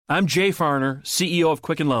I'm Jay Farner, CEO of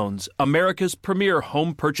Quicken Loans, America's premier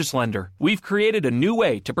home purchase lender. We've created a new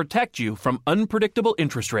way to protect you from unpredictable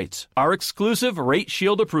interest rates. Our exclusive Rate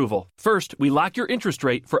Shield approval. First, we lock your interest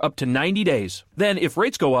rate for up to 90 days. Then, if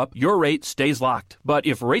rates go up, your rate stays locked. But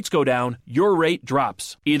if rates go down, your rate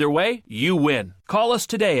drops. Either way, you win. Call us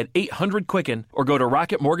today at 800-QUICKEN or go to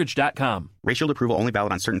rocketmortgage.com. Rate Shield approval only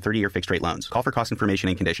valid on certain 30-year fixed-rate loans. Call for cost information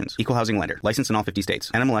and conditions. Equal housing lender. Licensed in all 50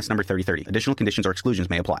 states. NMLS number 3030. Additional conditions or exclusions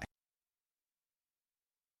may apply.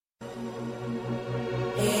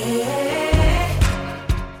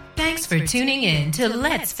 Thanks for tuning in to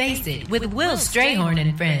Let's Face It with Will Strayhorn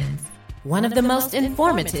and Friends. One of the most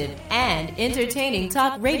informative and entertaining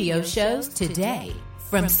talk radio shows today.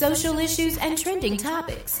 From social issues and trending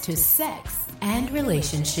topics to sex and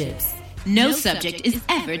relationships. No subject is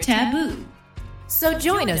ever taboo. So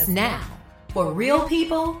join us now for real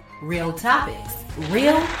people, real topics,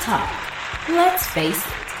 real talk. Let's face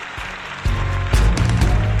it.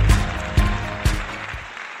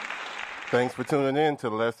 Thanks for tuning in to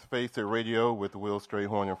Let's Face It Radio with Will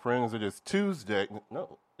Strayhorn and Friends. It is Tuesday.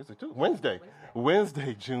 No, is it Tuesday? Wednesday.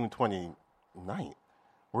 Wednesday, June 29th.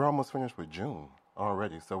 We're almost finished with June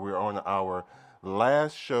already. So we're on our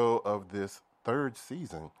last show of this third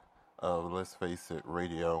season of Let's Face It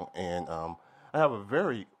Radio. And I have a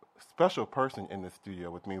very special person in the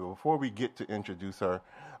studio with me. But before we get to introduce her,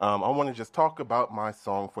 I want to just talk about my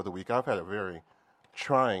song for the week. I've had a very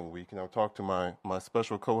trying week, and I've talked to my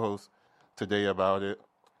special co-host today about it.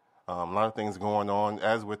 A lot of things going on,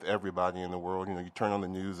 as with everybody in the world. You know, you turn on the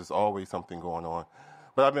news, there's always something going on.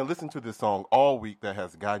 But I've been listening to this song all week that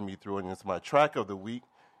has gotten me through it, and it's my track of the week.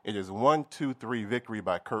 It is 1, 2, 3 Victory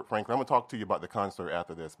by Kirk Franklin. I'm going to talk to you about the concert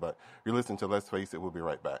after this, but you're listening to Let's Face It. We'll be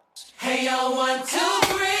right back. Hey, yo, 1, 2,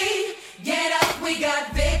 3, get up, we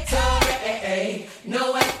got victory.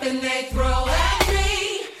 No weapon they throw at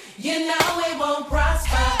me, you know it won't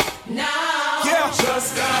prosper. Now, yeah,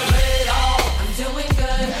 just got laid off. I'm doing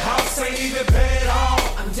good. House ain't even paid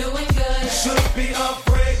off. I'm doing good. Should be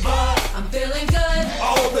afraid, but I'm feeling good.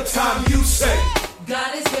 All the time you say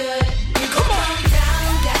God is good. Come on.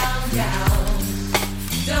 Down, down, down.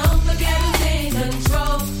 Don't forget who's in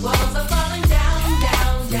control. Walls are falling down,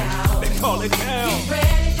 down, down. They call it down. Get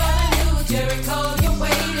ready for the new Jericho. You're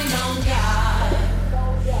waiting on God.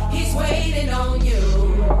 He's waiting on you.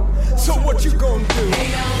 So what you gonna do? Hey,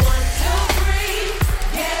 yo, 1, 2,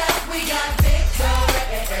 3. Get up, we got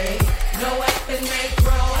victory. No weapon may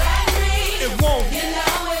throw at me. It won't. You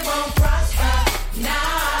know it won't prosper.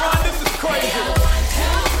 Now. Ron, this is crazy. Hey, yo, 1, 2,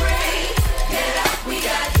 3. Get up, we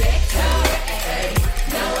got victory.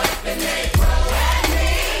 No weapon may throw at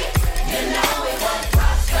me. You know it won't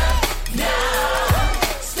prosper. Now.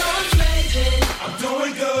 Storms raging. I'm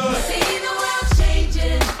doing good. See the world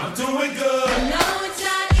changing. I'm doing good. No, it's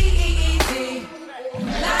not easy.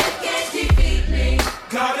 Life can't defeat me.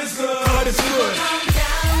 God is good. God is good. Calm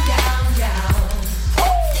down, down, down.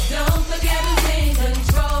 Don't forget who's in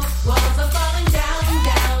control. Walls are falling down,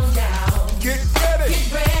 down, down. Get ready.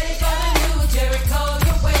 Get ready for the new Jericho.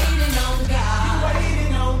 You're waiting on God.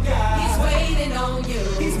 Waiting on God. He's waiting on you.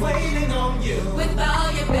 He's waiting on you. With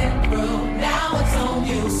all you've been through, now it's on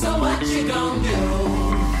you. So what you gonna do?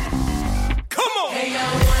 Come on. Hey, yo,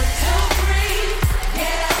 1, 2, 3.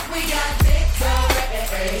 Get up, we got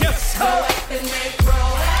victory. Yes, sir. No weapon may throw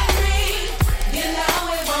at me. You know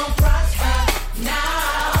it won't prosper.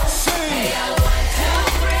 Now. Sing. Hey, yo, 1,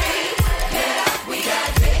 2, 3. Get up, we got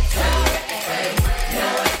victory. No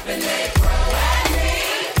weapon may throw at me.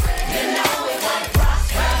 You know it won't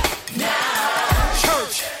prosper. Now.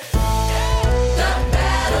 Church. The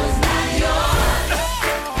battle's not yours.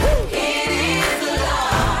 It is the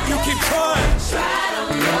Lord. You keep trying. Try it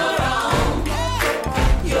on your own.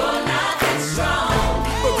 You're not that strong.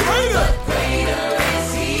 But greater. Greater is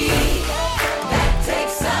He that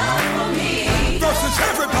takes up for me. Versus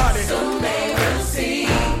everybody. Soon they will see.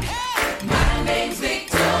 My name's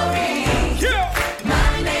Victory. Yeah.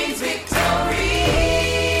 My name's Victory.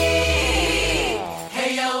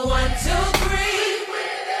 Hey, yo, 1, 2,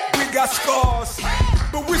 3. We got scars,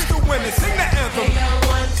 but we still winning. Sing the anthem. Hey, yo,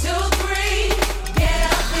 1, 2, 3. Get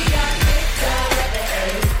up, we got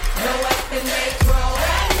victory. No weapon may throw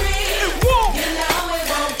at me. It won't. You know it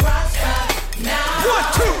won't prosper. Now.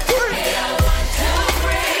 1, 2, 3. Hey, yo, 1, 2,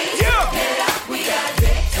 3. Yeah. Get up, we got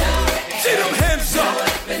victory. See them hands No up.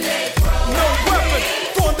 weapon may throw No at weapon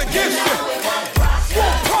me. formed against You you know it won't prosper.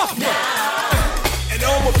 won't prosper. And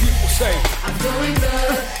all my people say, I'm doing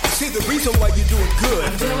good. see, the reason why you're doing good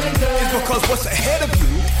I'm doing good. is because what's ahead of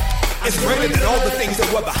you is greater than all the things that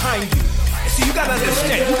were behind you. And see, you gotta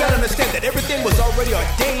understand that everything was already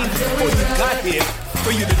ordained before you got here.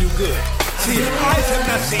 for you to do good. See, eyes have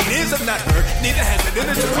not seen, ears have not heard, neither has it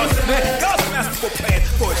entered the hearts of man God's masterful plan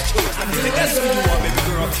for his children. And that's who you are, baby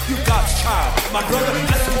girl. You God's child. My brother,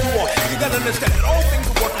 that's who you are. You gotta understand that all things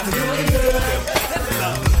are working for you and you know them. That's the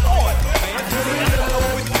Lord, man. See, I don't know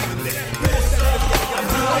what you're doing there.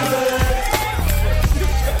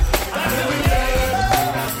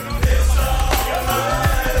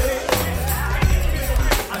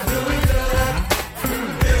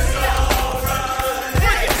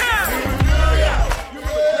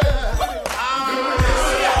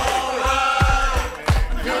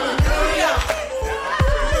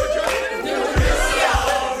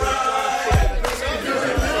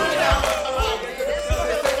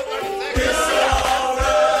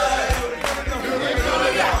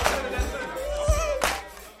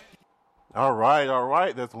 All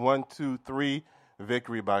right. That's 1, 2, 3.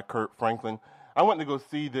 Victory by Kurt Franklin. I went to go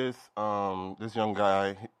see this young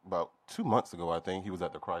guy about 2 months ago, I think. He was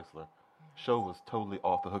at the Chrysler. Show was totally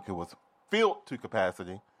off the hook. It was filled to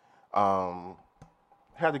capacity.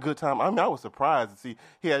 Had a good time. I mean, I was surprised to see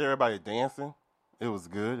he had everybody dancing. It was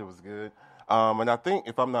good. And I think,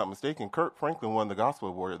 if I'm not mistaken, Kurt Franklin won the Gospel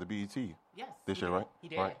Award at the BET this year, right? He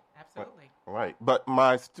did. Right. Absolutely. Right. But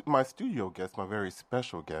my studio guest, my very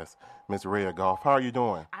special guest, Miss Rhea Goff, how are you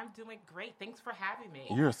doing? I'm doing great. Thanks for having me.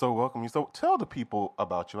 You're so welcome. So tell the people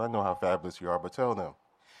about you. I know how fabulous you are, but tell them.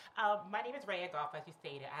 My name is Rhea Goff, as you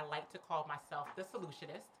stated. I like to call myself the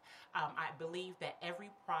solutionist. I believe that every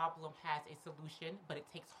problem has a solution, but it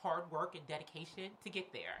takes hard work and dedication to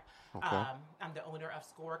get there. Okay. I'm the owner of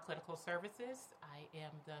SCORE Clinical Services. I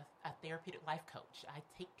am a therapeutic life coach. I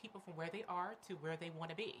take people from where they are to where they want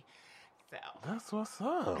to be. So that's what's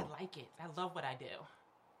up. I like it. I love what I do.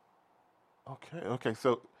 Okay.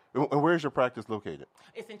 So, and where's your practice located?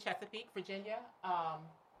 It's in Chesapeake, Virginia. I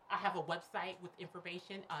have a website with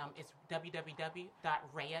information. It's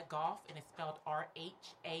www.rheagolf, and it's spelled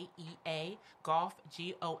RHAEA golf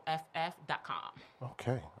GOFF.com.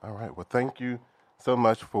 Okay. All right. Well, thank you so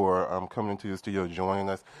much for coming into the studio, joining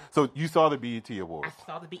us. So you saw the BET Awards. I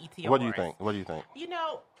saw the BET Awards. What do you think? You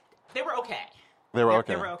know, they were okay. They were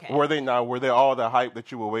okay. Were they all the hype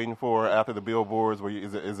that you were waiting for after the billboards?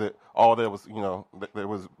 Is it all that was that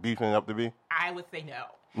was beefing it up to be? I would say no.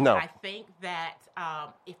 No. I think that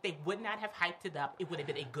if they would not have hyped it up, it would have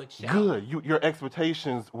been a good show. Good. Your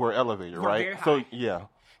expectations were elevated, Were right? very high. So yeah.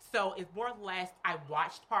 So it's more or less I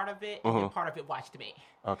watched part of it, and then part of it watched me.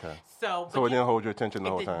 Okay. So it didn't hold your attention the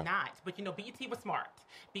whole time? It did not. But, BET was smart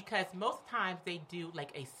because most times they do,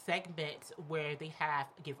 like, a segment where they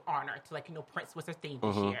give honor to, Prince was their theme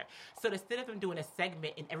this year. So instead of them doing a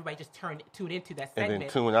segment and everybody just tune into that segment. And then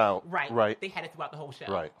tune out. Right. They had it throughout the whole show.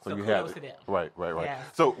 Right. So you kudos had to them. Right. Yes.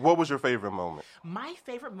 So what was your favorite moment? My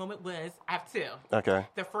favorite moment was, I have two. Okay.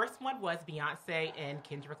 The first one was Beyonce and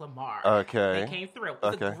Kendrick Lamar. Okay. They came through. It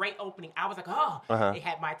was a great opening. I was like, it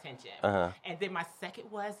had my attention. And then my second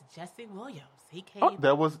was Jesse Williams. He came.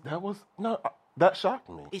 That shocked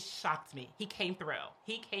me. It shocked me. He came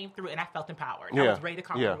through, and I felt empowered. Yeah. I was ready to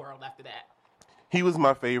conquer the world after that. He was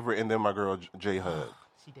my favorite, and then my girl J Hud.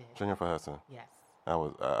 She did. Jennifer Hudson. Yes. I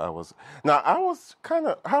was. Now I was kind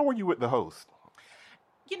of. How were you with the host?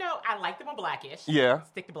 I liked them on Blackish. Yeah.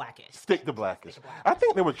 Stick to Blackish. I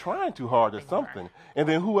think they were trying too hard or something. And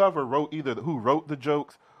then whoever wrote the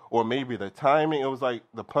jokes or maybe the timing, it was like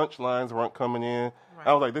the punchlines weren't coming in. Right.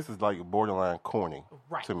 I was like, this is like borderline corny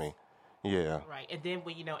to me. Yeah. Right. And then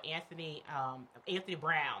when, Anthony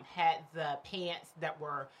Brown had the pants that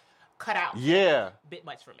were cut out. Yeah. A bit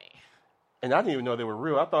much for me. And I didn't even know they were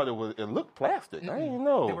real. I thought it looked plastic. I didn't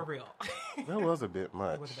know. They were real. That was a bit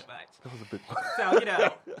much. So,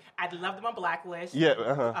 I loved them on Blackish.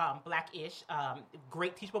 Yeah. Blackish.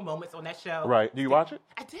 Great teachable moments on that show. Right. Do you watch it?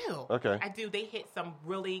 I do. Okay. I do. They hit some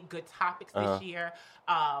really good topics this year.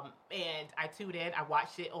 And I tuned in. I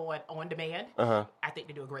watched it on demand. I think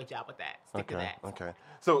they do a great job with that. Stick to that. Okay.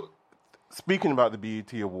 So, speaking about the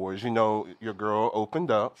BET Awards, your girl opened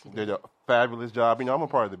up, did a fabulous job. I'm a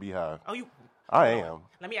part of the Beehive. Oh, I am.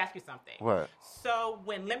 Let me ask you something. What? So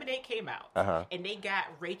when Lemonade came out, and they got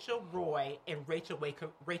Rachel Roy and Rachel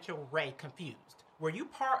Ray confused, were you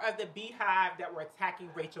part of the Beehive that were attacking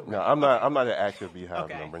Rachel Ray? No, I'm not an active Beehive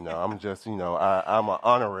member. No, I'm just, I'm an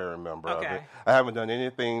honorary member of it. I haven't done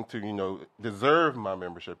anything to, deserve my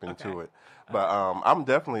membership into it. But I'm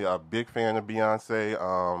definitely a big fan of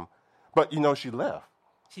Beyonce. But, she left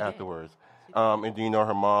afterwards. And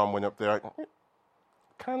her mom went up there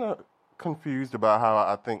kind of confused about how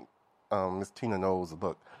I think Miss Tina Knowles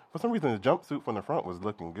looked. For some reason, the jumpsuit from the front was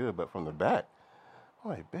looking good, but from the back,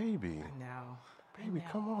 I'm like, baby. No. Baby,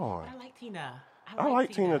 come on. I like Tina. I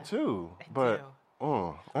like Tina too. But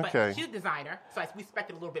Okay. But she's a designer, so we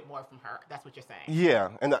expected a little bit more from her. That's what you're saying. Yeah,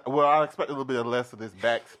 and I expected a little bit less of this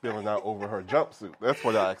back spilling out over her jumpsuit. That's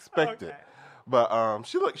what I expected. Okay. But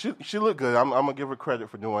she looked good. I'm gonna give her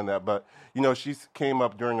credit for doing that. But she came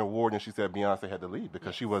up during the award and she said Beyonce had to leave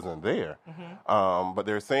because she wasn't there. But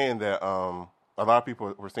they're saying that a lot of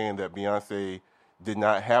people were saying that Beyonce did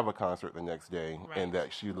not have a concert the next day, and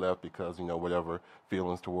that she left because whatever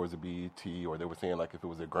feelings towards the BET, or they were saying like if it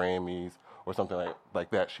was the Grammys or something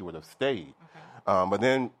like that, she would have stayed. But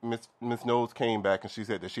then Miss Knowles came back and she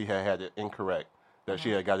said that she had it incorrect. That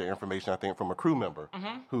she had got the information, I think, from a crew member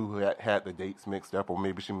who had the dates mixed up, or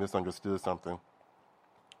maybe she misunderstood something.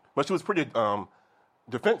 But she was pretty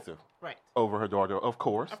defensive over her daughter, of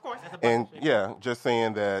course. Of course. And, just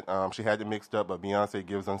saying that she had it mixed up, but Beyonce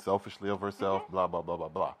gives unselfishly of herself, blah, blah, blah, blah,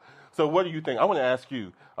 blah. So what do you think? I want to ask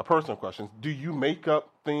you a personal question. Do you make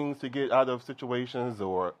up things to get out of situations?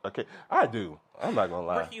 Or I do. I'm not going to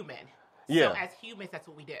lie. We're human. Yeah. So as humans, that's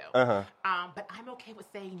what we do. But I'm okay with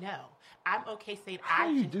saying no. I'm okay saying How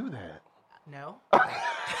do you do that? No.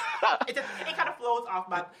 it kind of flows off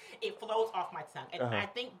my tongue. And I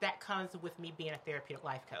think that comes with me being a therapeutic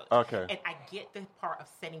life coach. Okay. And I get the part of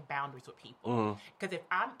setting boundaries with people. Because if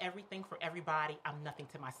I'm everything for everybody, I'm nothing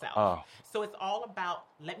to myself. So it's all about,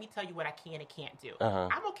 let me tell you what I can and can't do.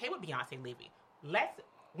 I'm okay with Beyonce leaving.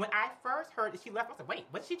 When I first heard that she left, I was like, wait,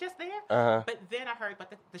 was she just there? But then I heard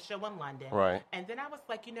about the show in London. Right. And then I was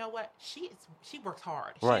like, you know what? She works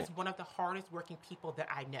hard. She's one of the hardest working people that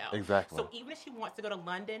I know. Exactly. So even if she wants to go to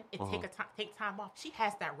London and take time off, she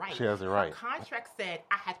has that right. She has the right. Her contract said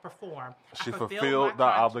I had to perform. She fulfilled the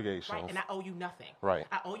obligations. Right, and I owe you nothing. Right.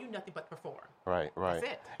 I owe you nothing but perform. Right. That's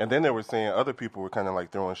it. And then they were saying other people were kind of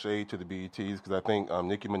like throwing shade to the BETs because I think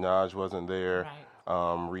Nicki Minaj wasn't there. Right.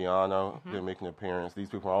 Rihanna, they're making an appearance. These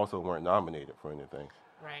people also weren't nominated for anything.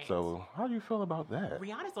 Right. So how do you feel about that?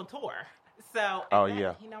 Rihanna's on tour. So,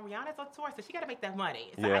 Rihanna's on tour, so she got to make that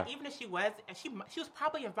money. So even if she was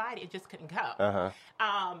probably invited and just couldn't go.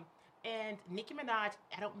 And Nicki Minaj,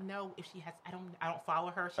 I don't know if she has. I don't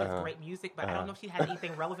follow her. She has great music, but I don't know if she has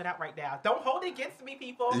anything relevant out right now. Don't hold it against me,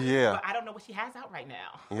 people. Yeah. But I don't know what she has out right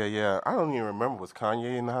now. Yeah. I don't even remember. Was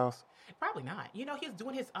Kanye in the house? Probably not. He was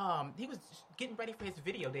doing his he was getting ready for his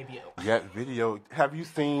video debut. Yeah, video. Have you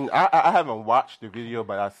seen? I haven't watched the video,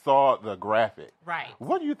 but I saw the graphic. Right.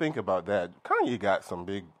 What do you think about that? Kanye got some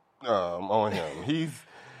big on him.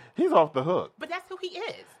 He's off the hook. But that's who he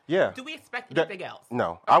is. Yeah. Do we expect anything else?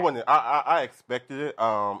 No, I wouldn't. I expected it.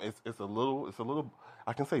 It's a little.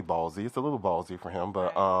 I can say ballsy. It's a little ballsy for him,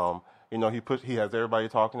 but he has everybody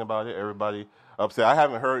talking about it. Everybody upset. I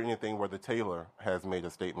haven't heard anything where the tailor has made a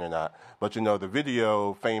statement or not. But the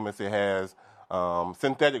video famous. It has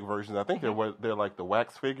synthetic versions. I think they're like the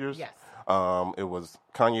wax figures. Yes. It was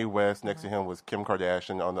Kanye West. Next to him was Kim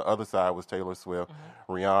Kardashian. On the other side was Taylor Swift,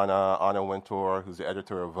 Rihanna, Anna Wintour, who's the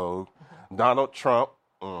editor of Vogue, Donald Trump,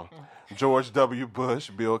 George W. Bush,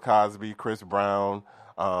 Bill Cosby, Chris Brown,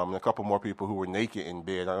 and a couple more people who were naked in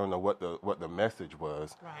bed. I don't know what the message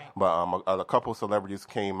was, but a couple celebrities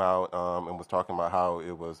came out and was talking about how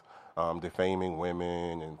it was defaming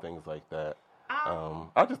women and things like that.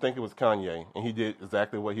 I just think it was Kanye, and he did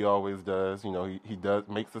exactly what he always does. He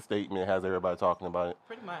makes a statement, has everybody talking about it.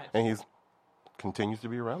 Pretty much. And continues to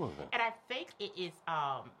be relevant. And I think it is,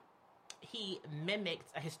 he mimics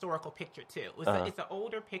a historical picture, too. It's an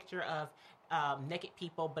older picture of naked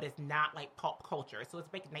people, but it's not like pop culture. So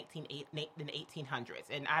it's like in the 1800s.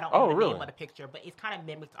 And I don't know the name of the picture, but it's kind of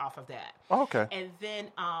mimicked off of that. Oh, okay. And then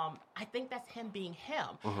I think that's him being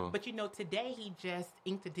him. But today he just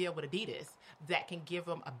inked a deal with Adidas that can give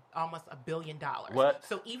him almost $1 billion. What?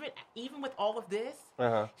 So even with all of this,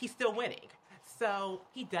 he's still winning. So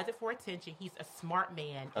he does it for attention. He's a smart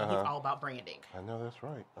man, and he's all about branding. I know that's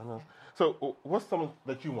right. I know. So what's something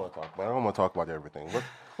that you want to talk about? I don't want to talk about everything.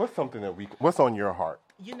 What's something that what's on your heart?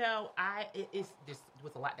 It's just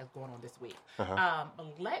with a lot that's going on this week.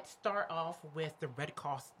 Let's start off with the Red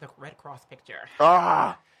Cross picture.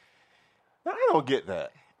 I don't get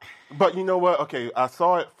that. But you know what? Okay, I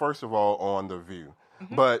saw it first of all on The View.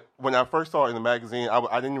 But when I first saw it in the magazine,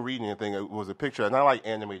 I didn't read anything. It was a picture, and I like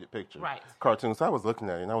animated pictures, cartoons. So I was looking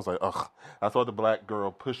at it, and I was like, ugh. I saw the black girl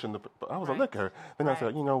pushing I was like, look at her. Then I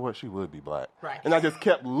said, you know what? She would be black. And I just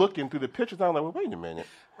kept looking through the pictures. And I was like, well, wait a minute.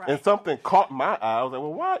 And something caught my eye. I was like,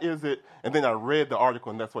 well, why is it? And then I read the article,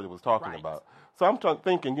 and that's what it was talking about. So I'm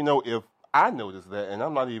thinking, if I noticed that, and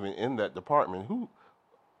I'm not even in that department,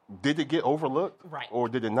 did it get overlooked? Right. Or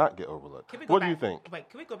did it not get overlooked? Can we go What back, do you think? Wait,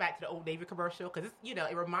 can we go back to the Old Navy commercial? Because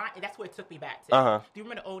that's what it took me back to. Uh-huh. Do you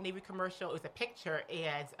remember the Old Navy commercial? It was a picture,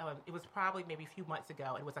 and it was probably maybe a few months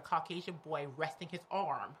ago. It was a Caucasian boy resting his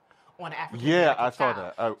arm on an African American Yeah, I saw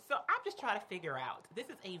child. that. So I'm just trying to figure out. This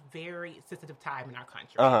is a very sensitive time in our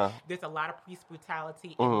country. Uh-huh. There's a lot of police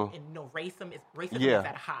brutality, and racism is Yeah.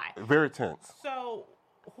 at a high. Very tense. So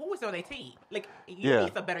who is on their team? Like, you Yeah.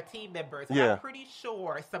 need some better team members. Yeah. I'm pretty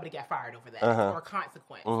sure somebody got fired over that Uh-huh. or a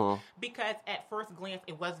consequence. Because at first glance,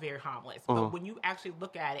 it was very harmless. But when you actually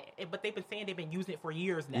look at it, but they've been saying they've been using it for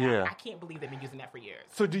years now. Yeah. I can't believe they've been using that for years.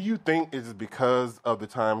 So do you think it's because of the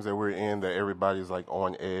times that we're in that everybody's like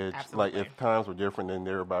on edge? Absolutely. Like if times were different, then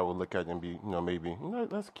everybody would look at it and be, maybe,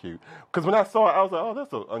 that's cute. Because when I saw it, I was like, oh,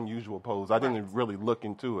 that's an unusual pose. I didn't really look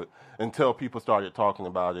into it until people started talking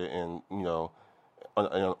about it and,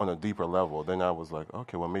 on a deeper level. Then I was like,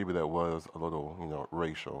 okay, well, maybe that was a little,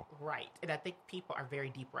 racial. Right. And I think people are very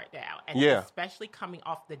deep right now. And Yeah. especially coming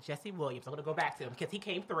off the Jesse Williams. I'm going to go back to him because he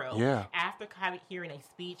came through. Yeah. After kind of hearing a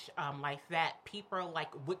speech like that, people are like,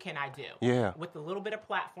 what can I do? Yeah. With the little bit of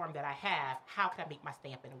platform that I have, how can I make my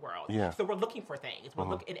stamp in the world? Yeah. So we're looking for things. We're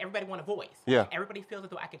looking, and everybody want a voice. Yeah. Everybody feels as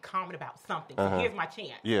though I can comment about something. So here's my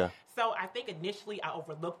chance. Yeah. So I think initially I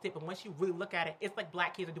overlooked it, but once you really look at it, it's like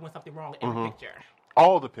black kids are doing something wrong in every picture.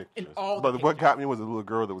 All the pictures. In all the but what pictures. got me was a little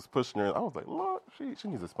girl that was pushing her. I was like, look, she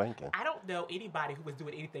needs a spanking. I don't know anybody who was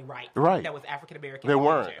doing anything right. Right. That was African American. They in the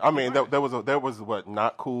weren't. picture. I mean, They weren't. that was what,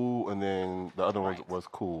 not cool, and then the other one Right. was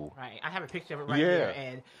cool. Right. I have a picture of it right Yeah. here.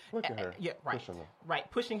 And Look at her. Yeah, right. Pushing her. Right.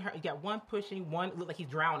 Pushing her. You got one pushing, one look like he's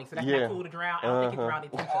drowning. So that's Yeah. not cool to drown. I don't think he's drowning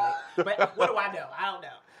intentionally. But what do I know? I don't know.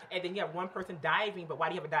 And then you have one person diving, but why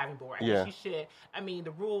do you have a diving board? I Yeah. guess you should. I mean,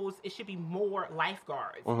 the rules, it should be more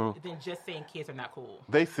lifeguards than just saying kids are not cool.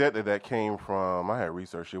 They said that came from, I had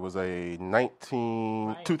research, it was a Right.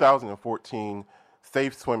 2014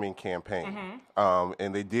 safe swimming campaign. Mm-hmm.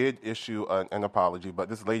 And they did issue an apology, but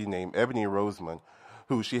this lady named Ebony Roseman,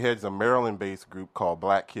 who she heads a Maryland-based group called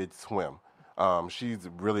Black Kids Swim. She's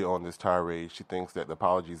really on this tirade. She thinks that the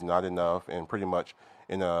apology is not enough, and pretty much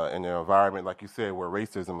in an environment, like you said, where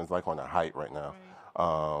racism is like on a height right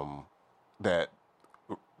now, that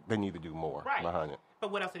they need to do more behind it.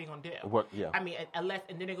 But what else are they going to do? What? Yeah. I mean, and then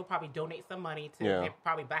they're going to probably donate some money to Yeah.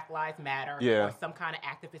 probably Black Lives Matter Yeah. or some kind of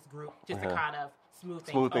activist group just to kind of smooth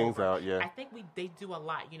things over. out, yeah. I think they do a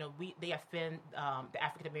lot. They offend the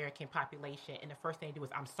African American population, and the first thing they do is,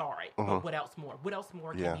 I'm sorry. But what else more? What else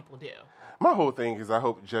more Yeah. can people do? My whole thing is I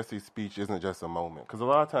hope Jesse's speech isn't just a moment. Because a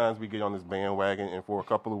lot of times we get on this bandwagon, and for a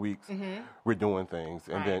couple of weeks, we're doing things,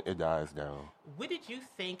 and then it dies down. What did you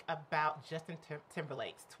think about Justin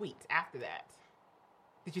Timberlake's tweet after that?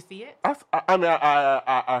 Did you see it? I've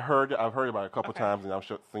heard about it a couple Okay. times, and I've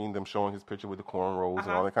seen them showing his picture with the cornrows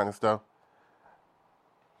and all that kind of stuff.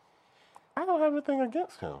 I don't have anything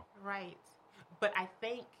against him. Right. But I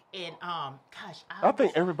think I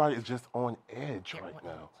think everybody is just on edge right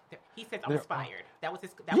now. He says, I'm inspired. That was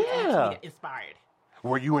his Yeah. tweet, inspired.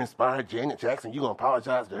 Were you inspired, Janet Jackson? You gonna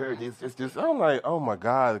apologize to her? It's just. I'm like, oh my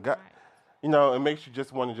God, Right. it makes you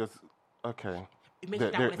just want to okay. It makes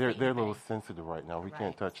you not wanna say They're a little anything. sensitive right now. We Right.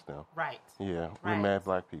 can't touch them. Right. Yeah, we're Right. mad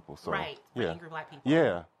black people. So Right. For yeah, angry black people.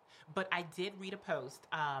 yeah. But I did read a post.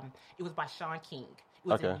 It was by Sean King. It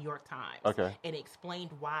was in the Okay. New York Times. Okay. And it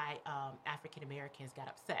explained why African Americans got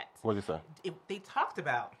upset. What did it say? They talked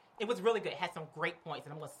about, it was really good. It had some great points,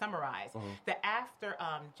 and I'm going to summarize. Mm-hmm. That after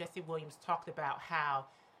Jesse Williams talked about how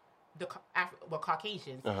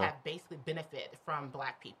Caucasians have basically benefited from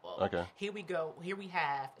black people. Okay. Here we go. Here we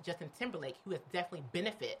have Justin Timberlake, who has definitely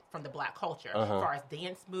benefited from the black culture as far as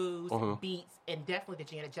dance moves, beats, and definitely the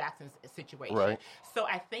Janet Jackson's situation. Right. So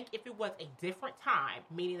I think if it was a different time,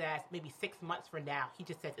 meaning that maybe 6 months from now, he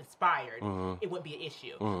just says inspired, it wouldn't be an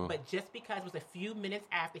issue. But just because it was a few minutes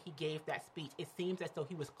after he gave that speech, it seems as though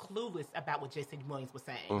he was clueless about what Jesse Williams was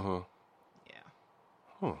saying.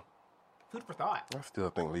 Yeah. Food for thought. I still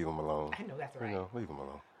think leave them alone. I know that's right. Leave them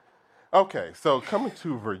alone. Okay, so coming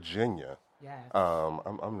to Virginia, Yes.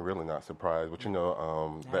 I'm really not surprised, but the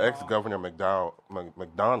No. ex-governor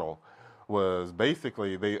McDonald was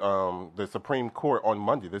basically the Supreme Court on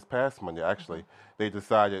Monday, this past Monday actually, they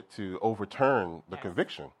decided to overturn the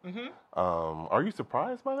conviction. Are you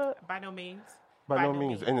surprised by that? By no means. By no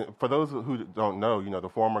means. And for those who don't know, the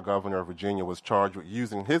former governor of Virginia was charged with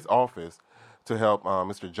using his office to help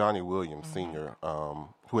Mr. Johnny Williams Sr.,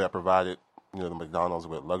 who had provided the McDonald's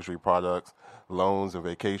with luxury products, loans, and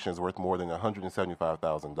vacations worth more than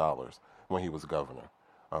 $175,000 when he was governor.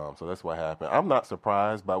 So that's what happened. I'm not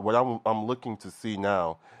surprised, but what I'm looking to see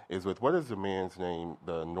now is with, what is the man's name,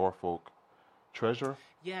 the Norfolk treasurer.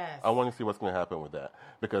 Yes. I want to see what's going to happen with that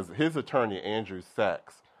because his attorney, Andrew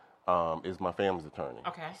Sachs, is my family's attorney.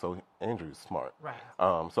 Okay. So Andrew's smart. Right.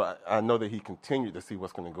 So I know that he continued to see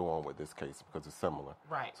what's going to go on with this case because it's similar.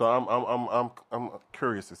 Right. So I'm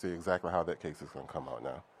curious to see exactly how that case is going to come out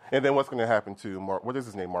now. And then what's going to happen to what is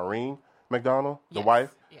his name, Maureen McDonald, the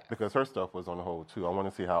wife? Yeah. Because her stuff was on hold too. I want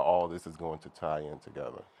to see how all this is going to tie in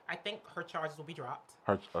together. I think her charges will be dropped.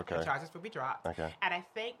 Okay. Her charges will be dropped. Okay. And I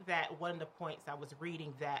think that one of the points I was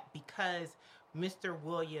reading that because Mr.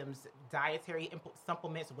 Williams' dietary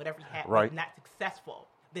supplements or whatever he had was not successful,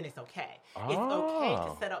 then it's okay. It's okay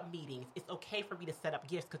to set up meetings. It's okay for me to set up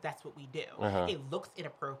gifts because that's what we do. It looks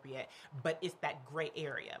inappropriate, but it's that gray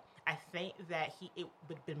area. I think that it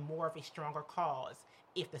would have been more of a stronger cause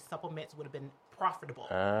if the supplements would have been profitable.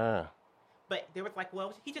 But they were like,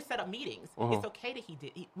 well, he just set up meetings. It's okay that he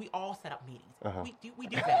did. We all set up meetings. We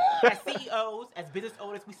do that. As CEOs, as business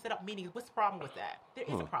owners, we set up meetings. What's the problem with that? There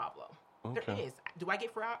is a problem. Okay. There is. Do I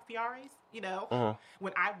get Fiaris? You know,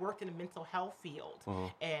 when I worked in the mental health field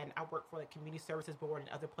and I worked for the Community Services Board and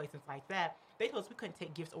other places like that, they told us we couldn't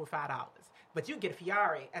take gifts over $5. But you get a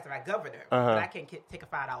Fiari as my governor, but I can't take a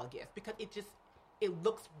 $5 gift because it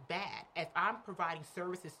looks bad. If I'm providing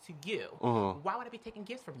services to you, why would I be taking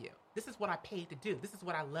gifts from you? This is what I paid to do. This is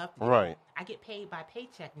what I love to do. Right. I get paid by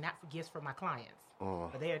paycheck, not for gifts from my clients.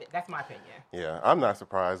 But that's my opinion. Yeah, I'm not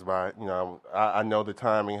surprised by it. You know, I know the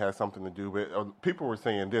timing has something to do with people were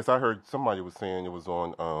saying this. I heard somebody was saying it was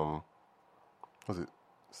on, was it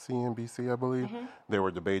CNBC, I believe? They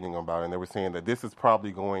were debating about it, and they were saying that this is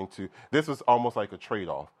probably this was almost like a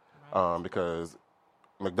trade-off because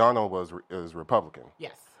McDonald is Republican.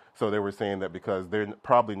 Yes. So they were saying that because they're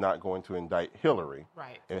probably not going to indict Hillary,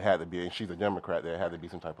 right? It had to be, and she's a Democrat, there had to be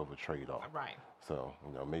some type of a trade-off. Right. So,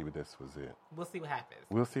 maybe this was it. We'll see what happens.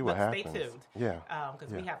 We'll see what happens. Stay tuned. Yeah.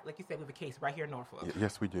 Because we have, like you said, we have a case right here in Norfolk.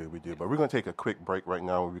 Yes, we do. But we're going to take a quick break right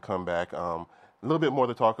now. When we come back, a little bit more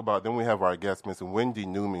to talk about. Then we have our guest, Miss Wendy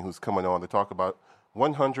Newman, who's coming on to talk about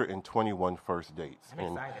 121 first dates.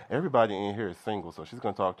 I'm excited. Everybody in here is single, so she's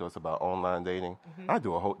going to talk to us about online dating. I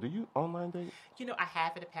do do you online date? You know, I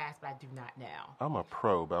have in the past, but I do not now. I'm a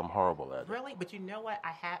pro, but I'm horrible at it. Really? But you know what?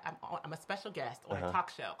 I'm a special guest on a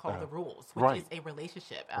talk show called The Rules, which is a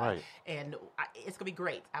relationship. And it's going to be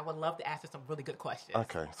great. I would love to answer some really good questions.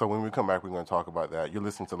 Okay. So when we come back, we're going to talk about that. You're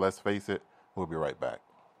listening to Let's Face It. We'll be right back.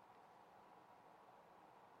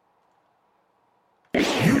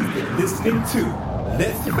 You've been listening to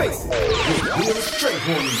Let's Face It with Will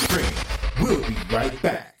Strayhorn and Friends. We'll be right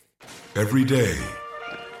back. Every day,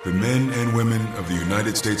 the men and women of the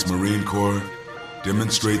United States Marine Corps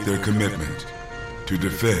demonstrate their commitment to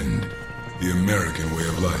defend the American way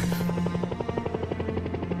of life.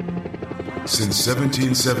 Since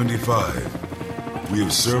 1775, we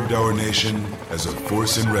have served our nation as a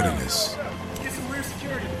force in readiness.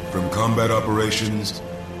 From combat operations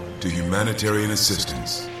to humanitarian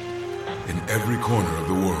assistance in every corner of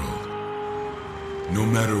the world. No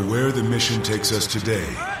matter where the mission takes us today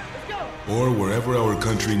or wherever our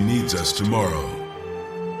country needs us tomorrow,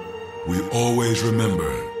 we always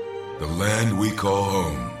remember the land we call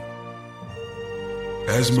home.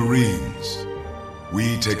 As Marines,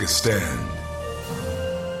 we take a stand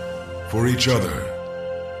for each other,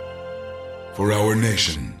 for our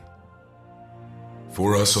nation,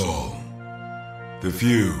 for us all. The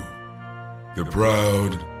few, the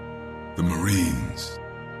proud, the Marines.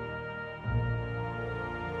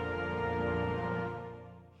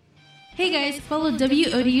 Hey guys, follow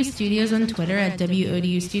WODU Studios on Twitter at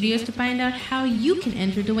WODU Studios to find out how you can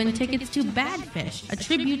enter to win tickets to Badfish, a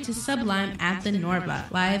tribute to Sublime at the Norba,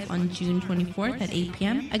 live on June 24th at 8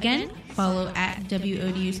 p.m. Again, follow at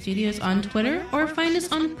WODU Studios on Twitter or find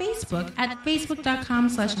us on Facebook at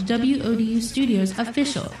facebook.com/WODU Studios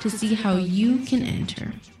Official to see how you can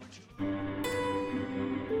enter.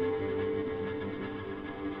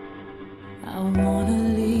 I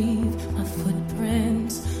wanna leave my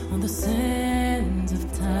footprints on the sands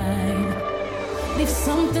of time. Leave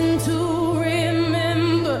something to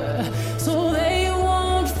remember so they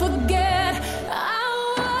won't forget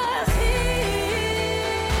I was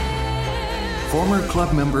here. Former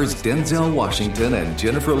club members Denzel Washington and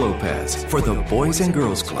Jennifer Lopez for the Boys and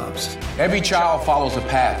Girls Clubs. Every child follows a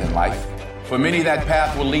path in life. For many, that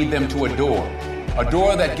path will lead them to a door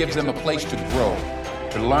that gives them a place to grow,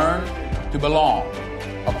 to learn, to belong,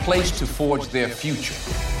 a place to forge their future.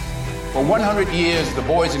 For 100 years, the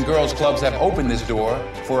Boys and Girls Clubs have opened this door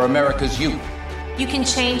for America's youth. You can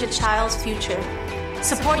change a child's future.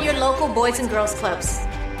 Support your local Boys and Girls Clubs.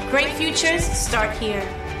 Great futures start here.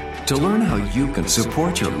 To learn how you can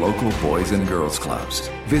support your local Boys and Girls Clubs,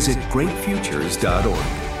 visit greatfutures.org.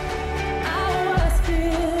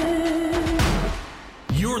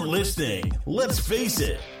 You're listening, let's face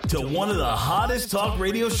it, to one of the hottest talk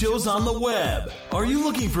radio shows on the web. Are you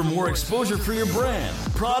looking for more exposure for your brand,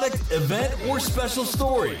 product, event, or special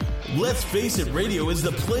story? Let's Face It Radio is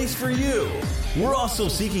the place for you. We're also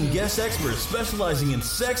seeking guest experts specializing in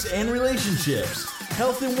sex and relationships,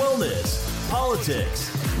 health and wellness,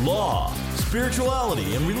 politics, law,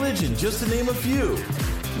 spirituality, and religion, just to name a few.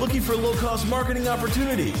 Looking for low-cost marketing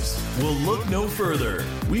opportunities? Well, look no further.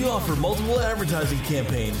 We offer multiple advertising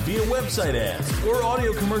campaigns via website ads or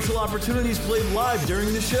audio commercial opportunities played live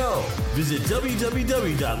during the show. Visit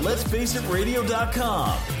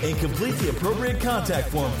www.letsfaceitradio.com and complete the appropriate contact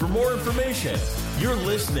form for more information. You're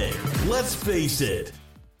listening. Let's Face It.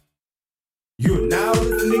 You're now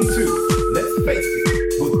listening to Let's Face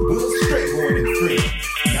It with Will Strayhorn and friends.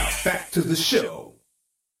 Now back to the show.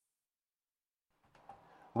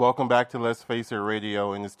 Welcome back to Let's Face It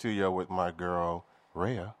Radio in the studio with my girl,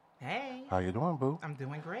 Rhea. Hey. How you doing, boo? I'm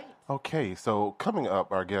doing great. Okay, so coming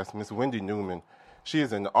up, our guest, Miss Wendy Newman. She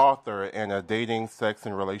is an author and a dating, sex,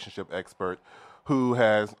 and relationship expert who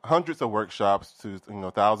has hundreds of workshops to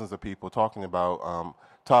thousands of people talking about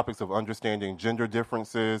topics of understanding gender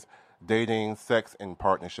differences, dating, sex, and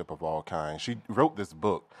partnership of all kinds. She wrote this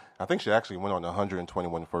book. I think she actually went on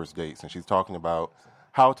 121 first dates, and she's talking about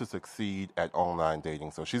how to succeed at online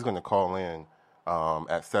dating. So she's going to call in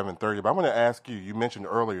at 7:30. But I want to ask you, you mentioned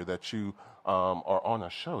earlier that you are on a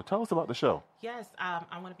show. Tell us about the show. Yes,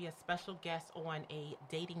 I'm going to be a special guest on a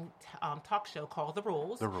dating talk show called The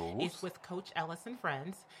Rules. The Rules. It's with Coach Ellis and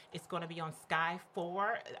friends. It's going to be on Sky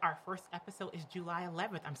 4. Our first episode is July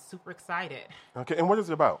 11th. I'm super excited. Okay, and what is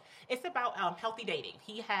it about? It's about healthy dating.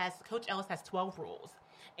 Coach Ellis has 12 rules.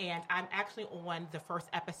 And I'm actually on the first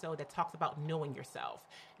episode that talks about knowing yourself,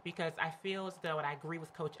 because I feel as though, and I agree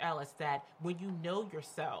with Coach Ellis, that when you know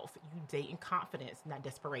yourself, you date in confidence, not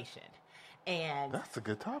desperation. And that's a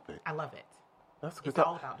good topic. I love it. That's a good It's topic.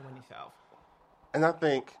 all about knowing yourself. And I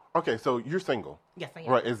think, okay, so you're single. Yes, I am.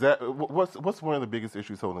 Right? Is that what's one of the biggest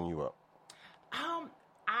issues holding you up?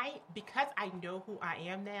 Because I know who I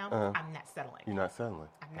am now, I'm not settling. You're not settling.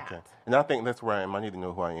 I'm not. Okay. And I think that's where I am. I need to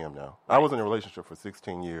know who I am now. I was in a relationship for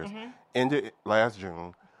 16 years. Ended last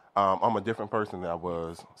June. I'm a different person than I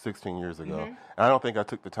was 16 years ago. And I don't think I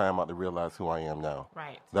took the time out to realize who I am now.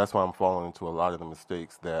 Right. That's why I'm falling into a lot of the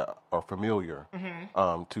mistakes that are familiar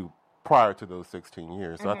to prior to those 16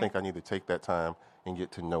 years. So I think I need to take that time and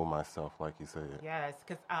get to know myself, like you said. Yes,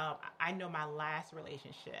 because I know my last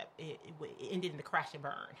relationship, it ended in the crash and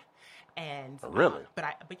burn. And really?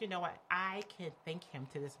 But you know what? I can thank him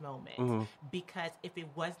to this moment, because if it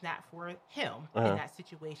was not for him in that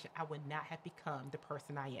situation, I would not have become the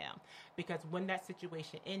person I am. Because when that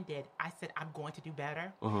situation ended, I said, I'm going to do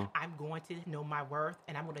better. I'm going to know my worth,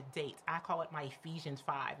 and I'm going to date. I call it my Ephesians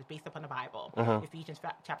 5. It's based upon the Bible, Ephesians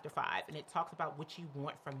chapter 5. And it talks about what you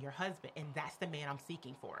want from your husband, and that's the man I'm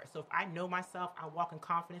seeking for. So if I know myself, I walk in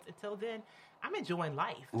confidence. Until then, I'm enjoying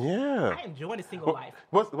life. Yeah. I enjoy the single life.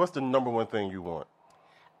 What's the number one thing you want?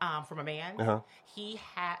 From a man, he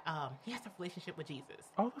has a relationship with Jesus.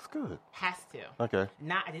 Oh, that's good. Has to. Okay.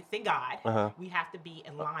 I didn't say God. We have to be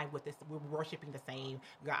in line with this. We're worshiping the same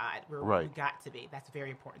God. We got to be. That's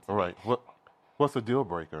very important to me. Right. What's a deal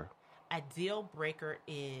breaker? A deal breaker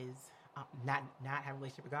is not having a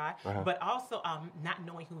relationship with God, but also not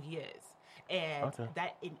knowing who He is. And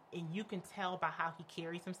and you can tell by how he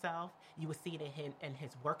carries himself. You will see it in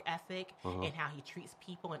his work ethic and how he treats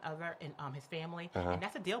people and his family. And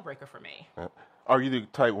that's a deal breaker for me. Are you the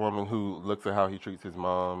type woman who looks at how he treats his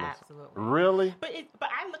mom? Absolutely. Really? But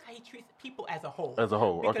I look how he treats people as a whole. As a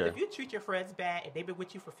whole, because if you treat your friends bad and they've been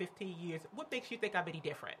with you for 15 years, what makes you think I'm any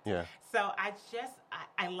different? Yeah. So I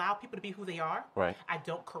allow people to be who they are. Right. I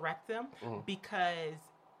don't correct them because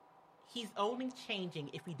he's only changing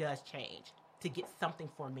if he does change to get something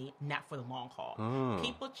for me, not for the long haul.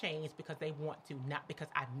 People change because they want to, not because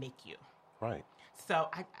I make you. Right. So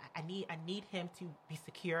I need him to be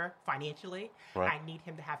secure financially. Right. I need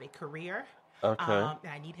him to have a career. Okay. And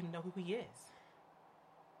I need him to know who he is.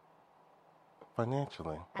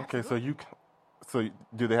 Financially. Absolutely. Okay, so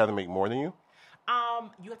do they have to make more than you?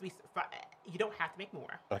 You have to be. You don't have to make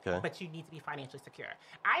more. Okay. But you need to be financially secure.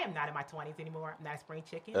 I am not in my 20s anymore. I'm not a spring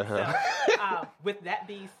chicken. So, with that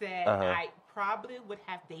being said, I probably would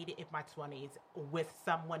have dated in my 20s with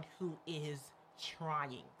someone who is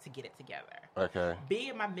trying to get it together. Okay. Being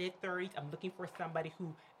in my mid-30s, I'm looking for somebody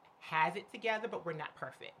who has it together, but we're not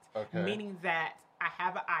perfect. Meaning that I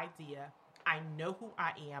have an idea. I know who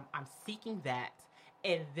I am. I'm seeking that.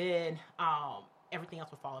 and then everything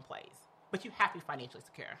else will fall in place. But you have to be financially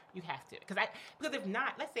secure. You have to. Because if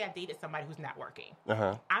not, let's say I dated somebody who's not working.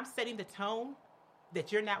 I'm setting the tone that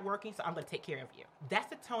you're not working, so I'm going to take care of you. That's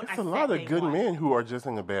the tone I set. There's a lot of good men who are just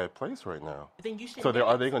in a bad place right now. Then you should. So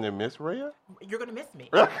are they going to miss Rhea? You're going to miss me.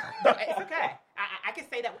 It's okay. I can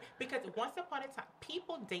say that because once upon a time,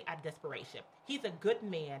 people date out of desperation. He's a good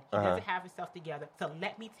man. He doesn't have himself together, so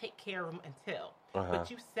let me take care of him until. But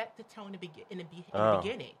you set the tone in the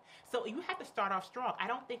beginning. So you have to start off strong. I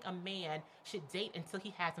don't think a man should date until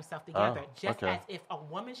he has himself together, as if a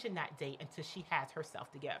woman should not date until she has herself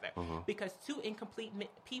together. Because two incomplete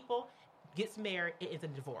people gets married, it is a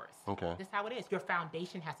divorce. That's how it is. Your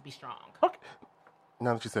foundation has to be strong. Okay.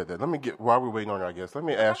 Now that you said that, while we're waiting on her, I guess, let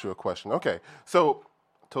me ask you a question. Okay, so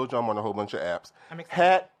told you I'm on a whole bunch of apps.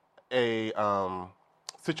 Had a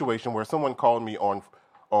situation where someone called me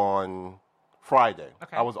on Friday.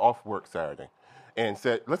 I was off work Saturday, and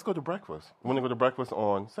said, "Let's go to breakfast. We want to go to breakfast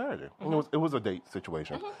on Saturday." And it was a date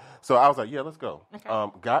situation. So I was like, "Yeah, let's go."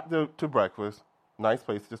 Got to breakfast. Nice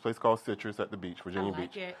place. This place called Citrus at the beach, Virginia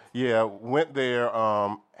Beach. It. Yeah, went there.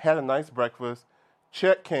 Had a nice breakfast.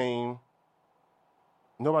 Check came.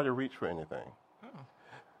 Nobody reached for anything.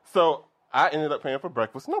 So I ended up paying for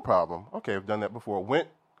breakfast. No problem. Okay, I've done that before. Went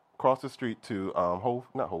across the street to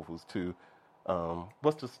not Whole Foods, to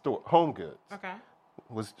what's the store? Home Goods.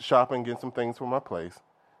 Was shopping, getting some things for my place.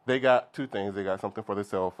 They got two things. They got something for the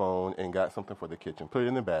cell phone and got something for the kitchen. Put it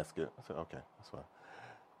in the basket. I said, okay, that's fine.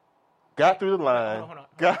 Got through the line. Hold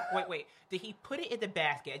on. Wait. Did he put it in the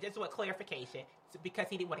basket? Just what clarification? Because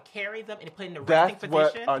he didn't want to carry them and put it in the resting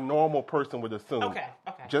position? That's what a normal person would assume. Okay.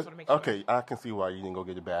 Just make sure. Okay, I can see why you didn't go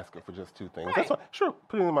get a basket for just two things. Right. That's fine. Sure,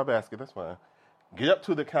 put it in my basket. That's fine. Get up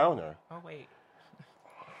to the counter. Oh, wait.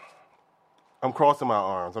 I'm crossing my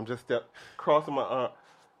arms. I'm just crossing my arms.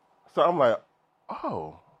 So I'm like,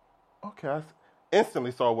 oh, okay. I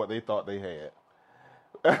instantly saw what they thought they had.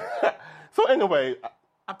 So anyway,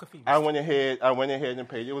 I'm confused. I went ahead and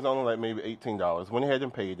paid it. It was only like maybe $18. Went ahead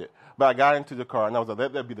and paid it. But I got into the car and I was like,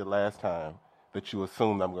 let that be the last time that you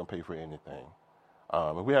assume I'm going to pay for anything.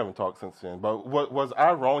 And we haven't talked since then. But was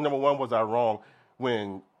I wrong? Number one, was I wrong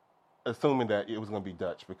when assuming that it was going to be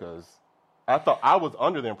Dutch? Because I thought I was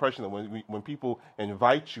under the impression that when people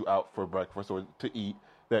invite you out for breakfast or to eat,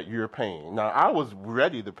 that you're paying. Now, I was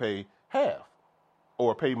ready to pay half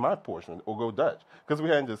or pay my portion or go Dutch because we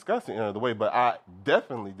hadn't discussed it any other way, but I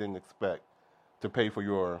definitely didn't expect to pay for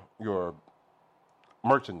your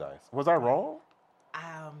merchandise. Was I wrong?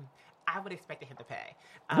 I would expect him to pay.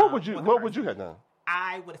 What would you have done?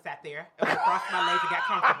 I would have sat there, I would have crossed my legs and got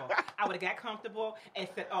comfortable. I would have got comfortable and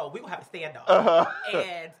said, "Oh, we will have a standoff."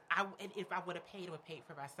 And if I would have paid, I would have paid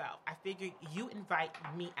for myself. I figured you invite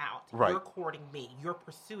me out, right. You're courting me, you're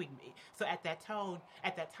pursuing me. So at that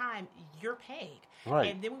time, you're paid.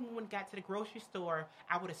 Right. And then when we got to the grocery store,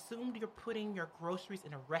 I would assume you're putting your groceries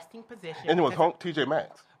in a resting position. And it was TJ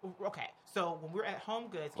Maxx. Okay, so when we're at Home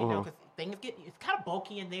Goods, you know, because things it's kind of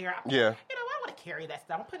bulky in there. Yeah. You know, I don't want to carry that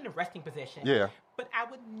stuff. I'm putting it in a resting position. Yeah. But I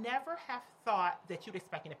would never have thought that you'd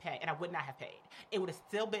expect me to pay, and I would not have paid. It would have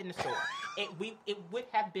still been in the store. It would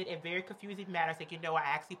have been a very confusing matter. It's like, I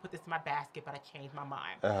actually put this in my basket, but I changed my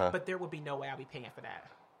mind. But there would be no way I'd be paying for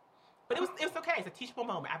that. But it was okay. It's a teachable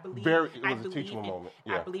moment. I believe it was a teachable moment.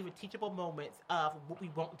 Yeah. I believe in teachable moments of what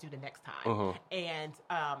we won't do the next time. And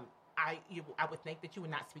I would think that you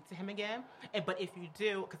would not speak to him again. But if you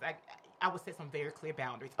do, because I would set some very clear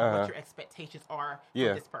boundaries on what your expectations are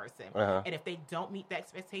for this person. And if they don't meet that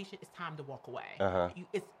expectation, it's time to walk away.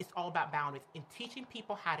 It's all about boundaries and teaching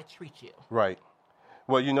people how to treat you. Right.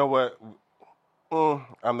 Well, you know what?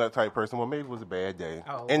 I'm that type of person. Well, maybe it was a bad day.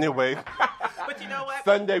 Oh, anyway. But you know what?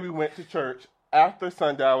 Sunday we went to church. After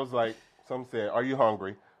Sunday, I was like, some said, "Are you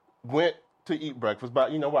hungry?" Went to eat breakfast.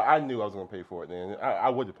 But you know what? I knew I was going to pay for it then. I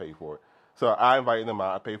would have paid for it. So I invited them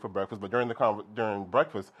out. I paid for breakfast. But during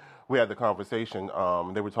breakfast, we had the conversation.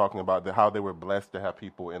 They were talking about how they were blessed to have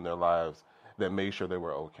people in their lives that made sure they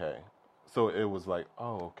were okay. So it was like,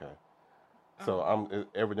 oh, okay. So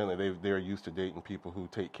evidently they're used to dating people who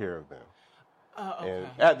take care of them. Okay.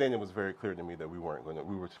 And then it was very clear to me that we were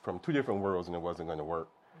from two different worlds and it wasn't going to work.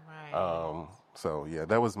 Right. So yeah,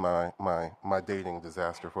 that was my dating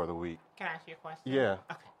disaster for the week. Can I ask you a question? Yeah.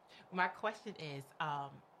 Okay. My question is,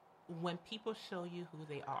 when people show you who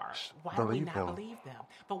they are, why do we not believe them?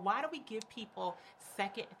 But why do we give people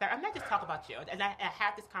second, third? I'm not just talking about you. And I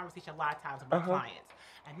have this conversation a lot of times with my clients.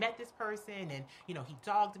 I met this person and, he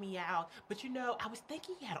dogged me out. But, I was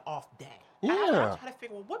thinking he had an off day. Yeah. I'm trying to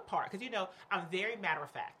figure out what part. Because, I'm very matter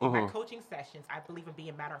of fact. In my coaching sessions, I believe in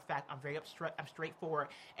being matter of fact. I'm very I'm straightforward.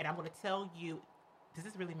 And I'm going to tell you does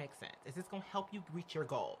this really make sense? Is this going to help you reach your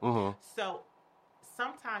goal? Mm-hmm. So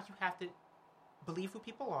sometimes you have to believe who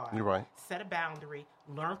people are. You're right. Set a boundary,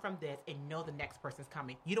 learn from this, and know the next person's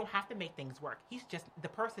coming. You don't have to make things work. The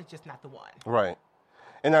person's just not the one. Right.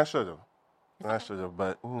 And I should have.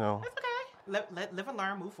 But, you know. That's okay. Live and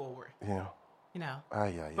learn, move forward. Yeah. You know.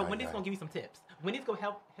 But Wendy's going to give you some tips. Wendy's going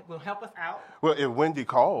to help us out. Well, if Wendy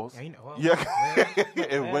calls. Yeah, you know.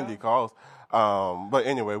 If Wendy calls. But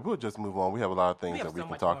anyway, we'll just move on. We have a lot of things that we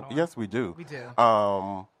can talk about. Yes, we do. We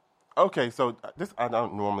do. Okay, so I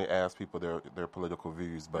don't normally ask people their political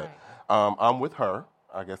views, but I'm with her.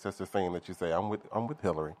 I guess that's the same that you say. I'm with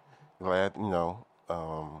Hillary. Glad, you know,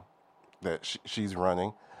 that she's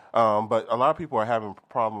running. But a lot of people are having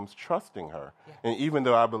problems trusting her. Yeah. And even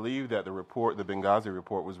though I believe that the Benghazi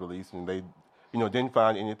report was released and they, you know, didn't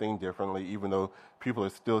find anything differently, even though people are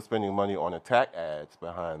still spending money on attack ads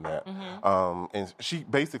behind that. Mm-hmm. And she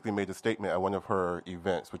basically made a statement at one of her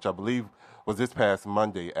events, which I believe was this past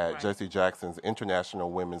Monday at Jesse Jackson's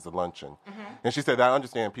International Women's Luncheon. Mm-hmm. And she said, I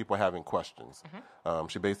understand people having questions. Mm-hmm.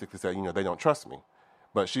 She basically said, you know, they don't trust me.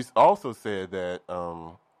 But she's also said that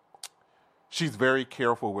she's very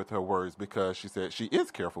careful with her words because she said she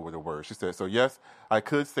is careful with her words. She said, so yes, I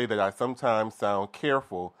could say that I sometimes sound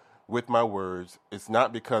careful with my words. It's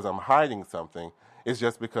not because I'm hiding something. It's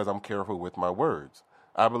just because I'm careful with my words.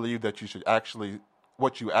 I believe that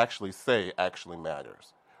what you actually say actually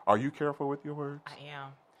matters. Are you careful with your words? I am.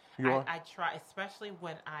 You are? I try, especially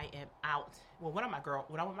when I am out. Well, when I'm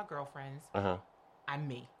with my girlfriends, I'm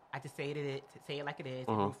me. I just say it like it is,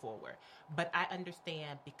 and move forward. But I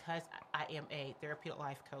understand because I am a therapeutic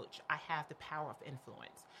life coach, I have the power of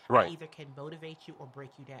influence. Right. I either can motivate you or break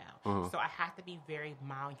you down. So I have to be very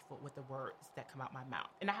mindful with the words that come out my mouth.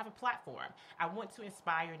 And I have a platform. I want to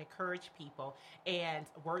inspire and encourage people, and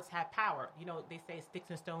words have power. You know, they say sticks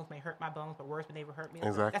and stones may hurt my bones, but words will never hurt me.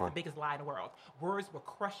 Exactly. That's the biggest lie in the world. Words will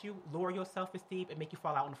crush you, lower your self-esteem, and make you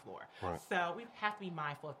fall out on the floor. Right. So we have to be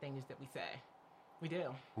mindful of things that we say. We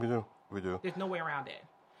do. We do. There's no way around it.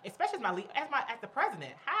 Especially as the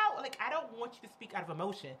president. I don't want you to speak out of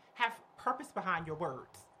emotion. Have purpose behind your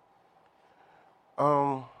words.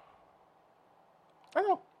 I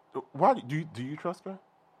don't. Why do you trust her?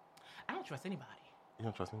 I don't trust anybody. You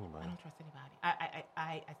don't trust anybody. I don't trust anybody.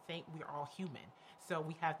 I think we're all human, so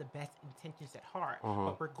we have the best intentions at heart.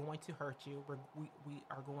 But we're going to hurt you. We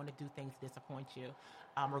are going to do things to disappoint you.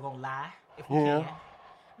 We're going to lie if we can.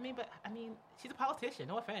 I mean, she's a politician.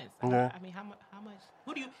 No offense. Yeah. I mean, how much?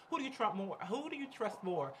 Who do you trust more? Who do you trust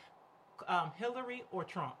more? Hillary or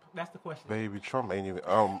Trump? That's the question. Baby, Trump ain't even.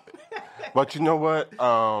 But you know what?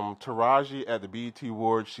 Taraji at the BET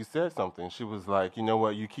Awards, she said something. She was like, you know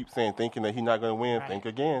what? You keep thinking that he's not going to win. Right. Think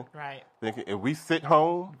again. Right. If we sit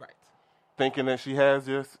home, thinking that she has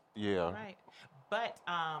this, yeah. Right. But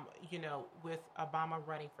you know, with Obama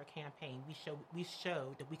running for campaign, we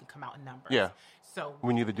showed that we can come out in numbers. Yeah. So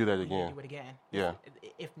we need to do that we again. Need to do it again. Yeah.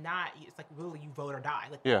 If not, it's like really you vote or die.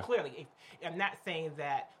 Clearly, I'm not saying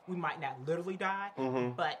that we might not literally die,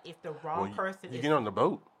 but if the wrong person you get on the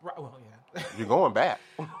boat. Right, well, yeah. You're going back.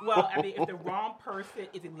 Well, I mean, if the wrong person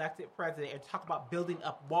is elected president and talk about building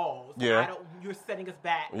up walls, you're setting us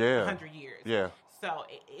back 100 years. Yeah. So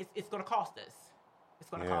it's going to cost us. It's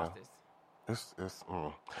going to cost us.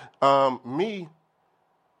 Me,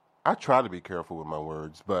 I try to be careful with my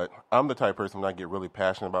words, but I'm the type of person when I get really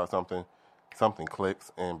passionate about something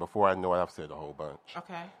clicks, and before I know it, I've said a whole bunch.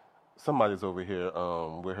 Okay. Somebody's over here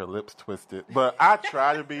with her lips twisted, but I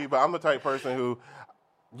try to be, but I'm the type of person who,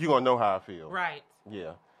 you're going to know how I feel. Right.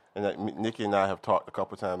 Yeah. And Nikki and I have talked a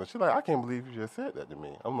couple times, and she's like, I can't believe you just said that to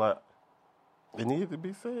me. I'm like, it needed to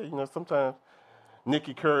be said. You know, sometimes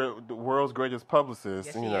Nikki Kerr, the world's greatest publicist,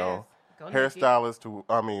 yes, you know,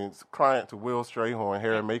 hairstylist client to Will Strayhorn,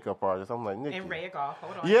 hair and makeup artist. I'm like, Nikki. And Rhea Goff,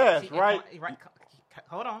 hold on. Yes, right.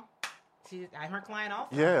 Hold on. I'm her client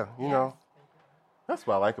also. Yeah, you know. That's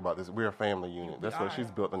what I like about this. We're a family unit. That's why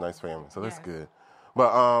she's built a nice family, so that's good.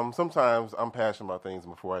 But sometimes I'm passionate about things,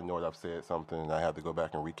 and before I know it, I've said something, and I have to go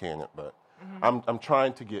back and recant it. But I'm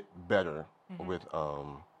trying to get better with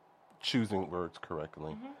choosing words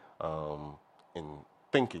correctly and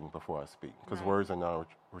thinking before I speak, because words are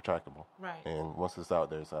non-retractable. Right. And once it's out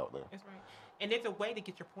there, it's out there. That's right. And there's a way to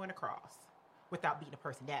get your point across without beating a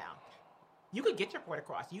person down. You can get your point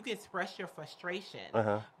across. You can express your frustration,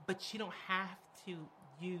 but you don't have to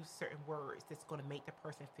use certain words that's going to make the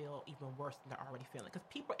person feel even worse than they're already feeling. Because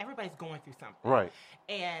everybody's going through something. Right.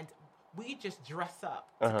 And we just dress up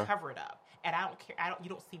to cover it up. And I don't care. You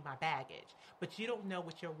don't see my baggage, but you don't know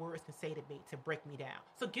what your words can say to me to break me down.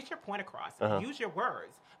 So get your point across. Use your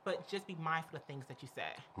words, but just be mindful of things that you say.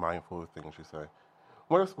 Mindful of things you say.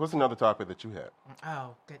 What's another topic that you had?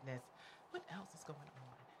 Oh, goodness. What else is going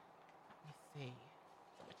on? Let me see.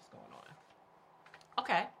 So much is going on.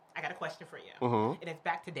 Okay, I got a question for you. Mm-hmm. And it's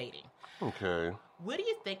back to dating. Okay. What do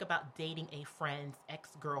you think about dating a friend's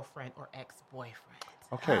ex-girlfriend or ex-boyfriend?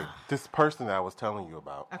 Okay, this person that I was telling you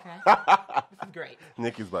about. Okay. This is great.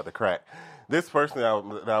 Nikki's about to crack. This person that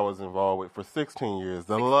I was involved with for 16 years,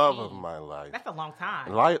 the love of my life. That's a long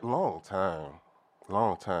time. Long time.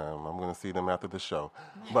 Long time. I'm going to see them after the show.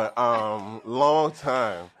 But long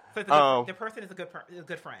time. So the person is a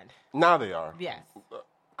good friend. Now they are. Yes. A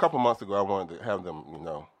couple months ago, I wanted to have them,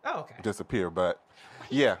 disappear. But,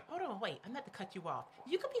 yeah. Hold on, wait. I'm not to cut you off.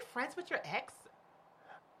 You could be friends with your ex.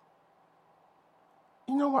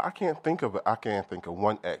 You know what? I can't think of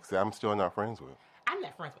one ex that I'm still not friends with. I'm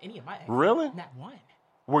not friends with any of my exes. Really? Not one.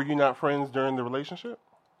 Were you not friends during the relationship?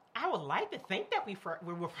 I would like to think that we were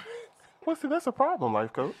friends. Well, see, that's a problem,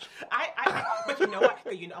 life coach. But you know what?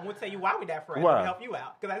 I'm going to tell you why we're not friends. Why? I'm going to help you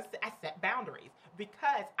out. Because I set boundaries.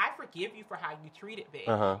 Because I forgive you for how you treated me.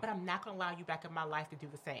 But I'm not going to allow you back in my life to do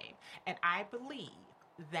the same. And I believe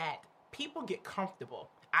that people get comfortable.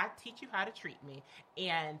 I teach you how to treat me.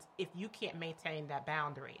 And if you can't maintain that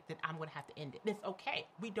boundary, then I'm going to have to end it. It's okay.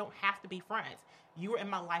 We don't have to be friends. You were in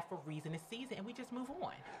my life for a reason and season, and we just move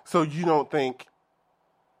on. So you don't think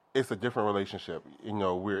it's a different relationship?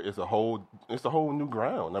 Where it's a whole new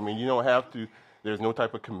ground. I mean, you don't have to. There's no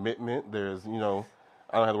type of commitment. There's, I don't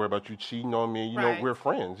have to worry about you cheating on me. We're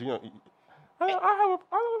friends. I don't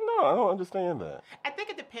know. I don't understand that. I think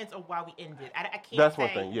it depends on why we ended. I can't That's say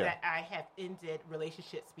one thing, yeah. that I have ended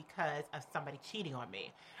relationships because of somebody cheating on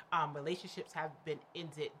me. Relationships have been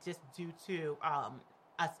ended just due to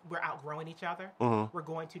us. We're outgrowing each other. Mm-hmm. We're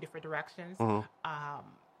going two different directions. Mm-hmm.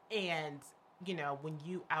 And, when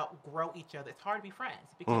you outgrow each other, it's hard to be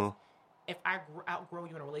friends because if I outgrow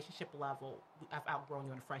you on a relationship level, I've outgrown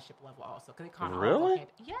you on a friendship level also. Because it kind of really?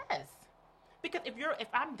 Yes. Because if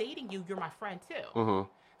I'm dating you, you're my friend too. Mm-hmm.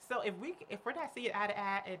 So if we're not seeing eye to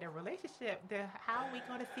eye in a relationship, then how are we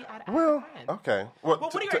going to see eye to eye Well, as friends? okay. Well,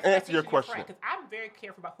 what are your to answer your expectations of a question, friend? Because I'm very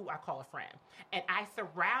careful about who I call a friend, and I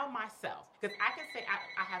surround myself because I can say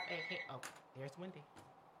I have a. Oh, there's Wendy.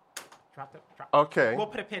 Drop. Okay. We'll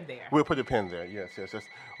put a pin there. We'll put a pin there. Yes.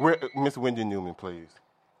 Where, Miss Wendy Newman, please.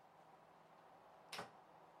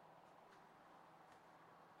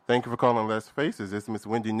 Thank you for calling Let's Faces. This is Miss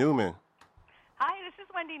Wendy Newman. Hi, this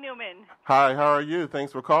is Wendy Newman. Hi, how are you?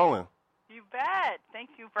 Thanks for calling. You bet. Thank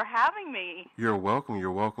you for having me. You're welcome.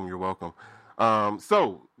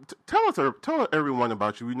 So, tell everyone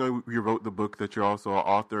about you. We know you wrote the book, that you're also an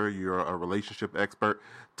author. You're a relationship expert.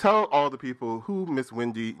 Tell all the people who Miss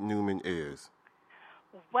Wendy Newman is.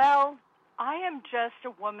 Well, I am just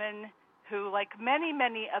a woman who, like many,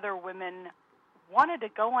 many other women, wanted to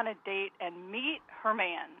go on a date and meet her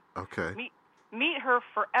man. Okay. Meet her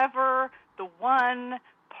forever, the one,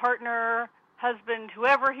 partner, husband,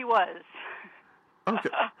 whoever he was. Okay.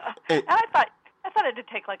 And I thought it would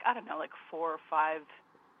take 4 or 5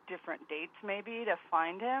 different dates maybe to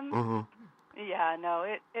find him. Mm-hmm. Yeah, no,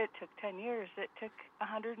 it took 10 years. It took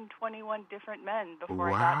 121 different men before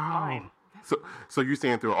Wow. I got mine. So you're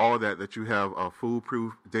saying through all that you have a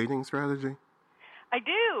foolproof dating strategy? I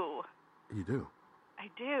do. You do? I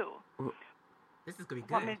do. Well, this is going to be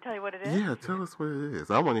good. Want me to tell you what it is? Yeah, tell us what it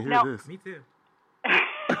is. I want to hear this. Me too.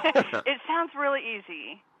 It sounds really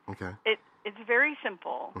easy. Okay. It's very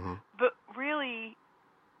simple, Mm-hmm. but really,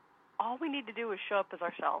 all we need to do is show up as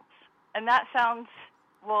ourselves. And that sounds,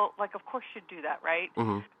 of course you'd do that, right?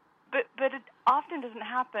 Mm-hmm. But it often doesn't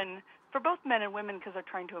happen for both men and women because they're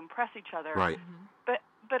trying to impress each other. Right. Mm-hmm.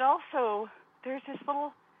 But also, there's this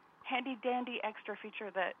little handy-dandy extra feature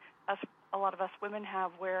that a lot of us women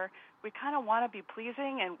have where we kind of want to be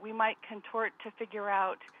pleasing, and we might contort to figure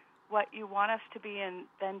out what you want us to be and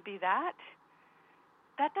then be that.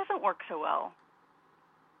 That doesn't work so well.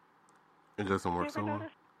 It doesn't work so well?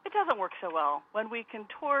 Notice? It doesn't work so well. When we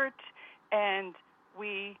contort and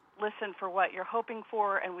we listen for what you're hoping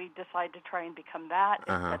for and we decide to try and become that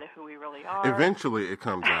instead of who we really are. Eventually it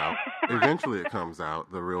comes out.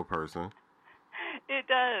 The real person. It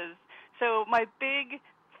does. So my big,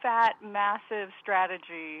 fat, massive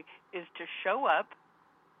strategy is to show up,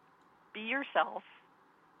 be yourself,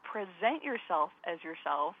 present yourself as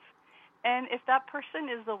yourself, and if that person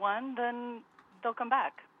is the one, then they'll come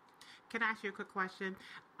back. Can I ask you a quick question?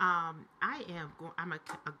 I'm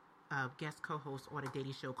a guest co-host on a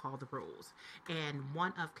dating show called The Rules, and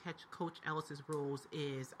one of Coach Ellis's rules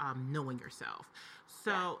is knowing yourself.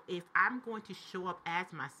 So if I'm going to show up as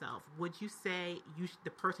myself, would you say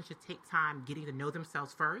the person should take time getting to know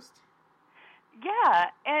themselves first? Yeah,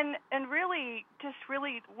 and really, just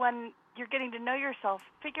really, when you're getting to know yourself,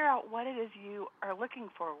 figure out what it is you are looking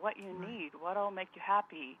for, what you need, what'll make you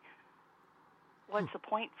happy, what's the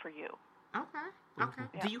point for you. Okay.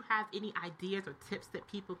 Yeah. Do you have any ideas or tips that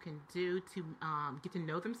people can do to get to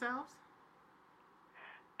know themselves?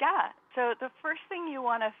 Yeah, so the first thing you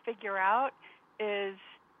want to figure out is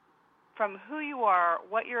from who you are,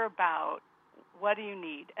 what you're about, what do you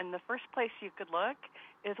need? And the first place you could look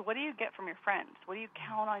is what do you get from your friends? What do you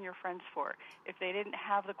count on your friends for? If they didn't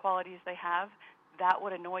have the qualities they have, that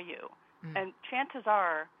would annoy you. And chances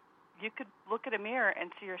are you could look at a mirror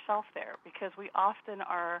and see yourself there, because we often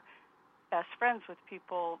are best friends with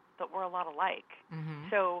people that we're a lot alike.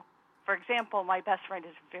 So, for example, my best friend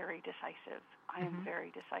is very decisive. I am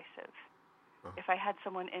very decisive. If I had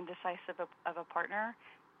someone indecisive of a partner,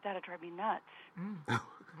 that'd drive me nuts.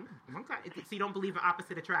 Okay. So you don't believe in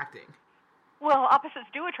opposite attracting? Well, opposites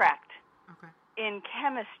do attract. Okay. In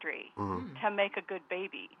chemistry to make a good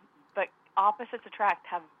baby. But opposites attract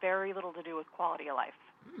have very little to do with quality of life.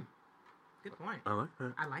 Good point. I like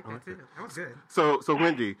that. I like that too. That was good. So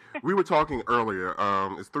Wendy, we were talking earlier.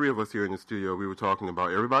 It's three of us here in the studio. We were talking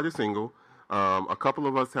about everybody's single. A couple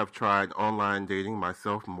of us have tried online dating.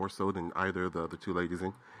 Myself more so than either of the other two ladies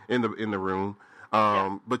in the room.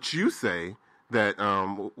 But you say that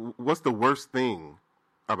what's the worst thing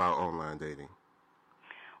about online dating?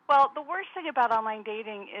 Well, the worst thing about online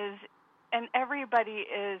dating is, and everybody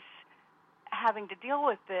is having to deal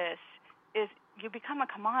with this, is you become a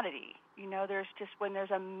commodity. You know, when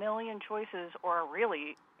there's a million choices, or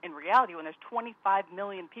really, in reality, when there's 25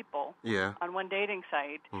 million people on one dating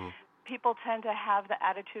site, people tend to have the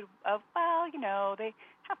attitude of, well, you know, they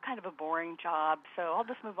have kind of a boring job, so I'll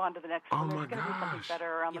just move on to the next one. There's going to be something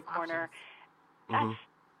better around the corner.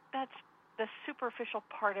 That's the superficial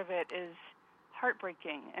part of it is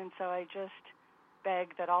heartbreaking, and so I just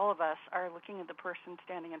beg that all of us are looking at the person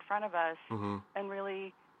standing in front of us and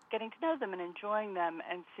really getting to know them and enjoying them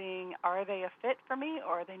and seeing, are they a fit for me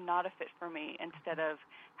or are they not a fit for me, instead of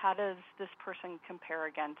how does this person compare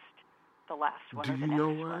against the last one or the next one.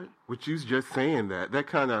 Do you know what? With you just saying that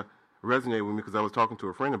kind of resonated with me, because I was talking to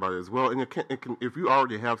a friend about it as well. And it can, if you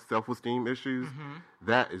already have self-esteem issues,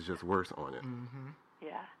 that is just worse on it.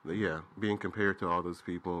 Yeah, being compared to all those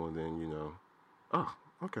people, and then, you know,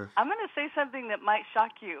 okay. I'm going to say something that might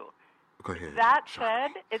shock you. Go ahead. That said,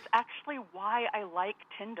 it's actually why I like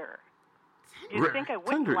Tinder. You'd think I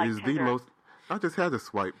wouldn't Tinder like is Tinder. the most. I just had to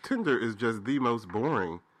swipe. Tinder is just the most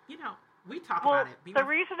boring. You know, we talk Well, about it. the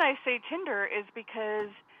reason I say Tinder is because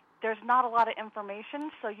there's not a lot of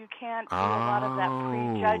information, so you can't do a lot of that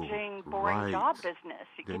prejudging, boring job business.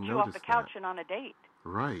 It gets you off the couch and on a date.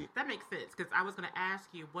 Right. That makes sense, because I was going to ask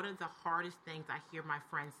you, one of the hardest things I hear my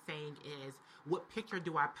friends saying is, what picture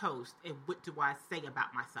do I post and what do I say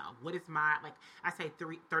about myself? What is my, like, I say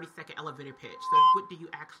 30-second elevator pitch. So what do you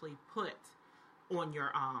actually put on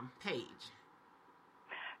your page?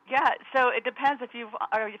 Yeah, so it depends if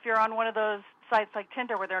you're on one of those sites like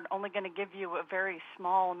Tinder where they're only going to give you a very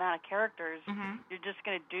small amount of characters. You're just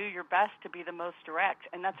going to do your best to be the most direct,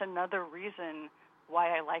 and that's another reason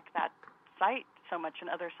why I like that site so much, and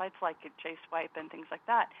other sites like it, J-Swipe and things like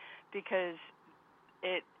that, because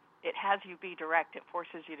it has you be direct. It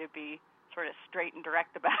forces you to be sort of straight and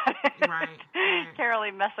direct about it. Can't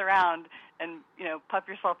really mess around and, you know, puff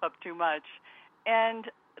yourself up too much.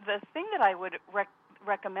 And the thing that I would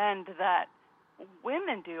recommend that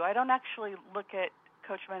women do, I don't actually look at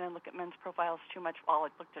Coach Men and look at men's profiles too much. Well, I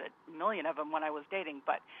looked at a million of them when I was dating,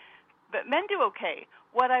 but men do okay.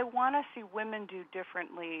 What I want to see women do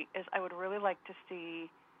differently is I would really like to see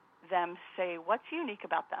them say what's unique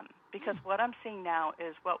about them. Because what I'm seeing now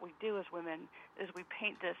is what we do as women is we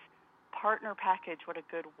paint this partner package, what a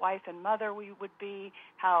good wife and mother we would be,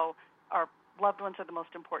 how our loved ones are the most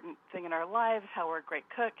important thing in our lives, how we're a great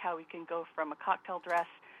cook, how we can go from a cocktail dress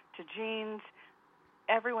to jeans.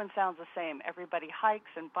 Everyone sounds the same. Everybody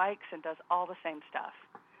hikes and bikes and does all the same stuff.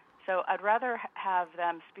 So I'd rather have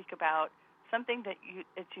them speak about something that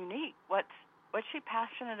it's unique. What's she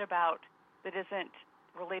passionate about that isn't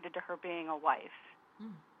related to her being a wife?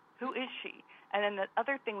 Who is she? And then the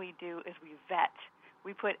other thing we do is we vet.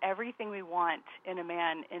 We put everything we want in a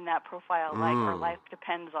man in that profile, like our life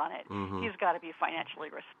depends on it. He's got to be financially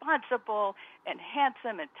responsible and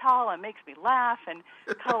handsome and tall and makes me laugh and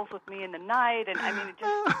cuddles with me in the night. And I mean, it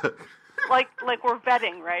just like we're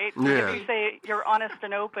vetting, right? Yeah. If you say you're honest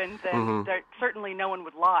and open, then certainly no one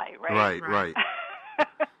would lie, right? Right.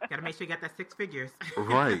 Got to make sure you got that 6 figures.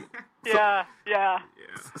 Right. Yeah.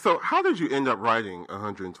 So how did you end up writing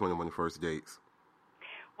 121 First Dates?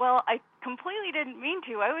 Well, completely didn't mean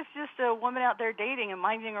to. I was just a woman out there dating and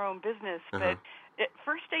minding her own business. But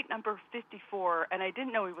first date number 54, and I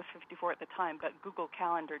didn't know he was 54 at the time, but Google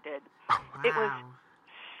Calendar did. It was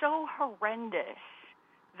so horrendous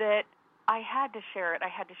that I had to share it. I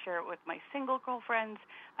had to share it with my single girlfriends.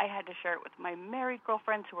 I had to share it with my married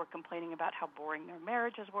girlfriends who were complaining about how boring their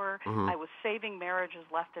marriages were. I was saving marriages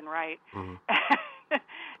left and right.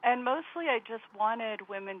 And mostly I just wanted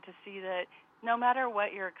women to see that no matter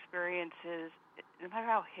what your experience is, no matter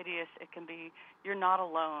how hideous it can be, you're not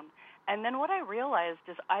alone. And then what I realized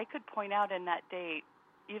is I could point out in that date,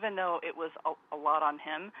 even though it was a lot on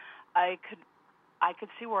him, I could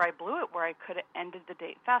see where I blew it, where I could have ended the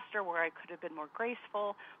date faster, where I could have been more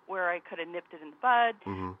graceful, where I could have nipped it in the bud.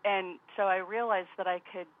 And so I realized that I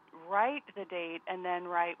could write the date and then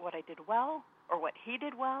write what I did well or what he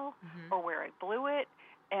did well or where I blew it.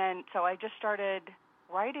 And so I just started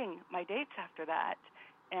writing my dates after that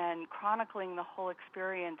and chronicling the whole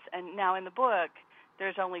experience. And now in the book,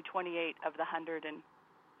 there's only 28 of the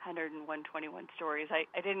 121 stories. I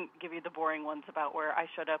didn't give you the boring ones about where I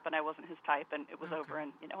showed up and I wasn't his type and it was over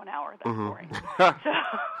in an hour. That's boring.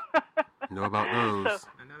 Know about those.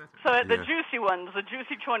 So the juicy ones, the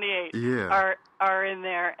juicy 28, are in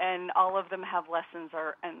there, and all of them have lessons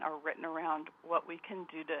are written around what we can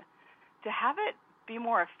do to have it be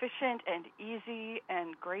more efficient and easy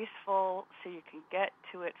and graceful, so you can get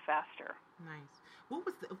to it faster. Nice. What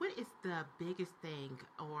is the biggest thing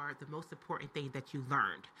or the most important thing that you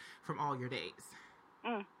learned from all your dates?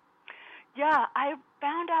 Yeah, I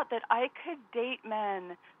found out that I could date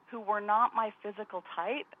men who were not my physical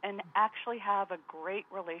type and actually have a great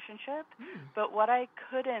relationship. But what I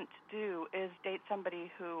couldn't do is date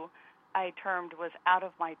somebody who I termed was out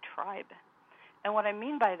of my tribe. And what I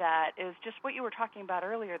mean by that is just what you were talking about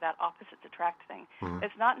earlier, that opposites attract thing.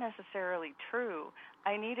 It's not necessarily true.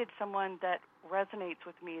 I needed someone that resonates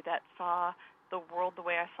with me, that saw the world the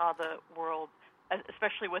way I saw the world,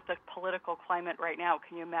 especially with the political climate right now.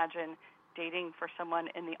 Can you imagine dating for someone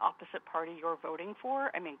in the opposite party you're voting for?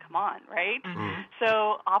 I mean, come on, right?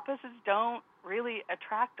 So opposites don't really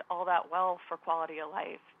attract all that well for quality of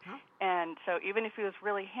life. And so even if he was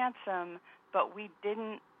really handsome, but we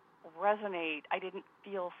didn't resonate, I didn't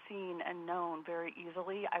feel seen and known very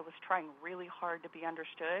easily, I was trying really hard to be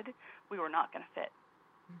understood, we were not going to fit.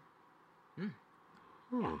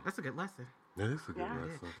 That's a good lesson. That is a good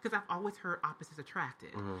lesson. Because I've always heard opposites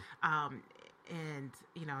attracted. And,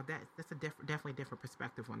 that's a definitely different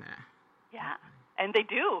perspective on that. Yeah, and they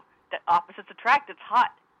do. The opposites attract, it's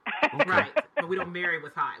hot. Right, but we don't marry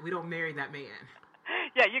what's hot. We don't marry that man.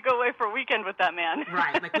 Yeah, you go away for a weekend with that man.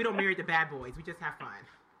 Right, like we don't marry the bad boys. We just have fun.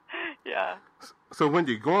 Yeah. So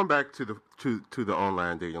Wendy, going back to the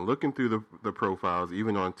online dating, looking through the profiles,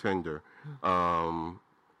 even on Tinder,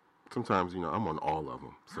 sometimes I'm on all of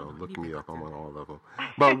them. So look me up, I'm on all of them.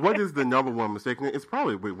 But what is the number one mistake? And it's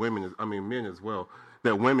probably with women, men as well,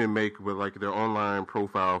 that women make with like their online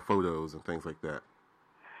profile photos and things like that.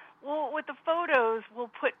 Well, with the photos,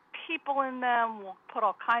 we'll put people in them, we'll put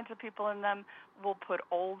all kinds of people in them, we'll put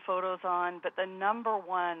old photos on, but the number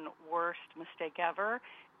one worst mistake ever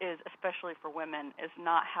is, especially for women, is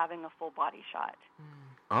not having a full body shot.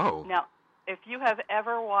 Oh. Now, if you have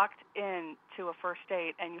ever walked into a first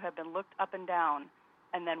date and you have been looked up and down,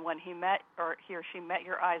 and then when he or she met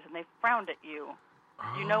your eyes and they frowned at you,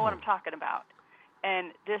 you know what I'm talking about.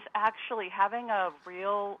 And this actually, having a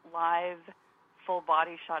real live full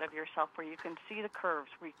body shot of yourself where you can see the curves,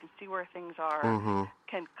 where you can see where things are,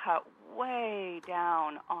 can cut way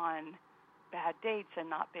down on bad dates and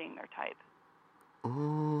not being their type.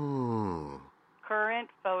 Current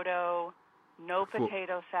photo, no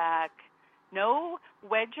potato sack, no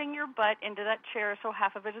wedging your butt into that chair so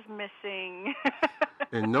half of it is missing.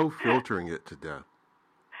 And no filtering it to death.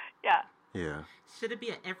 Yeah. Yeah. Should it be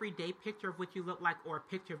an everyday picture of what you look like, or a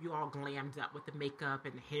picture of you all glammed up with the makeup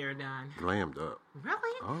and the hair done? Glammed up.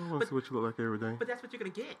 Really? I don't want to see what you look like every day. But that's what you're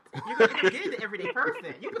going to get. You're going to get the everyday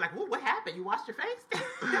person. You'll be like, well, what happened? You washed your face?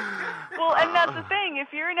 Well, and that's the thing.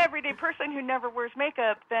 If you're an everyday person who never wears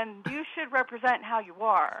makeup, then you should represent how you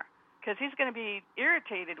are. Because he's going to be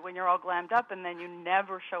irritated when you're all glammed up and then you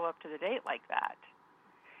never show up to the date like that.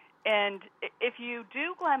 And if you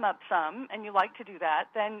do glam up some, and you like to do that,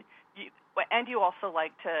 then and you also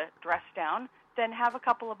like to dress down, then have a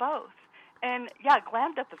couple of both. And yeah,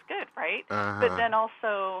 glammed up is good, right? But then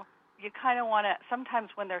also, you kind of want to,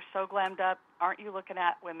 sometimes when they're so glammed up, aren't you looking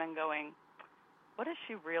at women going, what does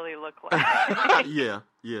she really look like? Yeah.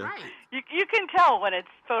 Right. You can tell when it's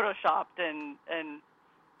photoshopped and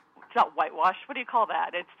it's not whitewashed. What do you call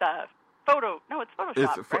that? It's It's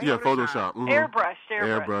Photoshop, right? Photoshop.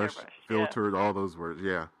 Airbrush. Filtered, all those words.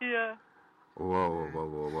 Yeah. Yeah. Whoa.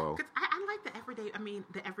 Because I like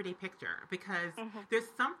the everyday picture, because there's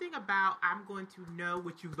something about I'm going to know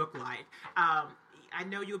what you look like. I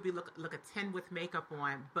know you'll be look a 10 with makeup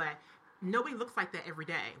on, but nobody looks like that every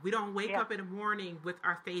day. We don't wake up in the morning with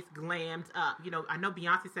our face glammed up. You know, I know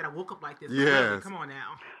Beyonce said I woke up like this. Yes. Come on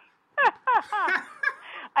now.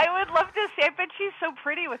 I would love to say it, but she's so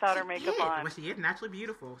pretty without her makeup on. Well, she is naturally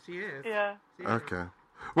beautiful. She is. Yeah. Okay.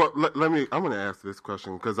 Well, let me. I'm going to ask this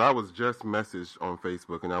question because I was just messaged on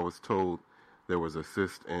Facebook and I was told there was a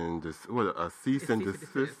cease and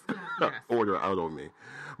desist order out on me.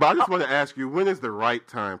 But I just want to ask you, when is the right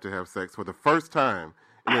time to have sex for the first time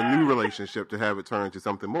in a new relationship to have it turn into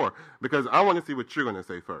something more? Because I want to see what you're going to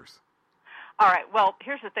say first. All right. Well,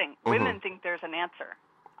 here's the thing. Women think there's an answer.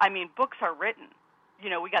 I mean, books are written. You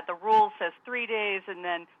know, we got the rule says 3 days, and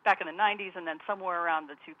then back in the 90s, and then somewhere around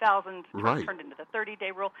the 2000s, turned into the 30-day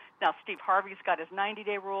rule. Now, Steve Harvey's got his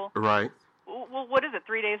 90-day rule. Right. Well, what is it,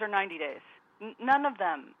 3 days or 90 days? None of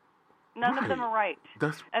them. None of them are right.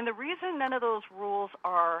 And the reason none of those rules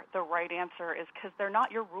are the right answer is because they're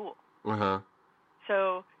not your rule.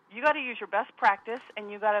 So you got to use your best practice,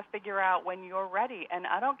 and you got to figure out when you're ready. And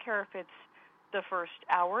I don't care if it's the first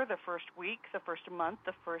hour, the first week, the first month,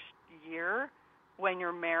 the first year, when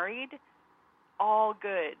you're married, all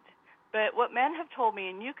good. But what men have told me,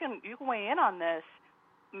 and you can weigh in on this,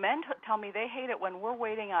 men tell me they hate it when we're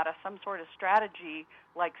waiting out of some sort of strategy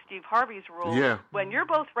like Steve Harvey's rule. Yeah. When you're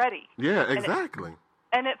both ready. Yeah, exactly.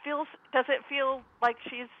 And does it feel like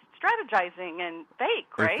she's strategizing and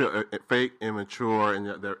fake, right? Fake, immature,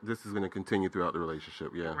 and this is going to continue throughout the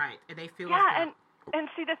relationship. Yeah. Right, and they feel And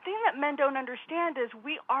see, the thing that men don't understand is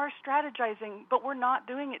we are strategizing, but we're not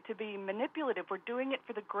doing it to be manipulative. We're doing it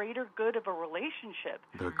for the greater good of a relationship.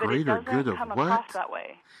 The greater good of come what? across that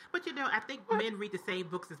way. But you know, I think men read the same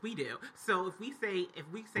books as we do. So if we say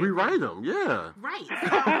we write them, yeah. Right. So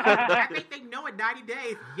I think they know in 90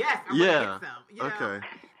 days. Yes, I'm gonna get some. You know? Okay.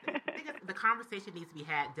 I think the conversation needs to be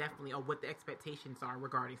had definitely on what the expectations are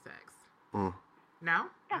regarding sex. No?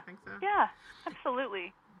 Yeah. I think so. Yeah,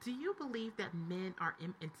 absolutely. Do you believe that men are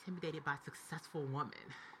intimidated by successful women?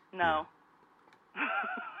 No.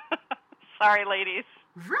 Sorry, ladies.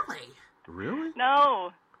 Really? Really?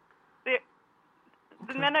 No.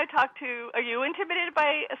 The men I talk to, are you intimidated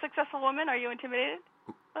by a successful woman? Are you intimidated?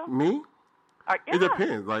 Me? Yeah. It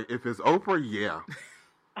depends. Like, if it's Oprah, yeah.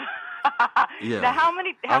 Now, how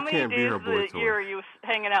many days of the toy. year are you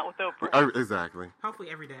hanging out with Oprah? Exactly. Hopefully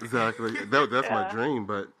every day. Exactly. That's my dream,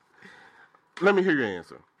 but let me hear your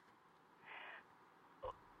answer.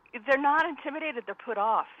 They're not intimidated. They're put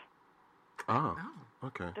off. Oh,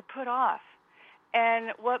 okay. They're put off.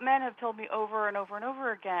 And what men have told me over and over and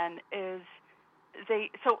over again is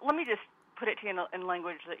so let me just put it to you in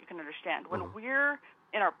language that you can understand. When we're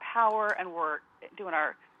in our power and we're doing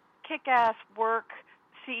our kick-ass work,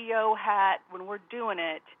 CEO hat, when we're doing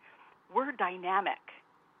it, we're dynamic.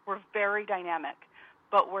 We're very dynamic.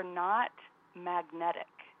 But we're not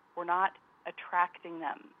magnetic. We're not attracting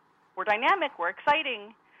them. We're dynamic. We're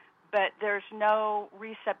exciting. But there's no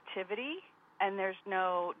receptivity and there's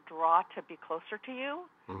no draw to be closer to you.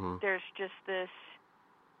 There's just this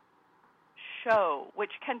show,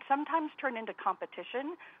 which can sometimes turn into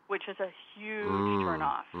competition, which is a huge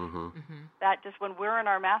turnoff. That just when we're in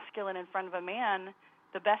our masculine in front of a man,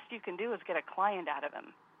 the best you can do is get a client out of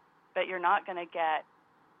him. But you're not going to get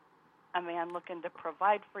a man looking to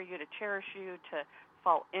provide for you, to cherish you, to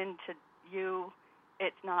fall into you.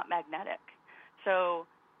 It's not magnetic. So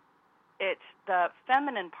it's the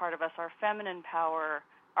feminine part of us, our feminine power,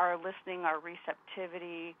 our listening, our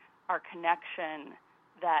receptivity, our connection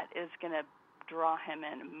that is going to draw him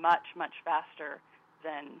in much, much faster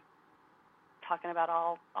than talking about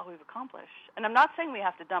all we've accomplished. And I'm not saying we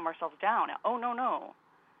have to dumb ourselves down. Oh, no.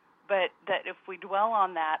 But that if we dwell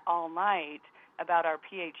on that all night about our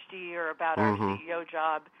PhD or about our CEO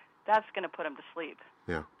job, that's going to put him to sleep.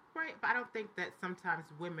 Yeah. Right, but I don't think that sometimes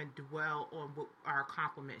women dwell on our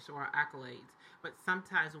compliments or our accolades. But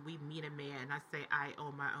sometimes when we meet a man, I say I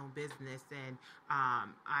own my own business and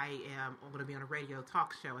I am going to be on a radio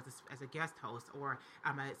talk show as a guest host, or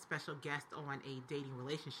I'm a special guest on a dating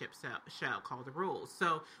relationship show called The Rules.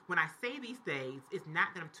 So when I say these things, it's not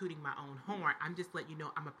that I'm tooting my own horn. I'm just letting you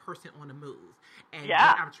know I'm a person on the move and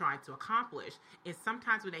what I'm trying to accomplish. And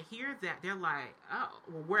sometimes when they hear that, they're like, oh,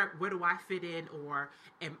 well, where do I fit in? Or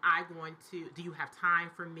am I going to, do you have time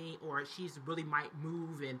for me? Or she's really might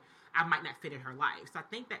move and I might not fit in her life. So I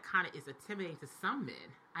think that kind of is intimidating to some men.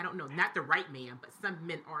 I don't know, not the right man, but some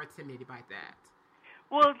men are intimidated by that.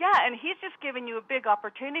 Well, yeah, and he's just giving you a big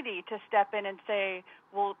opportunity to step in and say,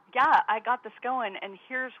 well, yeah, I got this going, and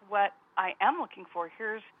here's what I am looking for.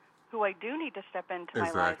 Here's who I do need to step into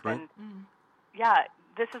my life, and yeah,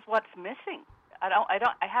 this is what's missing.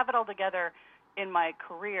 I have it all together in my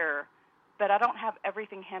career, but I don't have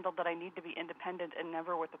everything handled that I need to be independent and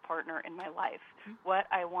never with a partner in my life. What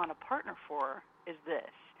I want a partner for is this.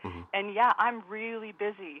 And yeah, I'm really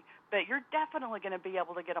busy, but you're definitely going to be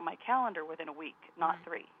able to get on my calendar within a week, not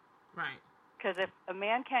 3. Right. Because if a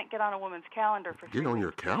man can't get on a woman's calendar for 3 Get on weeks,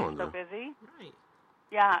 your calendar. he's so busy. Right.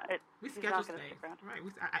 Yeah, We he's schedule not going to things. stick around.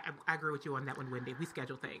 Right. I agree with you on that one, Wendy. We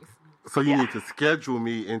schedule things. So you need to schedule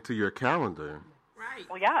me into your calendar. Right.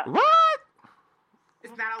 Well, yeah. What?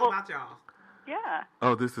 It's not all about y'all. Yeah.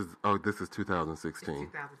 Oh, this is 2016.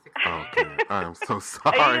 2016. Okay, I'm so Are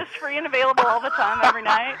sorry. you just free and available all the time, every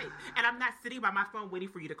night? Right. And I'm not sitting by my phone waiting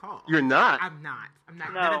for you to call. You're not. I'm not. No.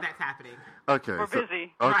 None of that's happening. Okay, We're so,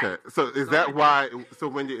 busy. Okay, Right. so is that why? So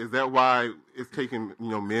Wendy, is that why it's taking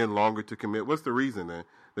men longer to commit? What's the reason then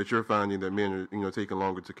that you're finding that men are taking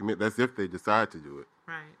longer to commit? That's if they decide to do it.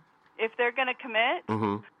 Right. If they're going to commit,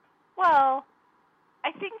 Mm-hmm. well,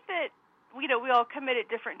 I think that we all commit at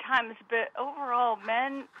different times, but overall,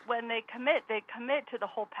 men, when they commit to the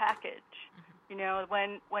whole package. You know,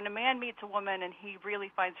 when a man meets a woman and he really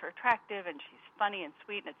finds her attractive and she's funny and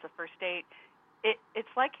sweet and it's the first date, it's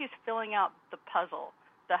like he's filling out the puzzle,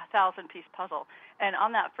 the 1,000-piece puzzle. And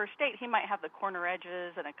on that first date, he might have the corner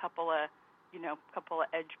edges and a couple of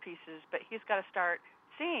edge pieces, but he's got to start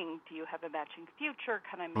seeing, do you have a matching future?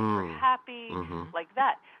 Can I make her happy? Like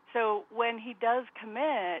that. So when he does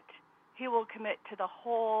commit, he will commit to the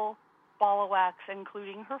whole ball of wax,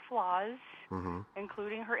 including her flaws,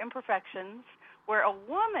 including her imperfections, where a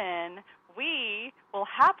woman, we will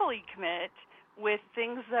happily commit with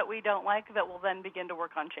things that we don't like that will then begin to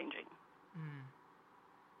work on changing.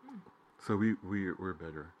 So we're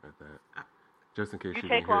better at that. Just in case you take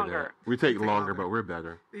didn't hear longer. that. We take longer, but we're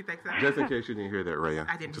better. You think so? Just in case you didn't hear that, Raya.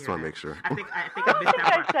 I didn't Just hear want to that. make sure. I think I I missed think that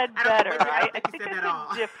I part. said I don't better. think I you think said I that all.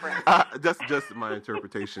 said different. That's just my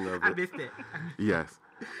interpretation of it. I missed it. Yes.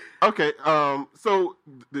 Okay. So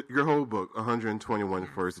your whole book, 121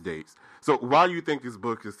 First Dates. So why do you think this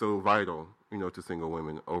book is so vital, to single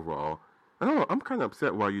women overall? I don't know. I'm kind of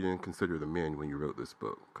upset why you didn't consider the men when you wrote this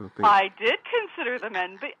book. I did consider the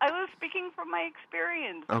men, but I was speaking from my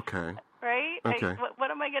experience. Okay. Right? Okay. What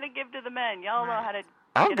am I going to give to the men? Y'all know how to.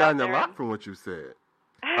 I've get gotten out a there lot and- from what you said.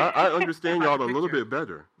 I understand y'all a little bit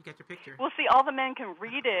better. You get your picture. Well, see, all the men can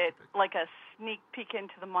read it like a sneak peek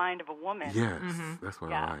into the mind of a woman. Yes, that's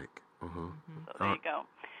what I like. So there you go.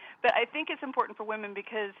 But I think it's important for women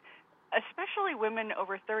because, especially women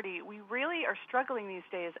over 30, we really are struggling these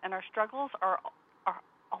days, and our struggles are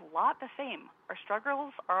a lot the same. Our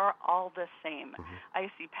struggles are all the same.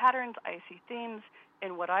 I see patterns, I see themes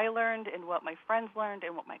in what I learned, in what my friends learned,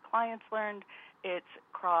 in what my clients learned. It's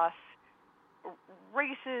across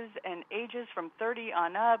races and ages from 30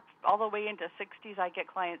 on up, all the way into 60s. I get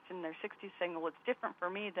clients in their 60s saying, well, it's different for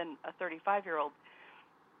me than a 35-year-old.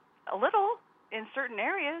 A little in certain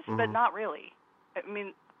areas, but not really. I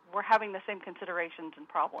mean, we're having the same considerations and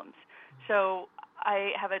problems. So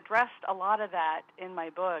I have addressed a lot of that in my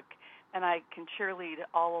book, and I can cheerlead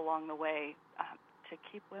all along the way to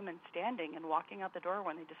keep women standing and walking out the door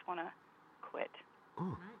when they just want to quit.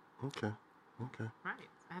 Oh, okay. Right.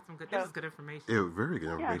 I had some good. This is good information. Yeah, very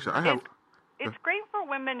good information. Yeah. It's great for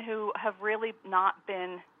women who have really not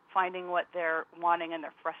been finding what they're wanting and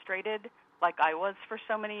they're frustrated, like I was for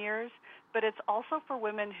so many years. But it's also for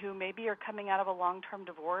women who maybe are coming out of a long-term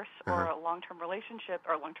divorce or a long-term relationship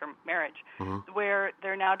or long-term marriage where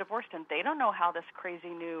they're now divorced and they don't know how this crazy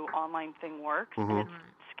new online thing works, and it's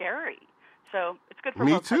scary. So it's good for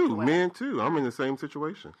Me both types of too, women. men too. I'm in the same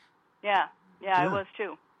situation. Yeah, I was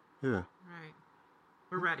too. Yeah. Right.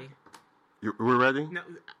 We're ready. We're ready? No,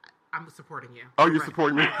 I'm supporting you. Oh, you're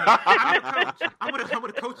supporting me? I'm a coach. I'm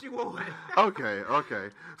gonna coach you on. Okay.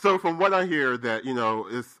 So from what I hear, that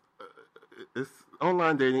it's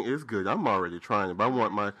online dating is good. I'm already trying it, but I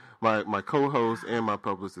want my co-host and my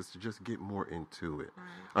publicist to just get more into it.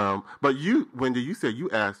 But you, Wendy, you said you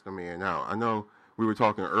asked a man out. I know we were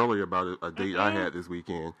talking earlier about a date I had this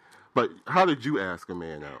weekend. But how did you ask a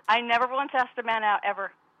man out? I never once asked a man out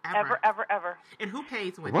ever. Ever. And who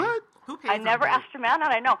pays, Wendy? What? Who pays? I never asked a man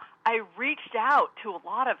out. I know. I reached out to a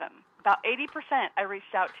lot of them. About 80% I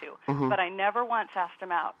reached out to, but I never once asked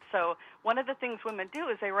them out. So one of the things women do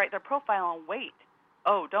is they write their profile and wait.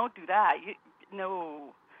 Oh, don't do that.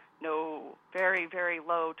 No, very, very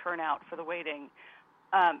low turnout for the waiting.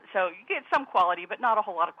 So you get some quality, but not a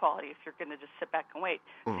whole lot of quality if you're going to just sit back and wait.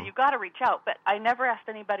 So you've got to reach out. But I never asked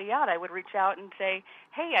anybody out. I would reach out and say,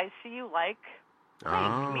 hey, I see you like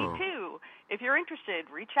pink. Me too. If you're interested,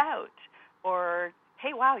 reach out. Or,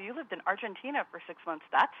 hey, wow, you lived in Argentina for 6 months.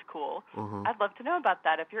 That's cool. I'd love to know about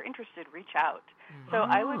that. If you're interested, reach out. So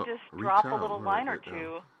I would just drop a little line or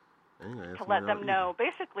two to let them know.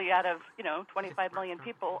 Basically, out of 25 million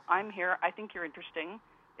people, I'm here. I think you're interesting.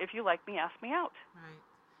 If you like me, ask me out. Right.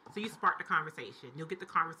 So you spark the conversation. You'll get the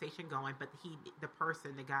conversation going, but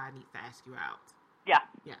the guy needs to ask you out. Yeah.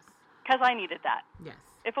 Yes. Because I needed that. Yes.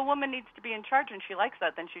 If a woman needs to be in charge and she likes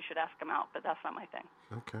that, then she should ask him out. But that's not my thing.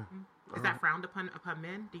 Okay. Is that frowned upon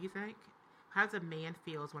men, do you think? How does a man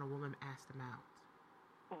feels when a woman asks him out?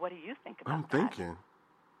 What do you think about I'm that? thinking,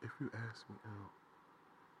 if you ask me out.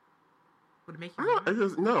 Would it make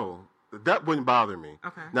you No. That wouldn't bother me.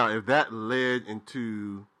 Okay. Now, if that led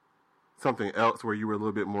into something else where you were a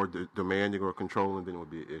little bit more demanding or controlling, then it would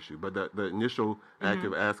be an issue. But the initial act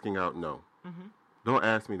of asking out, no. Don't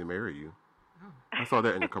ask me to marry you. Oh. I saw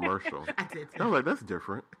that in a commercial. I did too. I was like, that's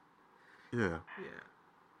different. Yeah. Yeah.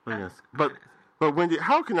 But yes. But Wendy,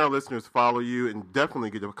 how can our listeners follow you and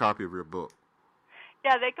definitely get a copy of your book?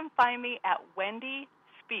 Yeah, they can find me at Wendy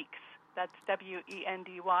Speaks. That's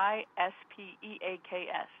WendySpeaks.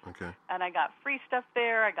 Okay. And I got free stuff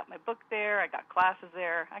there. I got my book there. I got classes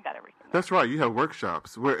there. I got everything. That's right. You have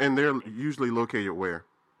workshops. And they're usually located where?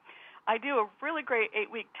 I do a really great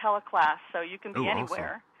 8-week teleclass, so you can be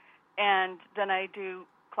anywhere. Awesome. And then I do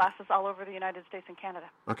classes all over the United States and Canada.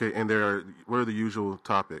 Okay, and what are the usual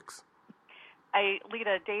topics? I lead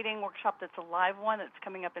a dating workshop that's a live one that's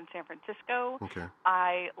coming up in San Francisco. Okay.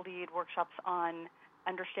 I lead workshops on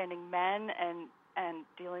understanding men and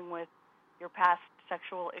dealing with your past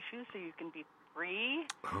sexual issues so you can be free.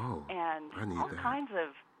 Oh, and I need all that. kinds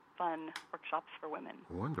of fun workshops for women.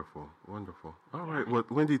 Wonderful, wonderful. All right, well,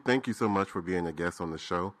 Wendy, thank you so much for being a guest on the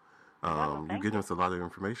show. You're giving us a lot of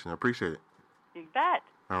information. I appreciate it. You bet.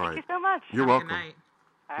 All Thank right. you so much. You're welcome. Good night.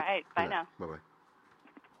 All right, bye now. Bye-bye.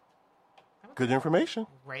 Good information.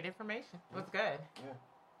 Great information. That's good. Yeah.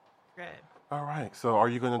 Good. All right, so are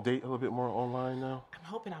you going to date a little bit more online now? I'm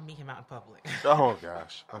hoping I'll meet him out in public. Oh,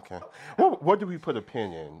 gosh. Okay. Well, what do we put a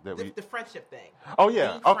pin in? The friendship thing. Oh,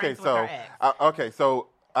 yeah. Being Okay, friends with so our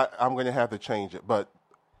ex. I'm going to have to change it. But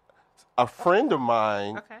a friend of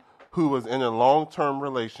mine who was in a long-term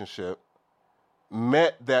relationship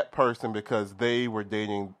met that person because they were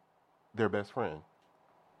dating their best friend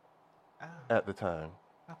at the time.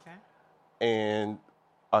 Okay. And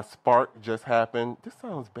a spark just happened. This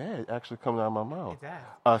sounds bad, actually, coming out of my mouth. It does.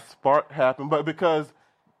 A spark happened, but because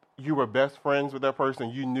you were best friends with that person,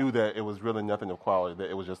 you knew that it was really nothing of quality, that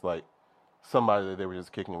it was just like somebody that they were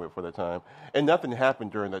just kicking it with for the time. And nothing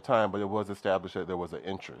happened during that time, but it was established that there was an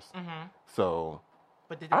interest. Mm-hmm. So.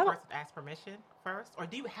 But did the person ask permission first? Or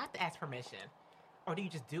do you have to ask permission? Or do you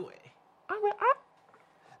just do it?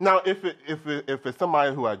 Now, if it's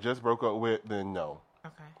somebody who I just broke up with, then no.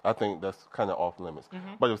 Okay. I think that's kind of off limits.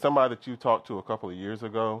 Mm-hmm. But if somebody that you talked to a couple of years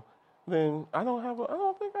ago, then I don't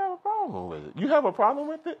think I have a problem with it. You have a problem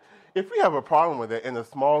with it? If you have a problem with it in a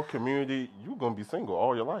small community, you're going to be single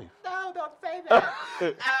all your life. No, don't say that.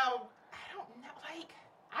 I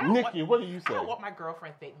don't know. Nikki, what do you say? I don't want my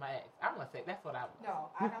girlfriend dating my ex. I'm going to say that's what I want. No,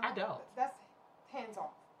 I don't. That's hands off.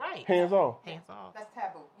 Right. Hands off. Hands off. That's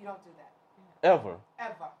taboo. You don't do that. Ever.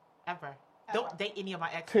 Don't date any of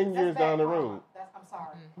my exes. 10 years down the road. I'm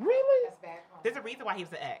sorry. Mm-hmm. Really? That's bad. There's a reason why he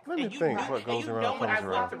was an ex. Let me and you think knew, what goes and you around know what I comes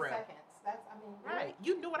went around. through. That's, Right.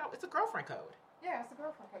 You knew what it's a girlfriend code. Yeah, it's a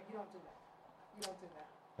girlfriend code. You don't do that. You don't do that.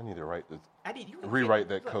 I need to write this. You rewrite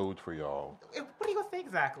that code for y'all. What are you going to say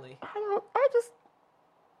exactly?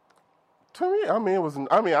 To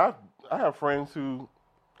me, I have friends who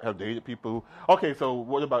have dated people. Okay, so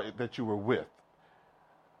what about it that you were with?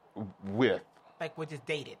 Like, we're just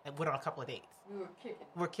dated. Like, we're on a couple of dates.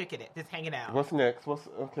 We're kicking it. Just hanging out. What's next?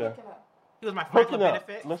 Okay. He was my friend with hooking up.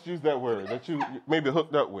 benefits. Let's use that word that you maybe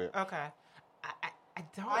hooked up with. Okay. I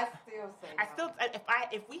don't. I still say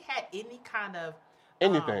if we had any kind of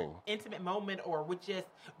anything intimate moment, or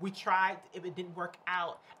we tried, if it didn't work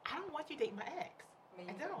out, I don't want you dating my ex.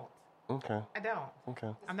 I don't. Okay. I don't. Okay.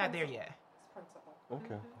 I'm not there yet.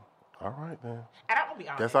 Okay. All right then. And I'm gonna be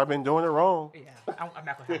honest. Guess I've been doing it wrong. Yeah. I'm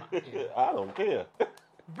not gonna have my. Yeah. I don't care.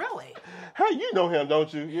 Really? Hey, you know him,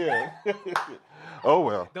 don't you? Yeah. Oh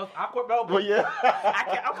well. Those awkward moments. Well, yeah.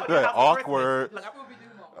 I'm coming to your house awkward. Look, I'm coming to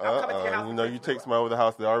your house. You know, you take somebody over the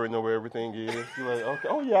house, they already know where everything is. You're like, okay,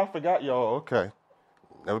 oh yeah, I forgot y'all. Okay.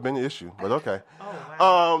 Never been an issue, but okay. Oh,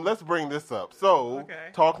 wow. Let's bring this up. So,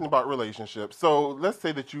 talking about relationships. So, let's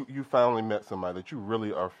say that you finally met somebody that you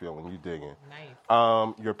really are feeling, you digging.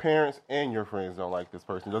 Nice. Your parents and your friends don't like this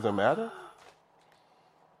person. Does it matter?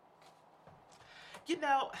 You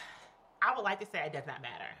know, I would like to say it does not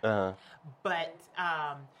matter. Uh-huh. But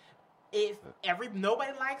if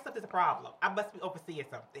nobody likes something, it's a problem. I must be overseeing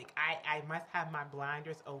something. I must have my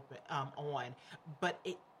blinders open on. But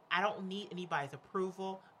I don't need anybody's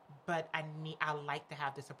approval. But I like to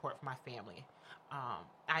have the support from my family.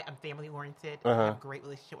 I'm family oriented. I have a great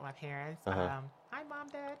relationship with my parents. Hi, Mom,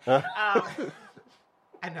 Dad.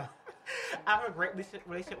 I know. I have a great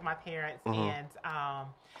relationship with my parents, and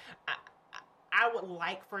I would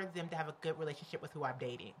like for them to have a good relationship with who I'm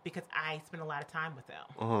dating because I spend a lot of time with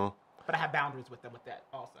them. But I have boundaries with them with that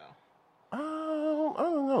also. I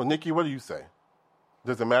don't know. Nikki, what do you say?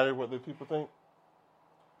 Does it matter what the people think?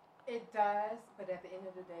 It does, but at the end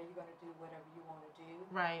of the day, you're going to do whatever you want to do.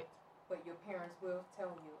 Right. But your parents will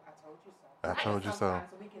tell you, I told you so. I told you so.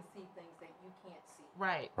 Sometimes we can see things that you can't see.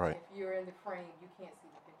 Right. Right. If you're in the frame, you can't see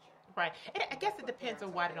the picture. Right. And I guess it depends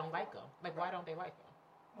on why they don't like them. Like, why don't they like them?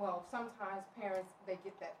 Well, sometimes parents, they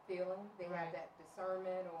get that feeling. They have that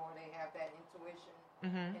discernment or they have that intuition.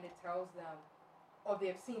 And it tells them, or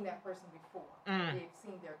they've seen that person before. They've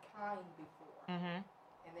seen their kind before.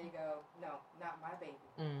 And they go, no, not my baby.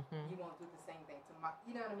 You won't do the same thing to my,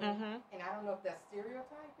 you know what I mean? And I don't know if that's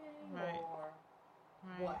stereotyping or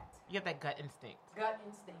what. You have that gut instinct. Gut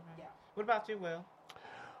instinct, yeah. What about you, Will?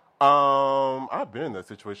 I've been in that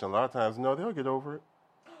situation a lot of times. No, they'll get over it.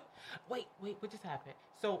 Wait, what just happened?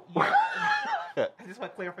 So, I just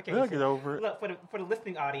want clarification. They'll get over it. Look, for the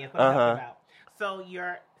listening audience, what I'm talking about. So,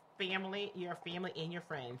 your family and your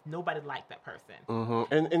friends, nobody liked that person.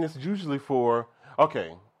 And it's usually for,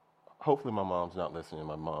 okay, hopefully my mom's not listening.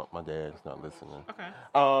 My dad's not listening.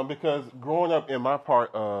 Okay. Because growing up in my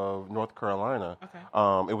part of North Carolina,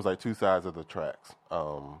 it was like two sides of the tracks.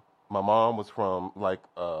 My mom was from like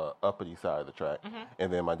uppity side of the track,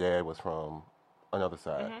 and then my dad was from another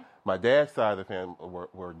side. My dad's side of the family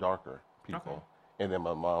were darker people, and then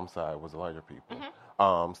my mom's side was lighter people.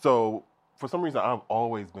 So for some reason, I've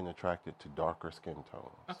always been attracted to darker skin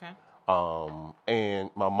tones. And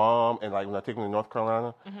my mom, and like when I take them to North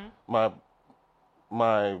Carolina, my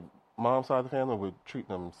mom's side of the family would treat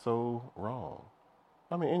them so wrong.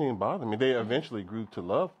 I mean, it didn't bother me. They eventually grew to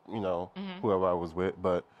love, whoever I was with,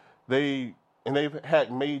 but they've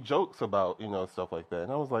had made jokes about, stuff like that.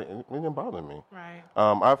 And I was like, it didn't bother me. Right.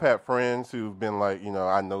 I've had friends who've been like,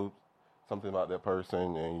 I know something about that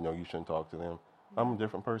person and, you shouldn't talk to them. I'm a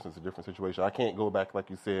different person. It's a different situation. I can't go back, like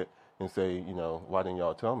you said, and say, why didn't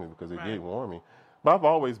y'all tell me? Because they did warn me. But I've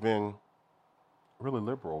always been really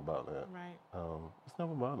liberal about that. Right. It's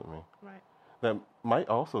never bothered me. Right. That might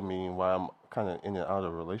also mean why I'm kind of in and out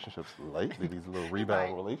of relationships lately, these little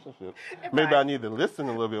rebound relationships. Maybe I need to listen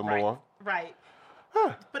a little bit more. Right.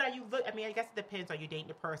 But I guess it depends. Are you dating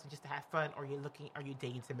the person just to have fun, or are you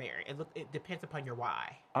dating to marry? It depends upon your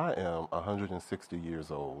why. I am 160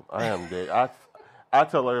 years old. I am dead. I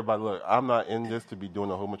tell everybody, look, I'm not in this to be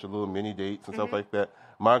doing a whole bunch of little mini dates and stuff like that.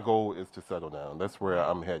 My goal is to settle down. That's where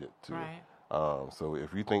I'm headed to. Right. So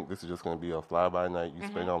if you think this is just going to be a fly-by-night, you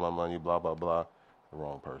spend all my money, blah, blah, blah, the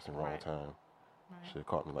wrong person, wrong time. Should have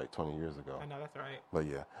caught me like 20 years ago. I know, that's right. But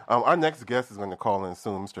yeah. Our next guest is going to call in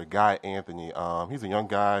soon, Mr. Guy Anthony. He's a young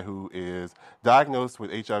guy who is diagnosed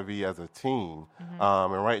with HIV as a teen.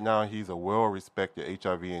 And right now he's a well-respected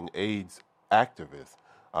HIV and AIDS activist.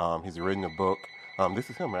 He's written a book.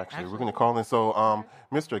 This is him, actually. We're going to call in. So,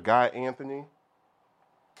 Mr. Guy Anthony,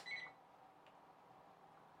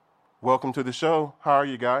 welcome to the show. How are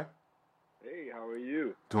you, Guy? Hey, how are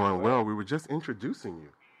you? Doing well. We were just introducing you.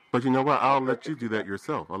 But you know what? I'll let you do that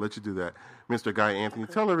yourself. I'll let you do that. Mr. Guy Anthony,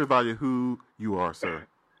 tell everybody who you are, sir.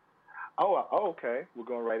 Oh, okay. We're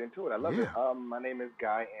going right into it. I love it. My name is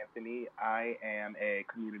Guy Anthony. I am a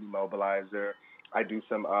community mobilizer. I do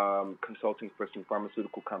some consulting for some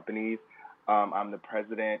pharmaceutical companies. I'm the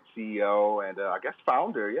president, CEO, and I guess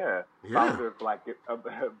founder, founder of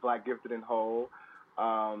Black Gifted and Whole,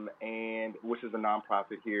 and which is a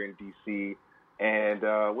nonprofit here in D.C., and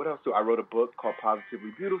what else do I wrote a book called Positively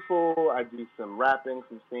Beautiful. I do some rapping,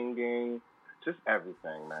 some singing, just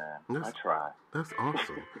everything, man. I try. That's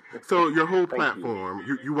awesome. So your whole platform,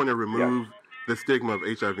 you want to remove the stigma of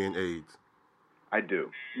HIV and AIDS. I do.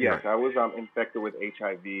 Yes, I was infected with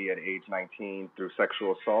HIV at age 19 through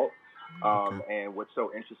sexual assault. And what's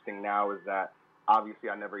so interesting now is that obviously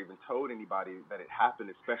I never even told anybody that it happened,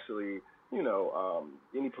 especially,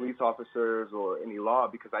 any police officers or any law,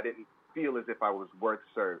 because I didn't feel as if I was worth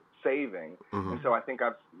saving. Mhm. And so I think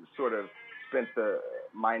I've sort of spent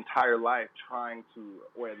my entire life trying to,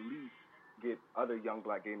 or at least get other young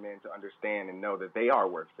black gay men to understand and know that they are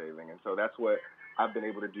worth saving. And so that's what I've been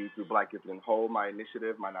able to do through Black Gifted and Whole, my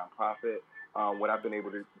initiative, my nonprofit, what I've been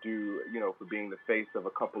able to do, for being the face of a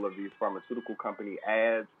couple of these pharmaceutical company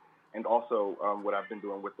ads, and also what I've been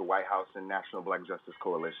doing with the White House and National Black Justice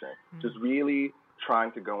Coalition. Just really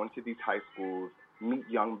trying to go into these high schools, meet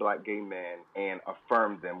young black gay men, and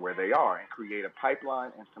affirm them where they are and create a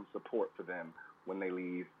pipeline and some support for them when they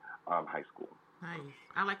leave high school. Nice.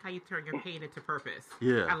 I like how you turn your pain into purpose.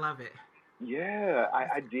 Yeah. I love it. Yeah,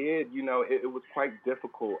 I did. It was quite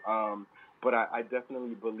difficult, but I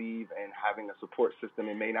definitely believe in having a support system.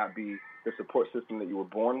 It may not be the support system that you were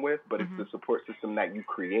born with, but it's the support system that you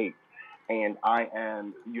create. And I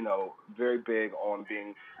am, very big on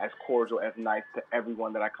being as cordial, as nice to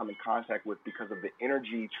everyone that I come in contact with because of the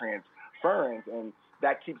energy transference, and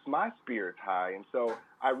that keeps my spirits high. And so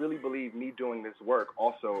I really believe me doing this work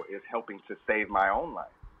also is helping to save my own life.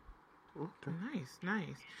 Okay.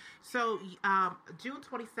 Nice. So June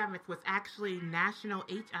 27th was actually National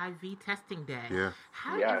HIV Testing Day. Yeah.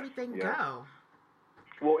 How did everything go?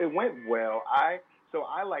 Well, it went well. So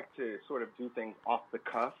I like to sort of do things off the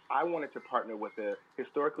cuff. I wanted to partner with a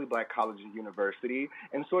historically black college and university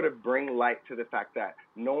and sort of bring light to the fact that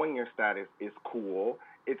knowing your status is cool.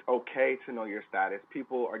 It's okay to know your status.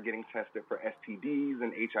 People are getting tested for STDs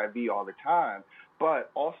and HIV all the time.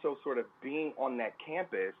 But also sort of being on that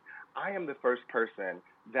campus, I am the first person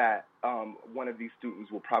that one of these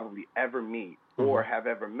students will probably ever meet or have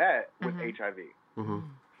ever met with HIV. Mm-hmm.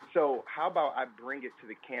 So how about I bring it to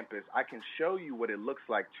the campus? I can show you what it looks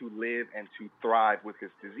like to live and to thrive with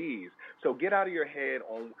this disease. So get out of your head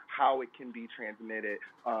on how it can be transmitted,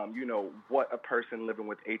 what a person living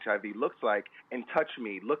with HIV looks like, and touch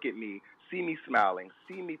me, look at me, see me smiling,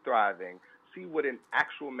 see me thriving, see what an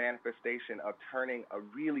actual manifestation of turning a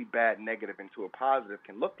really bad negative into a positive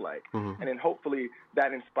can look like. And then hopefully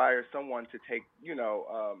that inspires someone to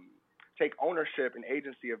take ownership and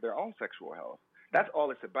agency of their own sexual health. That's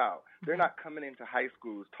all it's about. They're not coming into high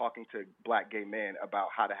schools talking to black gay men about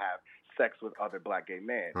how to have sex with other black gay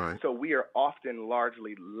men. Right. So we are often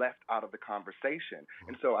largely left out of the conversation.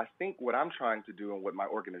 And so I think what I'm trying to do and what my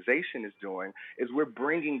organization is doing is we're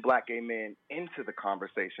bringing black gay men into the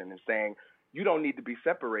conversation and saying, you don't need to be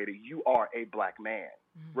separated. You are a black man.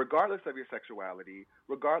 Regardless of your sexuality,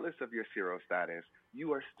 regardless of your serostatus,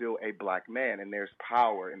 you are still a black man, and there's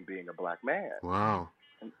power in being a black man. Wow.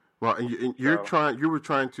 Well, and you were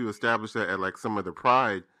trying to establish that at like some of the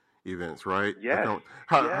Pride events, right? Yes.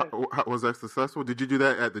 How was that successful? Did you do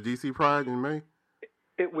that at the DC Pride in May?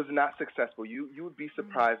 It was not successful. You would be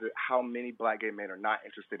surprised at how many black gay men are not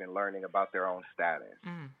interested in learning about their own status.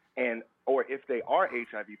 Or if they are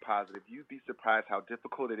HIV positive, you'd be surprised how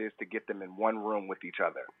difficult it is to get them in one room with each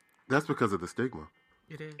other. That's because of the stigma.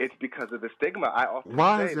 It is. It's because of the stigma. I often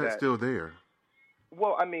Why say is that still there?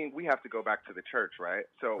 Well, I mean, we have to go back to the church, right?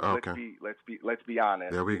 So let's be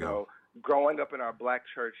honest. There we go. Growing up in our black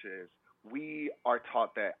churches, we are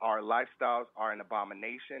taught that our lifestyles are an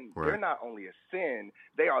abomination. Right. They're not only a sin,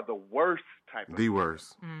 they are the worst type of sin.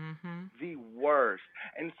 Worst. The worst.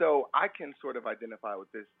 And so I can sort of identify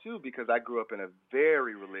with this too because I grew up in a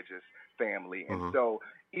very religious family. And so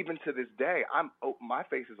even to this day, my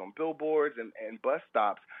face is on billboards and bus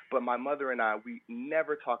stops, but my mother and I, we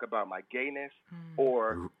never talk about my gayness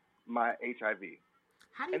or my HIV.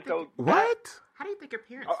 How do you think your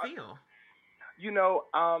parents feel?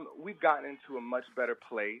 We've gotten into a much better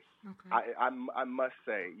place. Okay. I must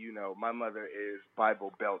say, my mother is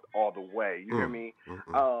Bible Belt all the way. You hear me?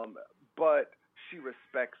 But she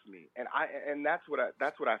respects me, and that's what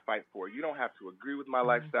I fight for. You don't have to agree with my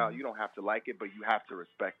lifestyle. You don't have to like it, but you have to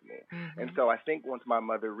respect me. And so I think once my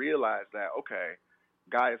mother realized that, okay,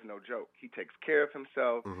 Guy is no joke. He takes care of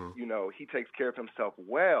himself. He takes care of himself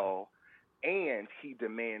well. And he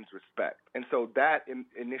demands respect. And so that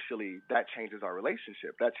initially, that changes our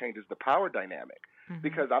relationship. That changes the power dynamic.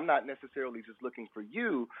 Because I'm not necessarily just looking for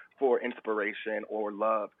you for inspiration or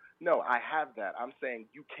love. No, I have that. I'm saying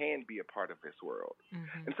you can be a part of this world.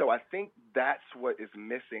 And so I think that's what is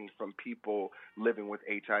missing from people living with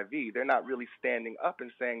HIV. They're not really standing up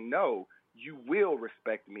and saying, no, you will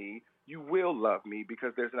respect me. You will love me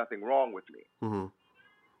because there's nothing wrong with me.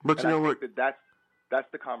 But and you know I what? think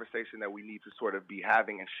that's the conversation that we need to sort of be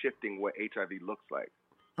having and shifting what HIV looks like.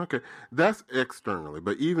 Okay, that's externally,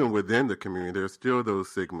 but even within the community, there's still those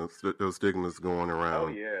stigmas going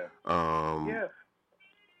around. Oh yeah.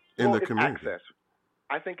 In the community.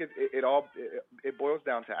 I think it boils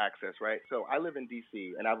down to access, right? So I live in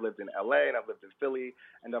D.C. and I've lived in L.A. and I've lived in Philly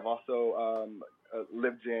and I've also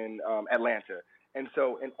lived in Atlanta. And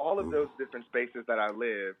so in all of those different spaces that I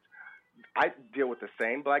lived, I deal with the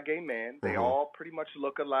same black gay men. They all pretty much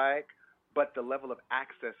look alike, but the level of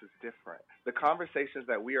access is different. The conversations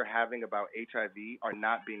that we are having about HIV are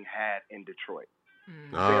not being had in Detroit.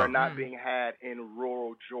 They are not being had in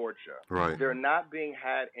rural Georgia. Right. They're not being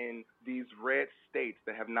had in these red states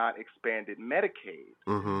that have not expanded Medicaid.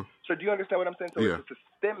 So do you understand what I'm saying? So it's a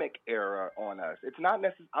systemic error on us. It's not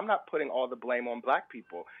necessarily. I'm not putting all the blame on black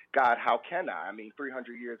people. God, how can I? I mean,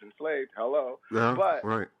 300 years enslaved. Hello. Yeah. But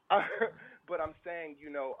right. but I'm saying,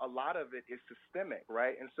 a lot of it is systemic,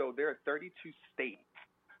 right? And so there are 32 states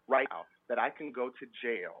right now that I can go to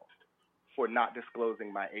jail for not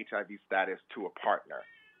disclosing my HIV status to a partner.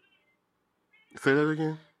 Say that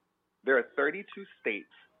again? There are 32 states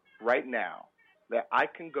right now that I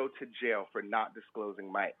can go to jail for not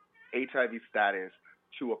disclosing my HIV status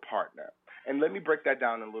to a partner. And let me break that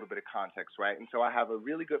down in a little bit of context, right? And so I have a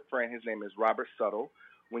really good friend. His name is Robert Suttle.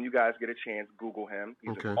 When you guys get a chance, Google him.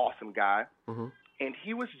 He's an awesome guy. And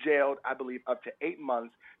he was jailed, I believe, up to 8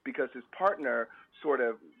 months because his partner sort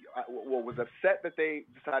of was upset that they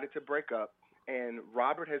decided to break up, and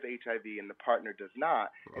Robert has HIV and the partner does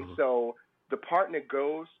not. And so the partner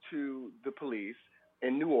goes to the police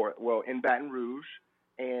in in Baton Rouge,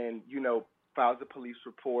 and, files a police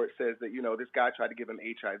report, says that, this guy tried to give him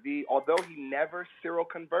HIV. Although he never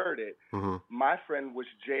seroconverted, my friend was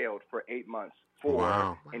jailed for 8 months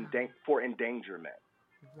for endangerment.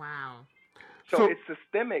 Wow. So it's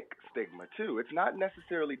systemic stigma, too. It's not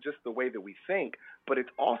necessarily just the way that we think, but it's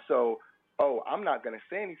also, I'm not going to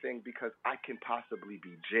say anything because I can possibly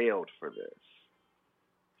be jailed for this.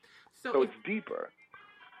 So it's deeper.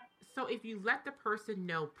 So if you let the person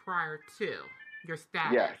know prior to your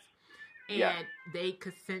status, and they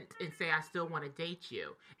consent and say, I still want to date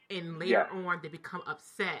you, and later on they become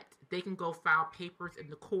upset, they can go file papers in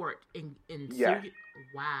the court and sue you.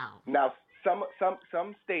 Wow. Now,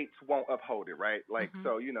 some states won't uphold it, right? Like,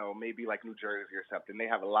 so, maybe like New Jersey or something, they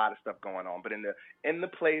have a lot of stuff going on. But in the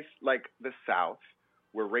place like the South,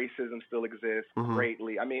 where racism still exists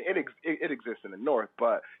greatly, I mean, it exists in the North,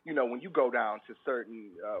 but, when you go down to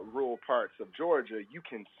certain rural parts of Georgia, you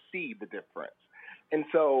can see the difference. And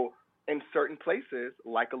so in certain places,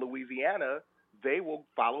 like Louisiana, they will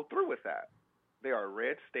follow through with that. They are a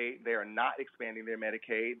red state. They are not expanding their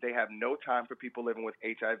Medicaid. They have no time for people living with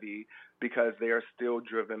HIV because they are still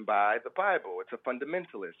driven by the Bible. It's a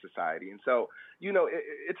fundamentalist society. And so,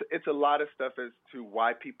 it's a lot of stuff as to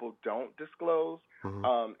why people don't disclose.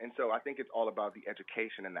 And so I think it's all about the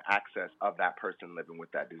education and the access of that person living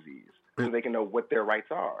with that disease so they can know what their rights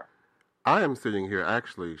are. I am sitting here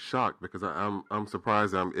actually shocked because I'm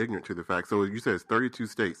surprised I'm ignorant to the fact. So you said it's 32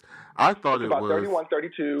 states. I thought it's about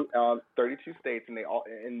 32 states, and they all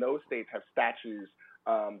in those states have statutes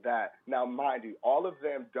that, now mind you, all of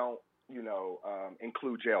them don't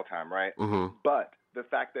include jail time, right? But the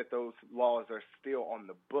fact that those laws are still on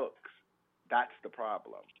the books, that's the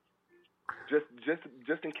problem.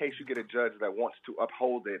 Just in case you get a judge that wants to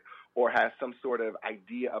uphold it or has some sort of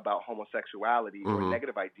idea about homosexuality or a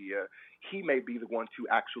negative idea, he may be the one to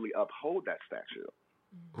actually uphold that statute.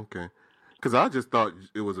 Okay. Because I just thought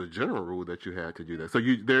it was a general rule that you had to do that. So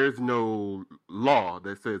there is no law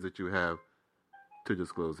that says that you have to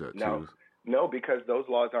disclose that too. No, because those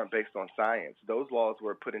laws aren't based on science. Those laws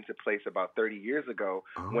were put into place about 30 years ago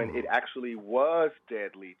when it actually was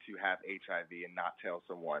deadly to have HIV and not tell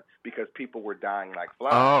someone because people were dying like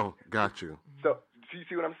flies. Oh, got you. So do you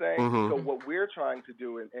see what I'm saying? So what we're trying to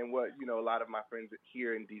do and what, a lot of my friends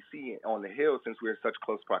here in D.C. on the Hill, since we're in such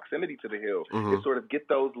close proximity to the Hill, is sort of get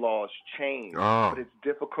those laws changed. But it's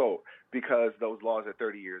difficult because those laws are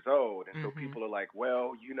 30 years old. And so people are like,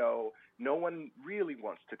 well, no one really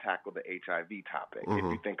wants to tackle the HIV topic, if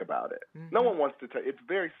you think about it. No one wants to. It's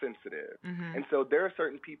very sensitive. And so there are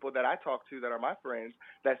certain people that I talk to that are my friends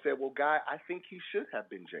that said, well, Guy, I think he should have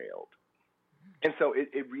been jailed. And so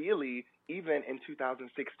it really, even in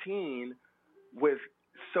 2016, with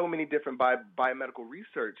so many different biomedical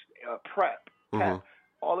research, PrEP,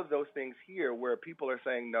 all of those things here where people are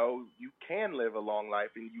saying, no, you can live a long life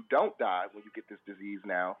and you don't die when you get this disease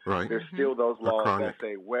now. Right. There's still those laws that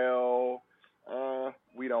say, well,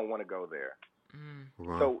 we don't want to go there.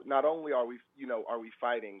 Wow. So not only are we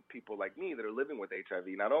fighting people like me that are living with HIV,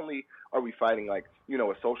 not only are we fighting a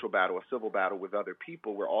social battle, a civil battle with other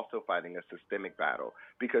people, we're also fighting a systemic battle.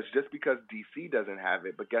 Because just because D.C. doesn't have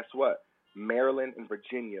it, but guess what? Maryland and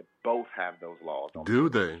Virginia both have those laws. Do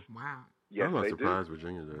they? Wow. Yes, I'm not they surprised do.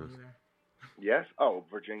 Virginia does. Yes. Oh,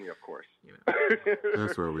 Virginia, of course.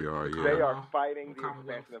 That's where we are, yeah. They are fighting the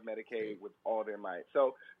expansion of Medicaid with all their might.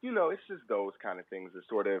 So, it's just those kind of things that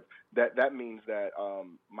sort of, that means that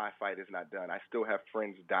my fight is not done. I still have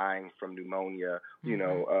friends dying from pneumonia,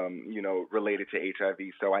 related to HIV.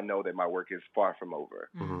 So I know that my work is far from over.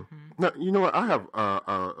 Mm-hmm. Now, you know what? I have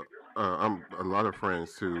a lot of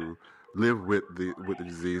friends who live with the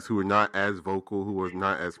disease, who are not as vocal, who are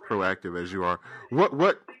not as proactive as you are.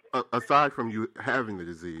 What aside from you having the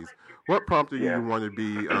disease, what prompted you to want to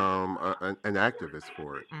be an activist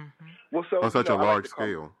for it? Well, so on such a large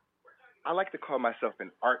scale? I like to call myself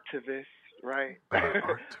an artivist, right?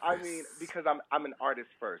 I mean, because I'm an artist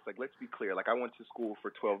first. Like, let's be clear. Like, I went to school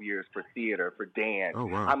for 12 years for theater, for dance. Oh,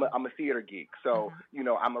 wow. I'm a theater geek. So,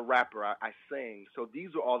 I'm a rapper. I sing. So these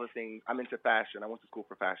are all the things. I'm into fashion. I went to school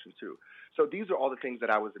for fashion, too. So these are all the things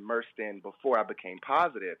that I was immersed in before I became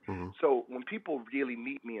positive. So when people really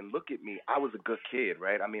meet me and look at me, I was a good kid,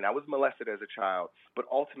 right? I mean, I was molested as a child, but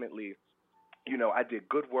ultimately, I did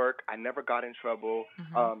good work. I never got in trouble.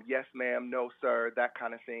 Yes, ma'am. No, sir. That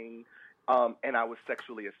kind of thing. And I was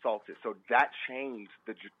sexually assaulted. So that changed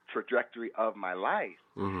the trajectory of my life.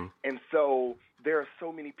 And so there are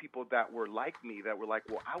so many people that were like me that were like,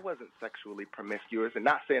 well, I wasn't sexually promiscuous. And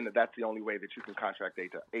not saying that that's the only way that you can contract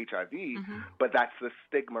HIV, but that's the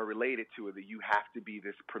stigma related to it, that you have to be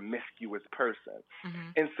this promiscuous person.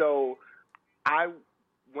 And so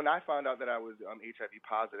when I found out that I was HIV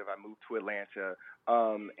positive, I moved to Atlanta,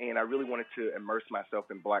 and I really wanted to immerse myself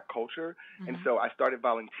in Black culture. And so I started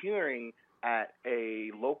volunteering at a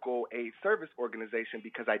local AIDS service organization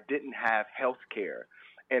because I didn't have health care.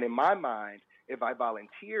 And in my mind, if I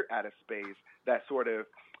volunteer at a space that sort of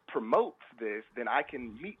promotes this, then I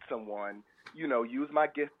can meet someone, use my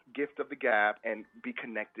gift of the gab and be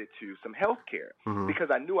connected to some health care, because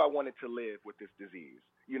I knew I wanted to live with this disease.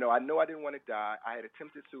 I know I didn't want to die. I had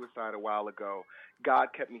attempted suicide a while ago. God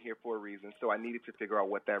kept me here for a reason, so I needed to figure out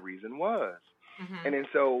what that reason was. And then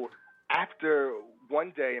so after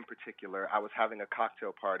one day in particular, I was having a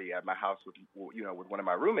cocktail party at my house with one of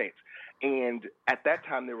my roommates. And at that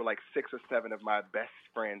time, there were like 6 or 7 of my best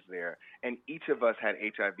friends there. And each of us had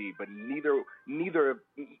HIV, but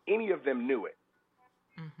any of them knew it.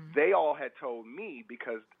 They all had told me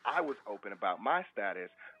because I was open about my status,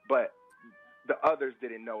 but the others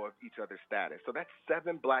didn't know of each other's status. So that's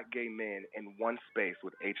 7 Black gay men in one space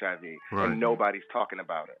with HIV, and nobody's talking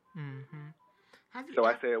about it. So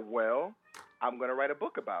I said, well, I'm going to write a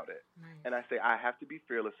book about it. And I say, I have to be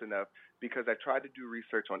fearless enough, because I tried to do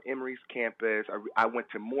research on Emory's campus. I went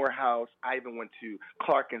to Morehouse. I even went to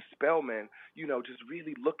Clark and Spelman, just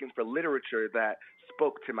really looking for literature that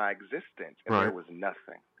spoke to my existence. And there was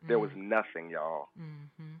nothing. There was nothing, y'all.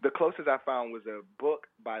 The closest I found was a book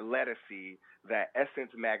by Lettucey that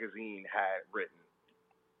Essence magazine had written.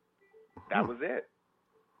 That was it.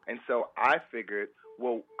 And so I figured,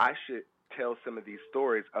 well, I should tell some of these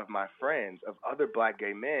stories of my friends, of other Black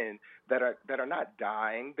gay men that are not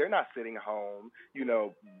dying. They're not sitting home,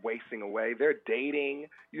 wasting away. They're dating.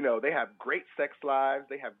 They have great sex lives.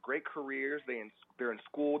 They have great careers. They're in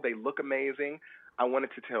school. They look amazing. I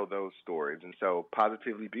wanted to tell those stories. And so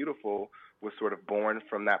Positively Beautiful was sort of born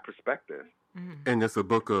from that perspective. And it's a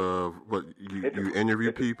book of what you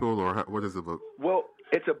interview people, or what is the book? Well,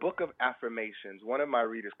 it's a book of affirmations. One of my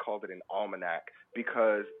readers called it an almanac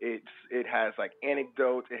because it has like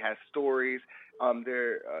anecdotes, it has stories.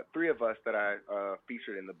 There are 3 of us that I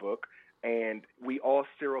featured in the book, and we all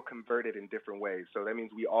seroconverted in different ways. So that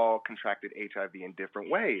means we all contracted HIV in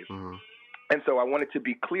different ways. And so I wanted to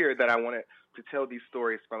be clear that I wanted to tell these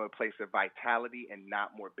stories from a place of vitality and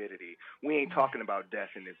not morbidity. We ain't talking about death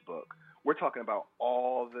in this book. We're talking about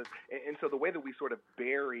all the, and so the way that we sort of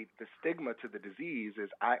buried the stigma to the disease is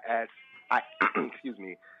I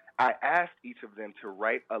asked each of them to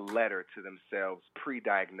write a letter to themselves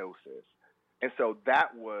pre-diagnosis. And so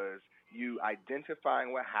that was you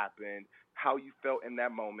identifying what happened, how you felt in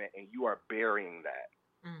that moment, and you are burying that.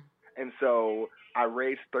 And so I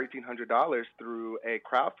raised $1,300 through a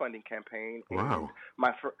crowdfunding campaign. Wow.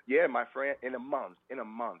 And my friend, in a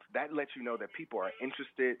month, that lets you know that people are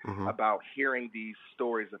interested about hearing these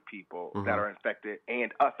stories of people that are infected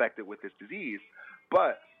and affected with this disease.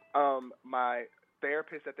 But my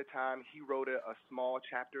therapist at the time, he wrote a small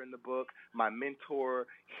chapter in the book. My mentor,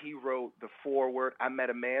 he wrote the foreword. I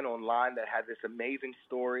met a man online that had this amazing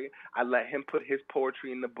story. I let him put his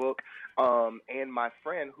poetry in the book. And my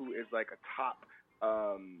friend, who is like a top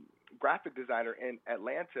graphic designer in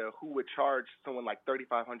Atlanta, who would charge someone like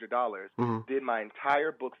 $3,500, did my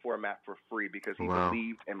entire book format for free because he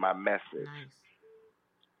believed in my message.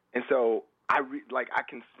 And so I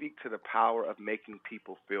can speak to the power of making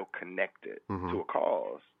people feel connected to a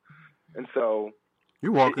cause, and so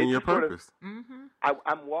you walk in it your just sort of- purpose.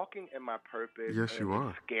 I'm walking in my purpose. Yes, and you are.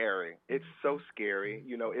 It's scary. It's so scary.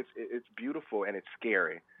 You know, it's beautiful and it's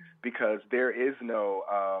scary because there is no,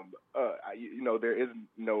 there is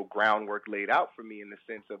no groundwork laid out for me in the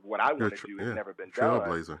sense of what I want to do has never been done.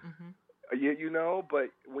 Trailblazer. But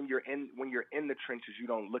when you're in the trenches, you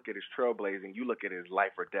don't look at it as trailblazing. You look at it as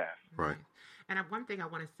life or death. Right. And one thing I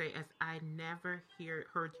want to say is I never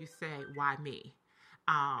heard you say, "Why me?"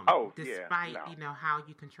 Despite how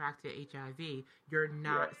you contracted HIV, you're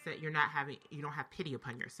not you don't have pity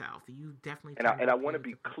upon yourself. You definitely and I want to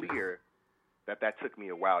be clear that took me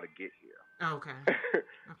a while to get here. Okay.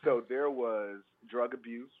 So there was drug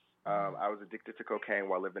abuse. I was addicted to cocaine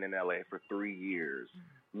while living in LA for 3 years.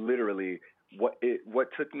 Literally, what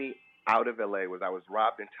took me out of LA was I was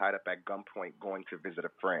robbed and tied up at gunpoint going to visit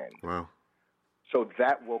a friend. Wow. So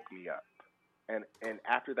that woke me up. And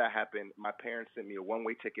after that happened, my parents sent me a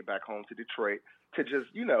one-way ticket back home to Detroit to just,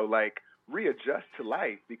 readjust to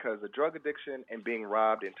life because a drug addiction and being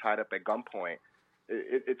robbed and tied up at gunpoint,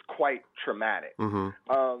 it's quite traumatic.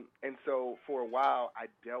 And so for a while, I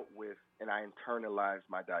dealt with and I internalized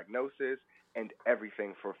my diagnosis and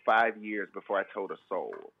everything for 5 years before I told a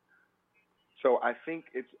soul. So I think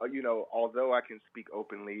it's, although I can speak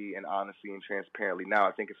openly and honestly and transparently now,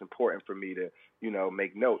 I think it's important for me to,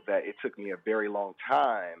 make note that it took me a very long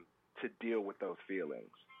time to deal with those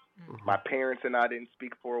feelings. My parents and I didn't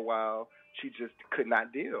speak for a while. She just could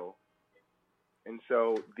not deal. And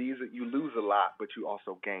so you lose a lot, but you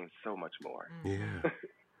also gain so much more. Yeah.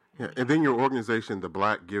 Yeah. And then your organization, the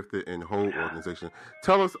Black Gifted and Whole organization.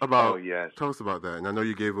 Tell us about that. And I know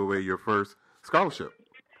you gave away your first scholarship.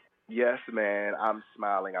 Yes, man. I'm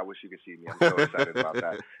smiling. I wish you could see me. I'm so excited about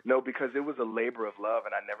that. No, because it was a labor of love,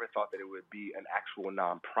 and I never thought that it would be an actual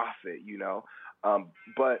nonprofit,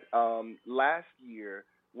 But last year,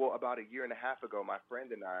 about a year and a half ago, my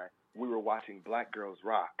friend and I, we were watching Black Girls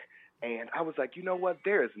Rock. And I was like, you know what?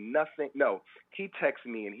 There is nothing. No, he texted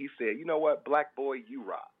me, and he said, you know what? Black boy, you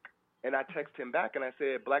rock. And I texted him back, and I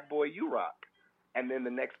said, Black boy, you rock. And then the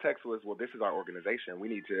next text was, well, this is our organization. We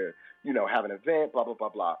need to, have an event, blah, blah, blah,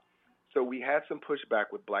 blah. So we had some pushback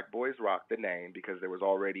with Black Boys Rock, the name, because there was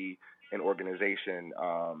already an organization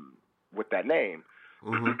with that name.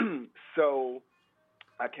 So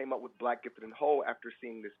I came up with Black Gifted and Whole after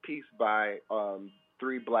seeing this piece by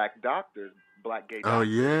 3 Black doctors, Black gay doctors. Oh,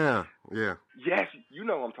 yeah. Yeah. Yes, you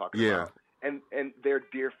know what I'm talking about. And they're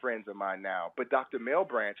dear friends of mine now. But Dr.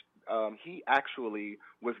 Malebranche, he actually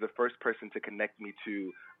was the first person to connect me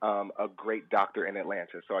to a great doctor in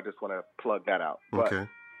Atlanta. So I just want to plug that out. Okay. But,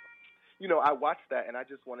 I watched that, and I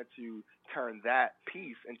just wanted to turn that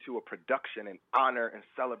piece into a production and honor and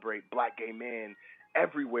celebrate Black gay men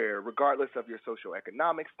everywhere, regardless of your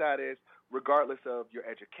socioeconomic status, regardless of your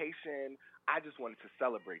education. I just wanted to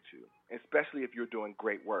celebrate you, especially if you're doing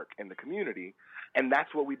great work in the community. And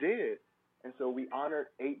that's what we did. And so we honored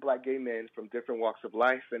 8 Black gay men from different walks of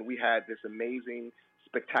life, and we had this amazing,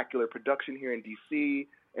 spectacular production here in D.C.,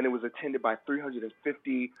 and it was attended by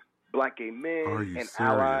 350 Black gay men and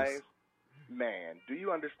allies. Man, do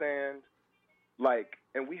you understand?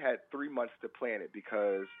 And we had 3 months to plan it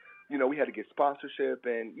because, we had to get sponsorship,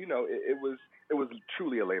 and, it was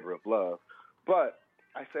truly a labor of love. But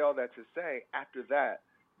I say all that to say, after that,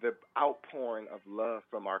 the outpouring of love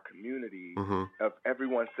from our community, of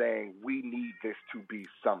everyone saying, we need this to be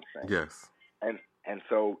something. Yes. And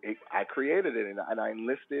so I created it, and I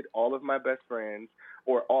enlisted all of my best friends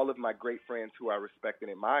or all of my great friends who I respect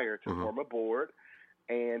and admire to form a board.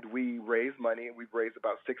 And we raised money, and we've raised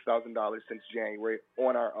about $6,000 since January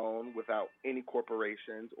on our own without any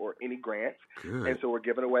corporations or any grants. Good. And so we're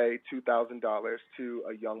giving away $2,000 to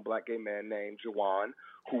a young Black gay man named Jawan,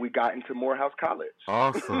 who we got into Morehouse College.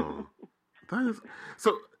 Awesome.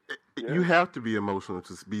 You have to be emotional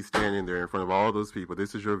to be standing there in front of all those people.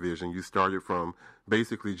 This is your vision. You started from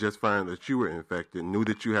basically just finding that you were infected, knew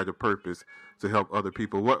that you had a purpose to help other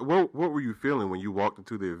people. What were you feeling when you walked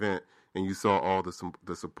into the event and you saw all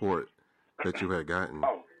the support that you had gotten?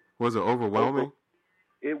 Was it overwhelming?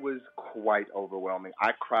 It was quite overwhelming.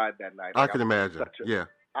 I cried that night. I can imagine.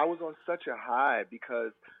 I was on such a high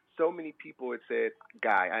because so many people had said,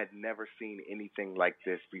 Guy, I had never seen anything like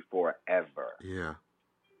this before, ever. Yeah.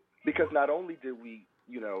 Because not only did we,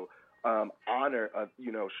 honor a,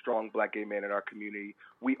 strong Black gay men in our community,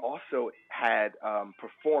 we also had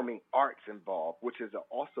performing arts involved, which is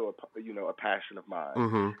also a passion of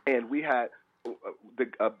mine. And we had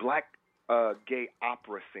a Black gay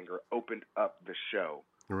opera singer opened up the show.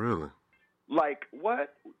 Really? Like,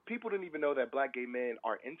 what? People didn't even know that black gay men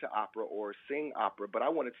are into opera or sing opera, but I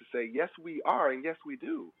wanted to say, yes, we are, and yes, we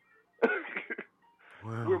do.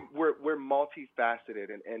 Wow. We're multifaceted,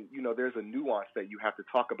 and there's a nuance that you have to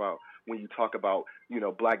talk about when you talk about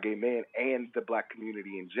black gay men and the black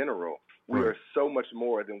community in general. We Right. are so much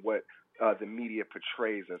more than what the media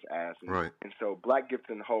portrays us as, and so Black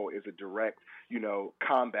Gifted and Whole is a direct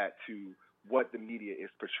combat to what the media is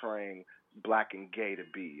portraying black and gay to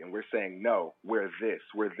be, and we're saying no, we're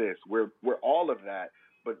all of that,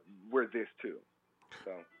 but we're this too.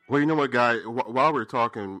 So. Well, you know what, Guy? While we're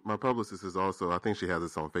talking, my publicist is also, I think she has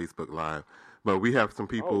this on Facebook Live, but we have some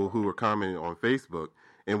people who are commenting on Facebook,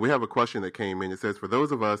 and we have a question that came in. It says, for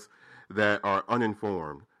those of us that are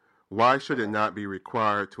uninformed, why should it not be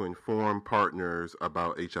required to inform partners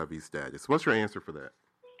about HIV status? What's your answer for that?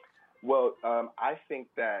 Well, I think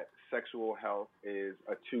that sexual health is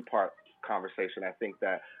a two-part conversation. I think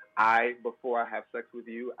that before I have sex with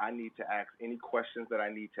you, I need to ask any questions that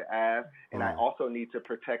I need to ask, and I also need to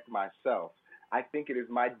protect myself. I think it is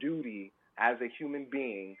my duty as a human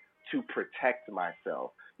being to protect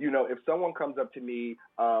myself. If someone comes up to me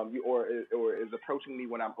or is approaching me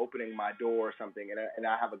when I'm opening my door or something, and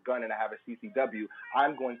I have a gun and I have a CCW,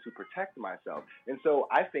 I'm going to protect myself. And so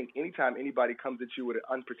I think anytime anybody comes at you with an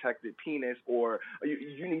unprotected penis, or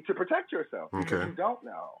you need to protect yourself because you don't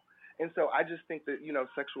know. And so I just think that,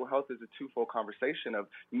 sexual health is a twofold conversation of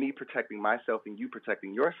me protecting myself and you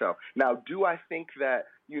protecting yourself. Now, do I think that,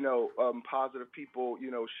 positive people,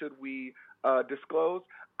 should we disclose?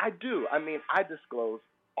 I do. I mean, I disclose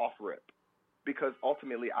off rip because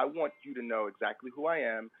ultimately I want you to know exactly who I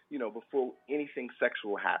am, before anything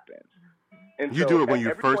sexual happens. And you so do it when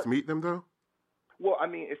you first meet them, though? Well, I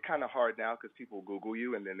mean, it's kind of hard now because people Google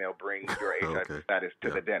you and then they'll bring your HIV status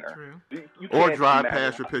to the dinner. You Or can't drive imagine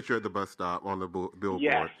past your picture at the bus stop on the billboard.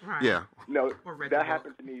 Yes. Right. Yeah. No, that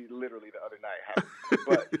happened to me literally the other night.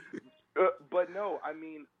 But no, I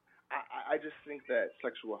mean, I just think that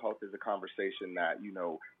sexual health is a conversation that,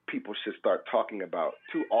 people should start talking about.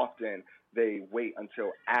 Too often they wait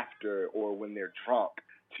until after or when they're drunk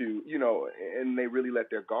to, and they really let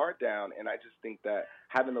their guard down. And I just think that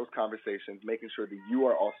having those conversations, making sure that you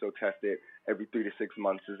are also tested every 3 to 6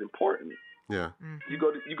 months is important. Yeah. You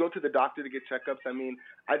go to the doctor to get checkups. I mean,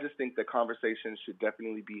 I just think the conversations should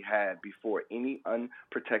definitely be had before any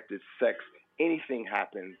unprotected sex, anything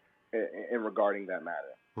happens in regarding that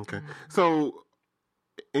matter. Okay. So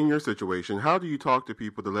in your situation, how do you talk to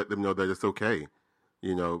people to let them know that it's okay?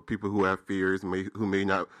 People who have fears, who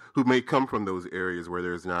may come from those areas where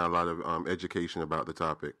there's not a lot of education about the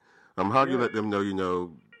topic. How do you let them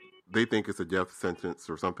know, they think it's a death sentence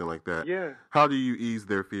or something like that? Yeah. How do you ease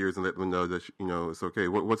their fears and let them know that, it's okay?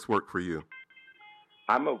 What's worked for you?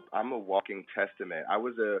 I'm a walking testament. I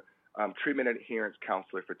was a treatment adherence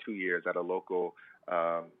counselor for 2 years at a local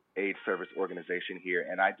AIDS service organization here,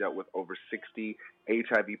 and I dealt with over 60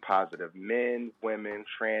 HIV positive men, women,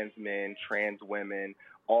 trans women,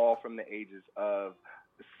 all from the ages of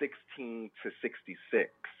 16 to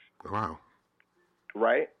 66. Wow.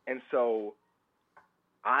 Right? And so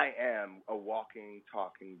I am a walking,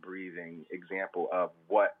 talking, breathing example of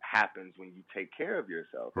what happens when you take care of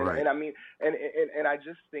yourself. Right. And I mean, and I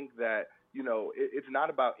just think that, it's not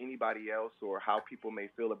about anybody else or how people may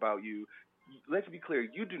feel about you. Let's be clear,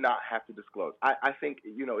 you do not have to disclose. I think,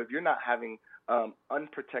 if you're not having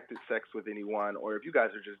unprotected sex with anyone, or if you guys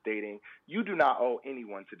are just dating, you do not owe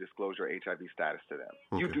anyone to disclose your HIV status to them.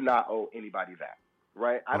 Okay. You do not owe anybody that,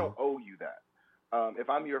 right? I don't owe you that. If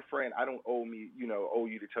I'm your friend, I don't owe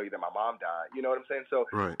you to tell you that my mom died. You know what I'm saying? So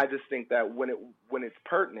right. I just think that when it's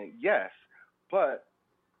pertinent, yes, but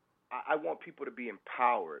I want people to be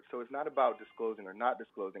empowered. So it's not about disclosing or not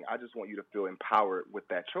disclosing. I just want you to feel empowered with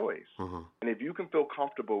that choice. Mm-hmm. And if you can feel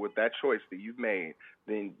comfortable with that choice that you've made,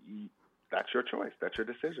 then that's your choice. That's your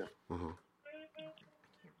decision. Mm-hmm.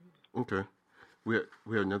 Okay. We have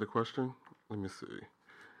another question? Let me see.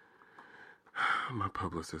 My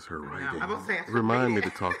publicist, her writing. Remind me to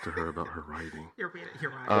talk to her about her writing. You're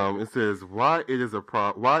right. It says, why is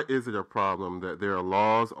it a problem that there are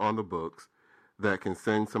laws on the books that can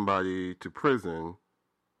send somebody to prison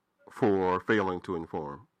for failing to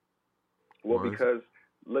inform? Well, because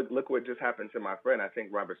look what just happened to my friend. I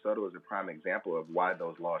think Robert Soto is a prime example of why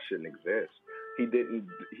those laws shouldn't exist. He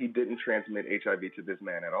didn't transmit HIV to this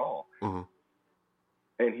man at all, mm-hmm.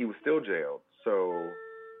 and he was still jailed. So,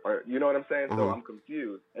 you know what I'm saying? Mm-hmm. So I'm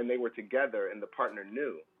confused. And they were together, and the partner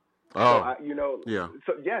knew. Oh, so yeah.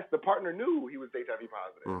 So yes, the partner knew he was HIV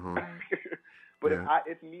positive. Mm-hmm. But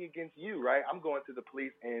it's me against you, right? I'm going to the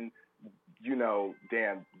police in,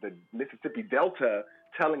 the Mississippi Delta,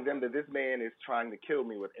 telling them that this man is trying to kill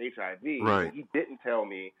me with HIV. Right. And he didn't tell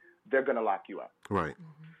me. They're going to lock you up. Right.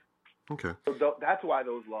 Okay. So that's why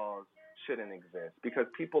those laws shouldn't exist, because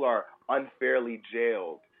people are unfairly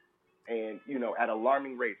jailed and, at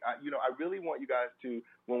alarming rates. I really want you guys to,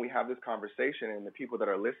 when we have this conversation and the people that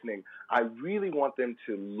are listening, I really want them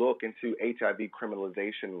to look into HIV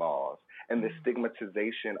criminalization laws and the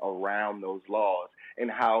stigmatization around those laws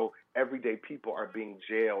and how everyday people are being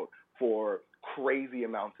jailed for crazy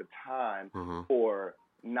amounts of time for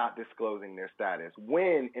not disclosing their status,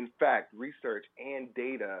 when in fact research and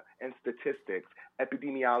data and statistics,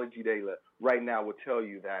 epidemiology data right now will tell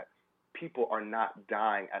you that people are not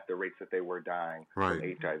dying at the rates that they were dying from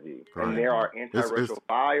HIV. Right. And there are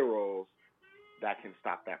antiretrovirals that can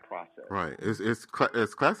stop that process. Right. It's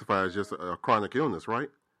classified as just a chronic illness, right?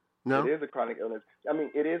 No? It is a chronic illness. I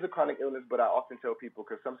mean, it is a chronic illness, but I often tell people,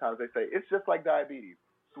 because sometimes they say, it's just like diabetes.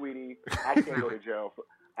 Sweetie, I can't go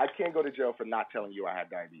to jail for not telling you I had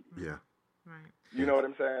diabetes. Yeah. Right. You know what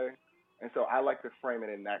I'm saying? And so I like to frame it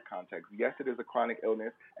in that context. Yes, it is a chronic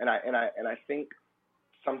illness, and I think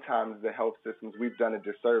sometimes the health systems, we've done a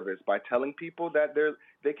disservice by telling people that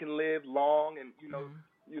they can live long and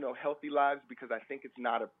healthy lives, because I think it's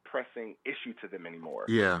not a pressing issue to them anymore.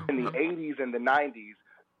 Yeah. In the 80s and the 90s,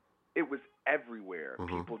 it was everywhere.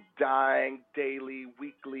 People dying daily,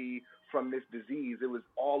 weekly from this disease. It was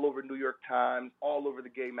all over New York Times, all over the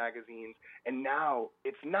gay magazines, and now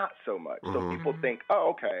it's not so much. So people think, oh,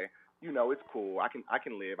 okay, it's cool. I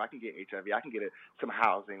can live. I can get HIV. I can get some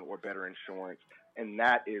housing or better insurance. And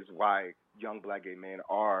that is why young black gay men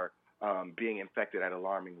are being infected at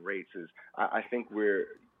alarming rates. I think we're,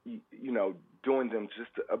 doing them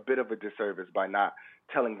just a bit of a disservice by not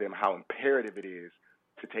telling them how imperative it is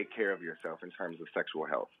to take care of yourself in terms of sexual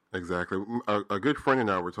health. Exactly. A good friend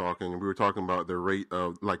and I were talking, and we were talking about the rate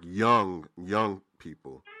of young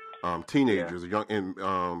people, teenagers, young and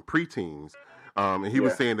preteens, and he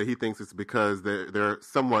was saying that he thinks it's because they're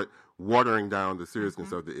somewhat watering down the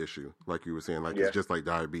seriousness of the issue, like you were saying, it's just like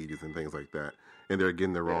diabetes and things like that, and they're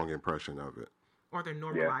getting the wrong impression of it. Or they're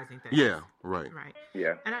normalizing things. Yeah, right. Right.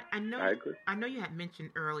 Yeah. And I know I agree. I know you had mentioned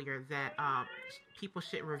earlier that people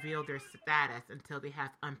shouldn't reveal their status until they have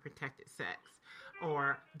unprotected sex.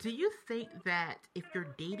 Or do you think that if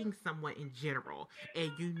you're dating someone in general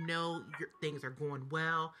and your things are going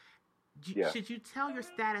well, should you tell your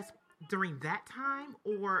status during that time,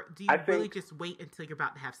 or do you really just wait until you're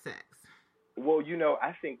about to have sex? Well,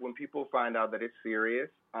 I think when people find out that it's serious,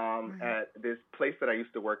 at this place that I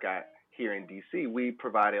used to work at here in D.C., we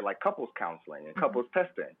provided couples counseling and couples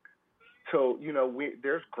testing. So,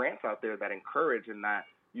 there's grants out there that encourage and that,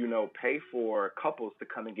 pay for couples to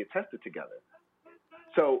come and get tested together.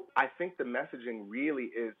 So I think the messaging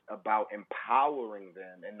really is about empowering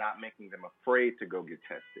them and not making them afraid to go get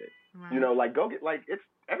tested. Right. Go get, it's,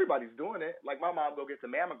 everybody's doing it. Like my mom go get the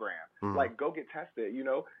mammogram. Go get tested,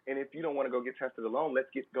 and if you don't want to go get tested alone, let's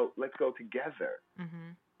go together.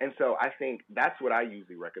 And so I think that's what I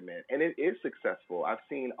usually recommend. And it is successful. I've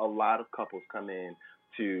seen a lot of couples come in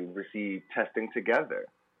to receive testing together.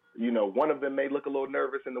 One of them may look a little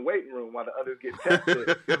nervous in the waiting room while the others get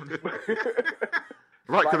tested.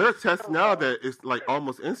 Right, because there are tests now that it's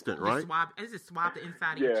almost instant, right? Is it swab the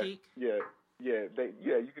inside of your cheek? Yeah. You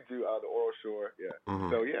could do the oral Sure.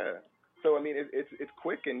 Yeah. So I mean, it's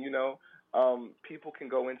quick, and people can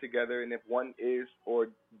go in together, and if one is or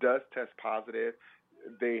does test positive,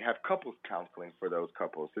 they have couples counseling for those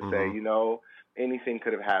couples to say, anything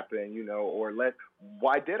could have happened, or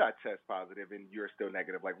why did I test positive and you're still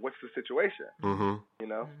negative? What's the situation?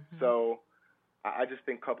 So I just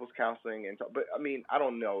think couples counseling but I mean, I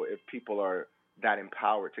don't know if people are that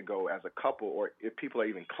empowered to go as a couple, or if people are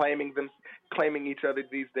even claiming each other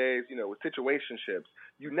these days. With situationships,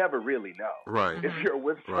 you never really know, right? If you're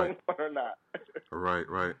with someone or not.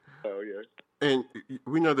 Right. So yeah. And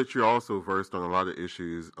we know that you're also versed on a lot of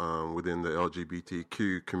issues within the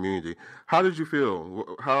LGBTQ community. How did you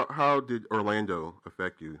feel? How did Orlando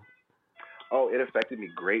affect you? Oh, it affected me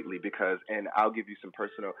greatly because, and I'll give you some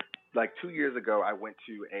personal, 2 years ago, I went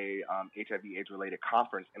to a HIV/AIDS-related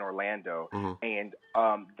conference in Orlando, and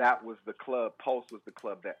that was the club, Pulse was the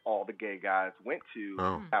club that all the gay guys went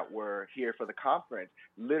to that were here for the conference.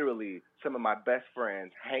 Literally, some of my best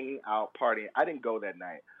friends hanging out, partying. I didn't go that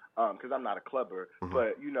night because I'm not a clubber,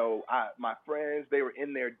 but, my friends, they were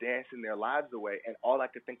in there dancing their lives away, and all I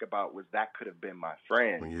could think about was that could have been my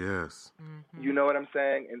friend. Yes. You know what I'm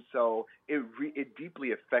saying? And so it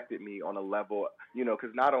deeply affected me on a level,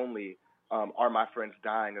 because not only are my friends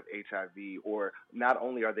dying of HIV? Or not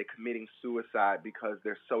only are they committing suicide because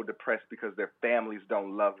they're so depressed because their families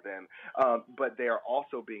don't love them, but they are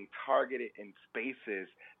also being targeted in spaces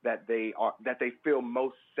that they feel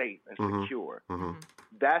most safe and secure.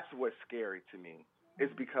 That's what's scary to me, is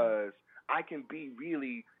because I can be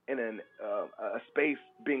really in a space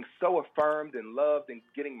being so affirmed and loved and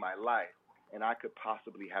getting my life, and I could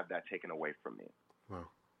possibly have that taken away from me. Wow.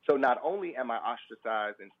 So not only am I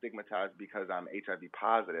ostracized and stigmatized because I'm HIV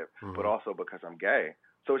positive, but also because I'm gay.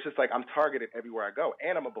 So it's just like I'm targeted everywhere I go,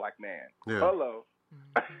 and I'm a black man. Yeah. Hello.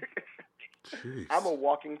 Jeez. I'm a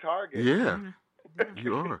walking target. Yeah,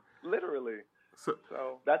 you are. Literally. So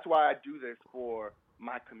that's why I do this for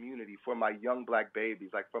my community, for my young black babies,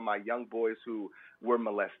 like for my young boys who were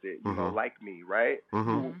molested, you know, like me, right?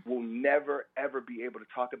 Who will never, ever be able to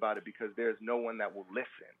talk about it because there's no one that will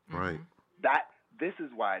listen. Right. This is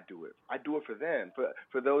why I do it. I do it for them,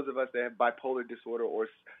 for those of us that have bipolar disorder or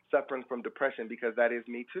suffering from depression, because that is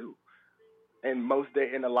me too. And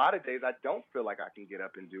a lot of days, I don't feel like I can get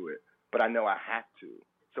up and do it, but I know I have to.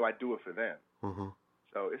 So I do it for them.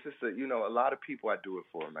 So it's just a lot of people I do it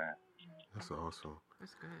for, man. That's awesome.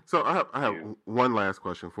 That's good. So I have one last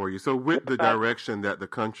question for you. So with the direction that the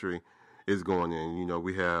country is going in,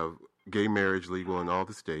 we have gay marriage legal in all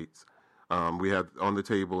the states. We have on the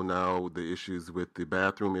table now the issues with the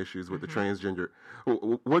bathroom issues with the transgender.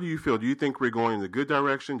 What do you feel? Do you think we're going in the good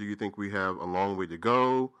direction? Do you think we have a long way to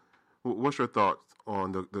go? What's your thoughts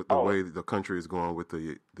on the way the country is going with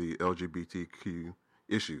the LGBTQ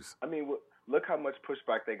issues? I mean, look how much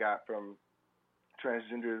pushback they got from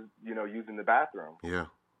transgenders, using the bathroom. Yeah.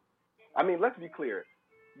 I mean, let's be clear.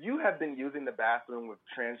 You have been using the bathroom with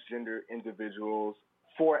transgender individuals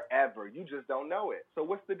forever. You just don't know it. So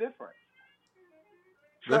what's the difference?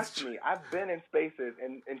 Trust me, I've been in spaces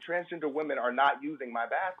and transgender women are not using my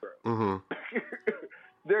bathroom.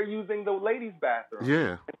 They're using the ladies' bathroom. Yeah.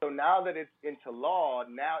 And so now that it's into law,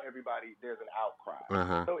 now there's an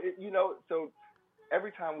outcry. So so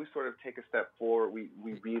every time we sort of take a step forward, we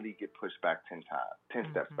really get pushed back 10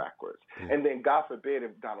 steps backwards. And then God forbid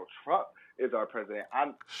if Donald Trump is our president,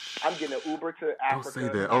 I'm getting an Uber to Africa.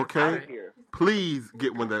 Don't say that, okay? Out of here. Please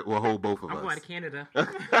get one that will hold both of us. I'm going to Canada.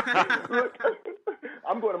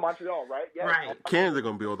 I'm going to Montreal, right? Yeah. Right. Canada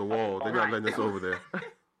going to build a wall. They're not letting us over there.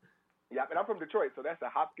 Yeah, and I'm from Detroit, so that's a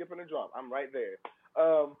hop, skip, and a jump. I'm right there.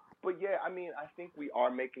 But yeah, I mean, I think we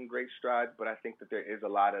are making great strides, but I think that there is a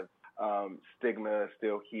lot of stigma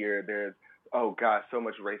still here. There's, oh gosh, so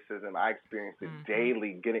much racism. I experience it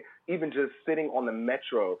daily. Even just sitting on the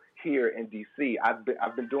metro here in DC, I've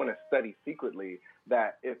been doing a study secretly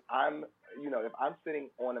that if I'm sitting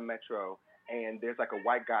on a metro and there's like a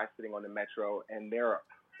white guy sitting on the metro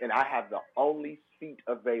and I have the only seat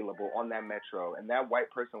available on that metro, and that white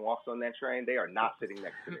person walks on that train, they are not sitting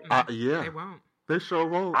next to me. Yeah. They won't. They sure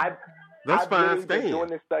won't. I've fine. Been doing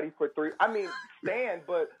this study for stand,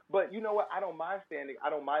 but you know what? I don't mind standing. I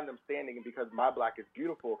don't mind them standing because my black is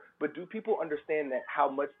beautiful. But do people understand that how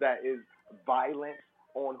much that is violence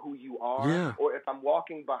on who you are? Yeah. Or if I'm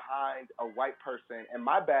walking behind a white person and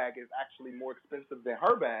my bag is actually more expensive than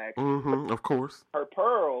her bag, of course, her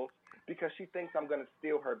pearls, because she thinks I'm going to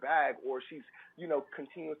steal her bag, or she's,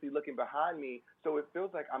 continuously looking behind me. So it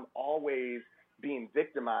feels like I'm always being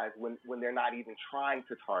victimized when they're not even trying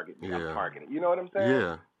to target me. I'm targeting. You know what I'm saying?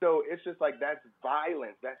 Yeah. So it's just like that's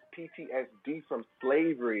violence. That's PTSD from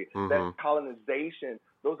slavery. That's colonization.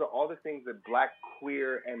 Those are all the things that black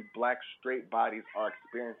queer and black straight bodies are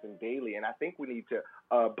experiencing daily. And I think we need to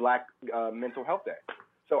Black Mental Health Day.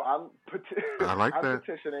 So I'm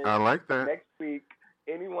petitioning next week.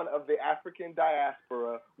 Anyone of the African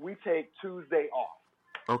diaspora, we take Tuesday off.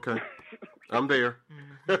 Okay. I'm there.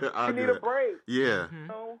 You need a break. Yeah.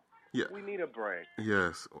 Yeah. We need a break.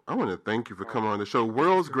 Yes. I want to thank you for coming on the show.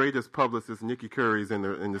 World's greatest publicist, Nikki Curry's in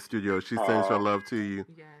the studio. She sends her love to you.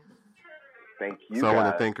 Yes. Thank you. So I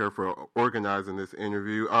want to thank her for organizing this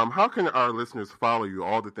interview. How can our listeners follow you,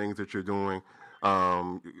 all the things that you're doing?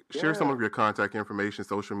 Share some of your contact information,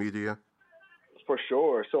 social media. For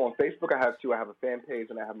sure. So on Facebook, I have two. I have a fan page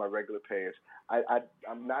and I have my regular page.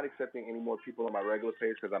 I'm not accepting any more people on my regular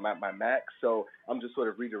page because I'm at my max. So I'm just sort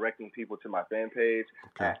of redirecting people to my fan page.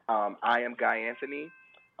 Okay. I am Guy Anthony.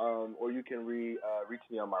 Or you can reach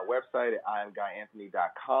me on my website at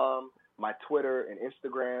IamGuyAnthony.com. My Twitter and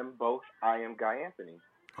Instagram, both I am Guy Anthony.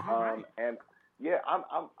 And yeah,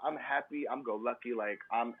 I'm happy. I'm go lucky. Like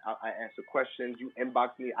I answer questions. You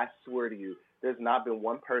inbox me. I swear to you, there's not been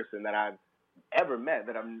one person that I've ever met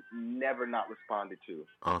that I've never not responded to.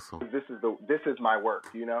 Awesome. This is my work,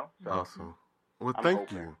 So awesome. Well,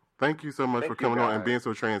 thank you. Thank you so much for coming on and being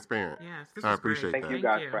so transparent. Yes, this I was appreciate great.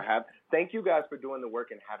 that. Thank you guys for doing the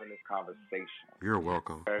work and having this conversation. You're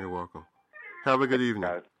welcome. You're welcome. Have a good evening.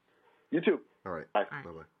 You too. All right. Bye.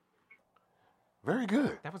 Bye-bye. Very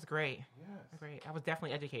good. That was great. Yes. Great. I was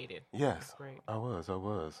definitely educated. Yes. Great. I was.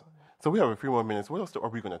 So we have a few more minutes. What else are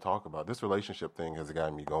we going to talk about? This relationship thing has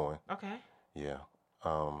gotten me going. Okay. Yeah.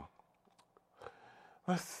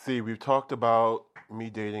 Let's see. We've talked about me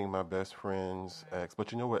dating my best friend's ex,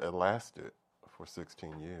 but you know what? It lasted for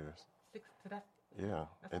 16 years. Yeah.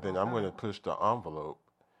 And then I'm going to push the envelope.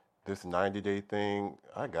 This 90-day thing,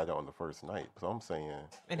 I got it on the first night. So I'm saying,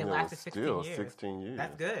 and it lasted 16 still years. 16 years.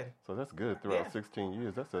 That's good. So that's good throughout 16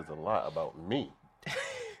 years. That says a lot about me.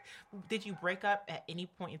 Did you break up at any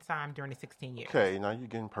point in time during the 16 years? Okay, now you're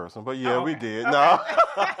getting personal. But yeah, we did. Okay. No.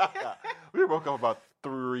 We broke up about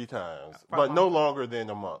 3 times, but no longer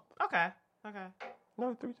than a month. Okay.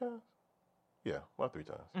 No, 3 times? Yeah, about 3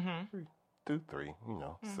 times. Mm-hmm. 3, you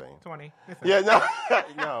know, same. 20. Yeah,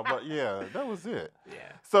 no, but yeah, that was it.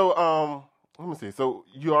 Yeah. So, let me see. So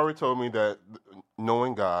you already told me that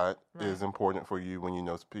knowing God is important for you when you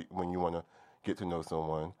want to get to know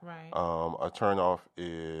someone. Right. A turnoff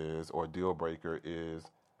or deal breaker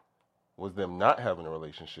was them not having a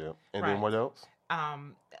relationship, and then what else?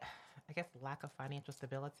 I guess lack of financial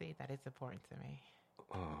stability. That is important to me.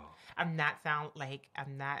 I'm not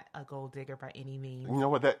a gold digger by any means. You know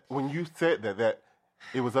what? When you said that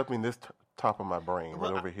it was up in this top of my brain,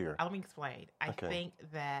 right over here. Let me explain. I think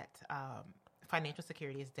that financial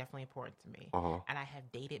security is definitely important to me, and I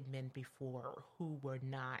have dated men before who were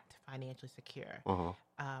not financially secure,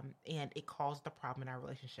 and it caused a problem in our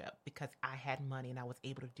relationship because I had money and I was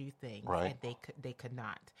able to do things, and they could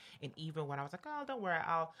not. And even when I was like, oh, don't worry,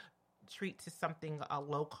 I'll treat to something a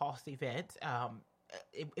low cost event.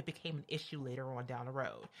 It became an issue later on down the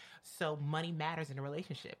road. So money matters in a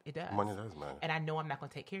relationship. It does. Money does matter. And I know I'm not going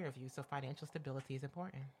to take care of you, so financial stability is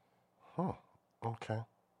important. Okay.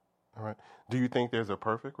 All right. Do you think there's a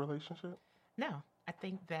perfect relationship? No. I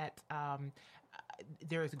think that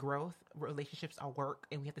there is growth. Relationships are work,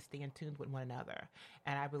 and we have to stay in tune with one another.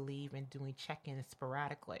 And I believe in doing check-ins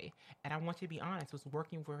sporadically. And I want you to be honest. What's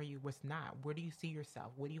working for you, what's not? Where do you see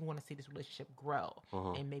yourself? Where do you want to see this relationship grow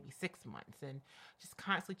in maybe 6 months? And just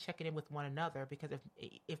constantly checking in with one another, because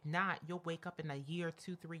if not, you'll wake up in a year,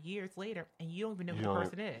 2, 3 years later, and you don't even know who the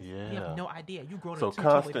person is. Yeah. You have no idea. You grow So to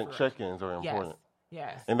constant check-ins are important.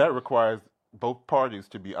 Yes. And that requires both parties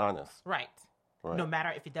to be honest. Right. No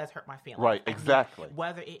matter if it does hurt my feelings. Right, exactly.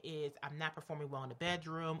 Whether it is I'm not performing well in the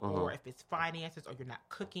bedroom, or if it's finances, or you're not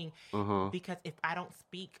cooking. Because if I don't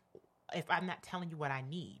speak, if I'm not telling you what I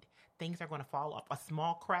need, things are going to fall off. A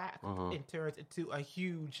small crack it turns into a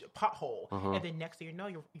huge pothole. And then next thing you know,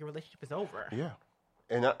 your relationship is over. Yeah.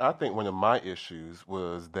 And I think one of my issues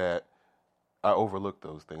was that I overlooked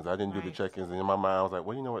those things. I didn't do the check-ins. And in my mind, I was like,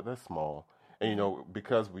 well, you know what? That's small. And, you know,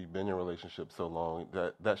 because we've been in a relationship so long,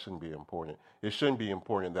 that shouldn't be important. It shouldn't be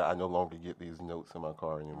important that I no longer get these notes in my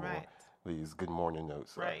car anymore, these good morning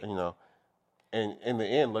notes. Right. You know, and in the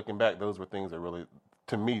end, looking back, those were things that really,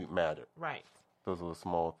 to me, mattered. Right. Those are the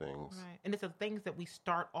small things. Right. And it's the things that we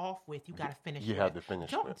start off with, you got to finish You have to finish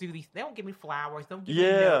Don't do these. They don't give me flowers. Don't give me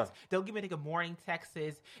notes. Don't give me the good morning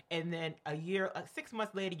texts. And then a year, 6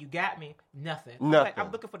 months later, you got me. Nothing.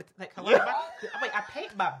 I'm looking for hello. I paid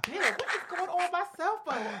my bill. What is going on with my cell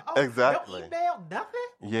phone? Oh, exactly. No email, nothing?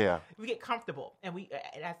 Yeah. We get comfortable. And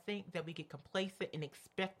I think that we get complacent and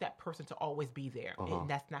expect that person to always be there. And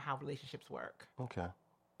that's not how relationships work. Okay.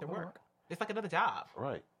 They work. It's like another job.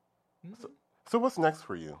 Right. So what's next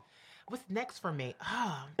for you? What's next for me?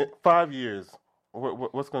 In 5 years,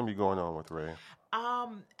 what's going to be going on with Ray?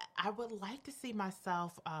 I would like to see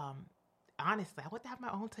myself. Honestly, I want to have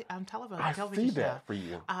my own television. I see that for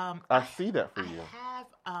you. I see that for you.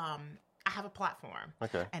 I have a platform.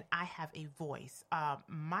 Okay. And I have a voice.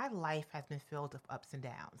 My life has been filled with ups and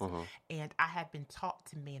downs, and I have been taught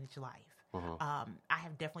to manage life. I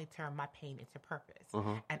have definitely turned my pain into purpose.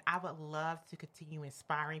 And I would love to continue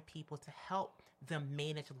inspiring people to help them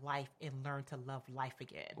manage life and learn to love life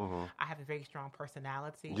again. I have a very strong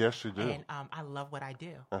personality. Yes, you do. And I love what I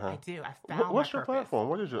do. I do. I found What's my your purpose. platform?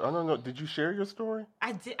 What is your? I don't know. Did you share your story?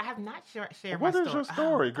 I did. I have not shared my What story. is your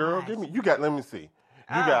story, girl? gosh. Give me. You got. Let me see.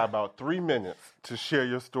 You got about 3 minutes to share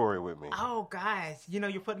your story with me. Oh gosh,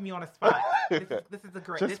 you're putting me on a spot. This is a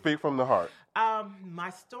great. Just speak from the heart. My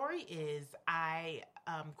story is I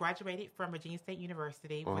graduated from Virginia State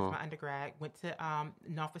University with my undergrad. Went to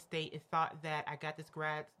Norfolk State and thought that I got this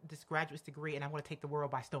graduate degree and I want to take the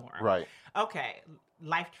world by storm. Right. Okay.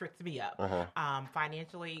 Life tricked me up.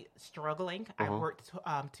 Financially struggling. I worked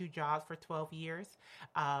 2 jobs for 12 years.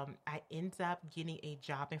 I ended up getting a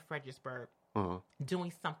job in Fredericksburg.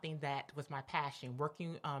 Doing something that was my passion,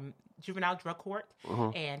 working juvenile drug court,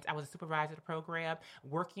 and I was a supervisor of the program,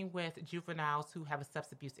 working with juveniles who have a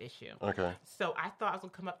substance abuse issue. Okay. So I thought I was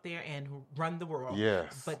going to come up there and run the world.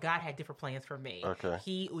 Yes. But God had different plans for me. Okay.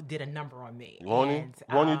 He did a number on me. Won't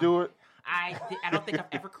you do it? I don't think I've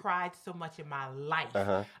ever cried so much in my life.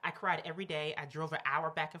 I cried every day. I drove an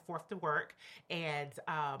hour back and forth to work, and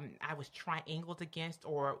I was triangled against,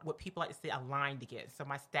 or what people like to say, aligned against. So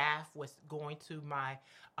my staff was going to my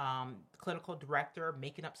clinical director,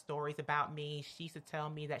 making up stories about me. She used to tell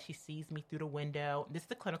me that she sees me through the window. This is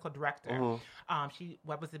the clinical director. She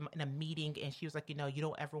was in a meeting, and she was like, you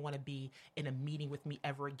don't ever want to be in a meeting with me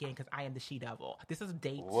ever again because I am the she-devil. This is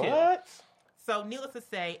day 2. What? So needless to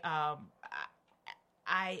say,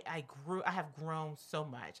 I have grown so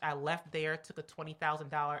much. I left there, took a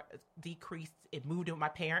 $20,000 decrease, and moved in with my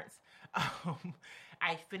parents.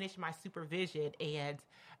 I finished my supervision, and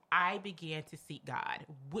I began to seek God.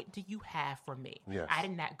 What do you have for me? Yes. I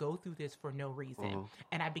did not go through this for no reason.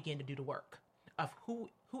 And I began to do the work of who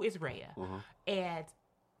is Rhea. And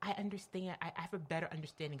I understand, I have a better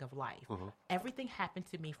understanding of life. Everything happened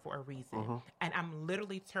to me for a reason. And I'm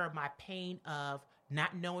literally turned my pain of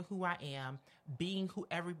not knowing who I am, being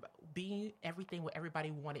everything what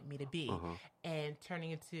everybody wanted me to be, and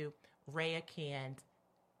turning into Rhea can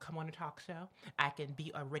come on a talk show. I can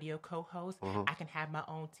be a radio co-host. I can have my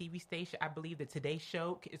own TV station. I believe that today's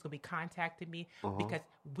show is going to be contacting me because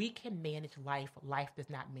we can manage life. Life does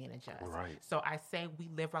not manage us. Right. So I say we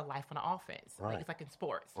live our life on the offense. Right. It's like in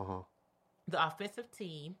sports. The offensive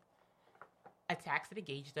team attacks and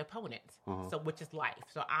engages the opponent. So which is life.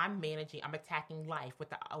 So I'm attacking life with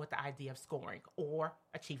the idea of scoring or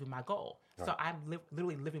achieving my goal. Right. So I'm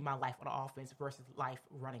literally living my life on the offense versus life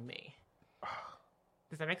running me.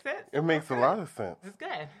 Does that make sense? It makes a lot of sense. It's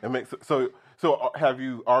good. It makes so. Have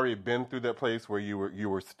you already been through that place where you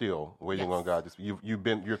were still waiting on God?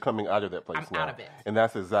 You're coming out of that place now. I'm out of it, and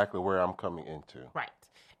that's exactly where I'm coming into. Right,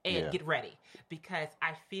 and get ready because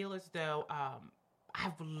I feel as though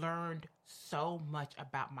I've learned so much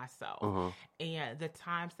about myself, and the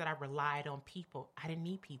times that I relied on people, I didn't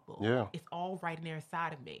need people. Yeah, it's all right in there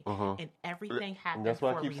inside of me, and everything happens. That's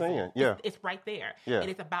what for I keep a reason. saying. Yeah, it's right there. Yeah, and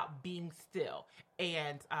it's about being still,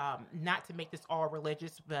 and not to make this all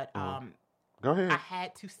religious, but go ahead. I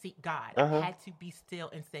had to seek God. I had to be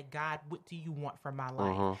still and say, God, what do you want from my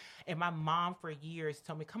life? And my mom for years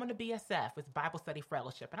told me, come on to BSF. It's Bible Study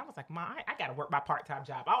Fellowship. And I was like, Mom, I got to work my part-time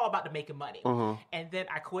job. I'm all about to making money. And then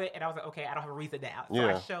I quit, and I was like, okay, I don't have a reason now. So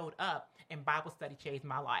I showed up, and Bible study changed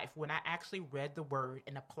my life. When I actually read the word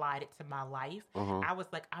and applied it to my life, I was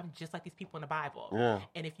like, I'm just like these people in the Bible. Yeah.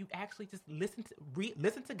 And if you actually just listen to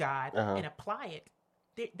God and apply it,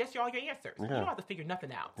 that's all your answers. You don't have to figure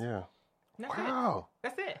nothing out. Yeah. That's wow.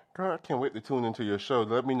 That's it. Girl, I can't wait to tune into your show.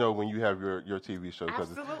 Let me know when you have your TV show because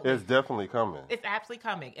it's definitely coming. It's absolutely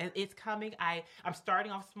coming. It's coming. I'm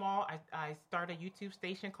starting off small. I started a YouTube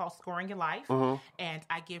station called Scoring Your Life, and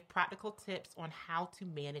I give practical tips on how to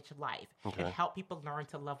manage life and help people learn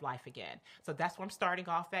to love life again. So that's what I'm starting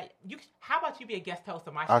off at. How about you be a guest host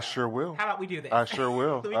on my show? I sure will. How about we do this? I sure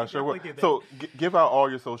will. I sure will. So give out all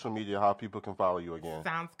your social media, how people can follow you again.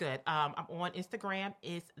 Sounds good. I'm on Instagram.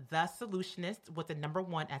 It's The Solutionist with the number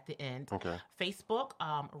 1 at the end. Okay. Facebook,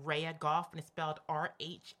 Rhea Goff, and it's spelled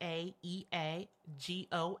RHAEAGOFF.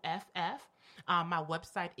 My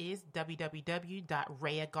website is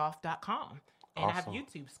www.rheagoff.com. And I have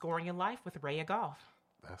YouTube, Scoring Your Life with Rhea Goff.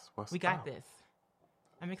 That's what's We got this.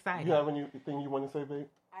 I'm excited. You have anything you want to say, babe?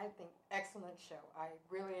 I think excellent show. I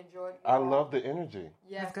really enjoyed it. I love the energy.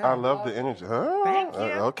 Yes, I love the energy. Thank you.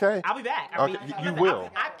 Okay. I'll be back. You will.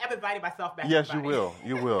 I've invited myself back. Yes, you will.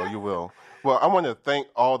 You will. Well, I want to thank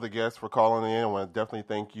all the guests for calling in. I want to definitely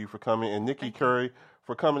thank you for coming. And Nikki Curry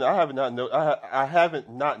for coming. I haven't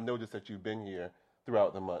not noticed that you've been here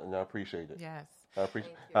throughout the month, and I appreciate it. Yes. I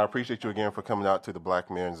appreciate you again for coming out to the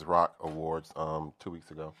Black Men's Rock Awards 2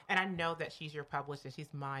 weeks ago. And I know that she's your publisher.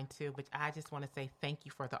 She's mine too. But I just want to say thank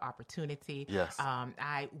you for the opportunity. Yes.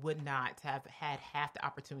 I would not have had half the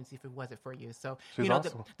opportunity if it wasn't for you. So, she's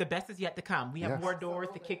awesome. the best is yet to come. We have more doors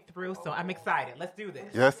to kick through. So I'm excited. Let's do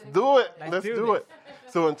this. Let's do it. Let's do it.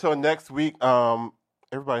 So until next week,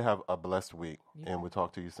 everybody have a blessed week, and we'll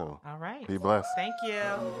talk to you soon. All right. Be blessed. Thank you.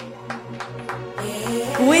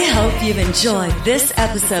 We hope you've enjoyed this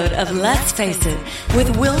episode of Let's Face It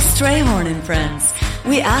with Will Strayhorn and Friends.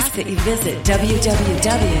 We ask that you visit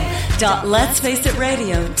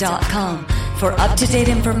www.letsfaceitradio.com for up-to-date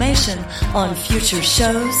information on future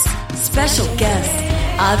shows, special guests,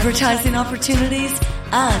 advertising opportunities,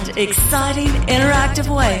 and exciting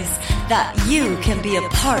interactive ways that you can be a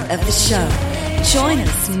part of the show. Join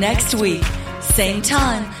us next week, same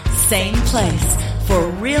time, same place, for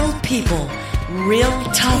real people, real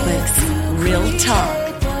topics, real talk.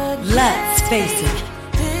 Let's face it.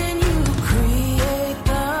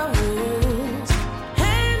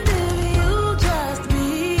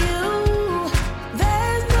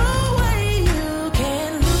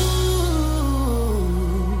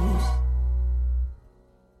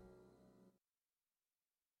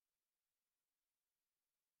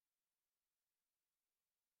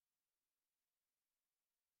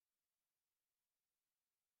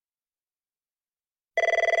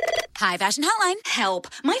 Hi, Fashion Hotline. Help.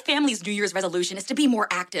 My family's New Year's resolution is to be more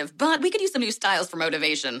active, but we could use some new styles for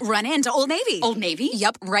motivation. Run into Old Navy. Old Navy?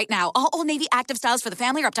 Yep, right now. All Old Navy active styles for the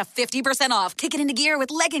family are up to 50% off. Kick it into gear with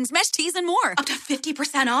leggings, mesh tees, and more. Up to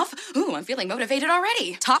 50% off? Ooh, I'm feeling motivated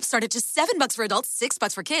already. Tops start at just $7 for adults,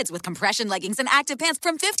 $6 for kids, with compression leggings and active pants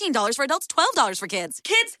from $15 for adults, $12 for kids.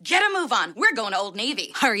 Kids, get a move on. We're going to Old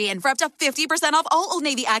Navy. Hurry in for up to 50% off all Old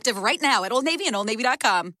Navy active right now at Old Navy and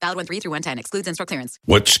OldNavy.com. Valid 1/3 through 1/10. Excludes in-store clearance.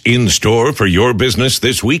 What's in store for your business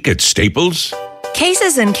this week at Staples?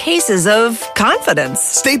 Cases and cases of confidence.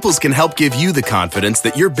 Staples can help give you the confidence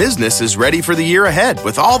that your business is ready for the year ahead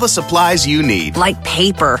with all the supplies you need. Like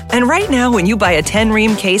paper. And right now, when you buy a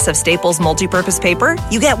 10-ream case of Staples multi-purpose paper,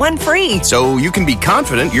 you get one free. So you can be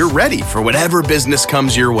confident you're ready for whatever business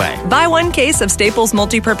comes your way. Buy one case of Staples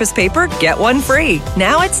multi-purpose paper, get one free.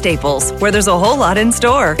 Now at Staples, where there's a whole lot in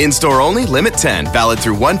store. In store only, limit 10, valid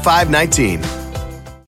through 1/5/19.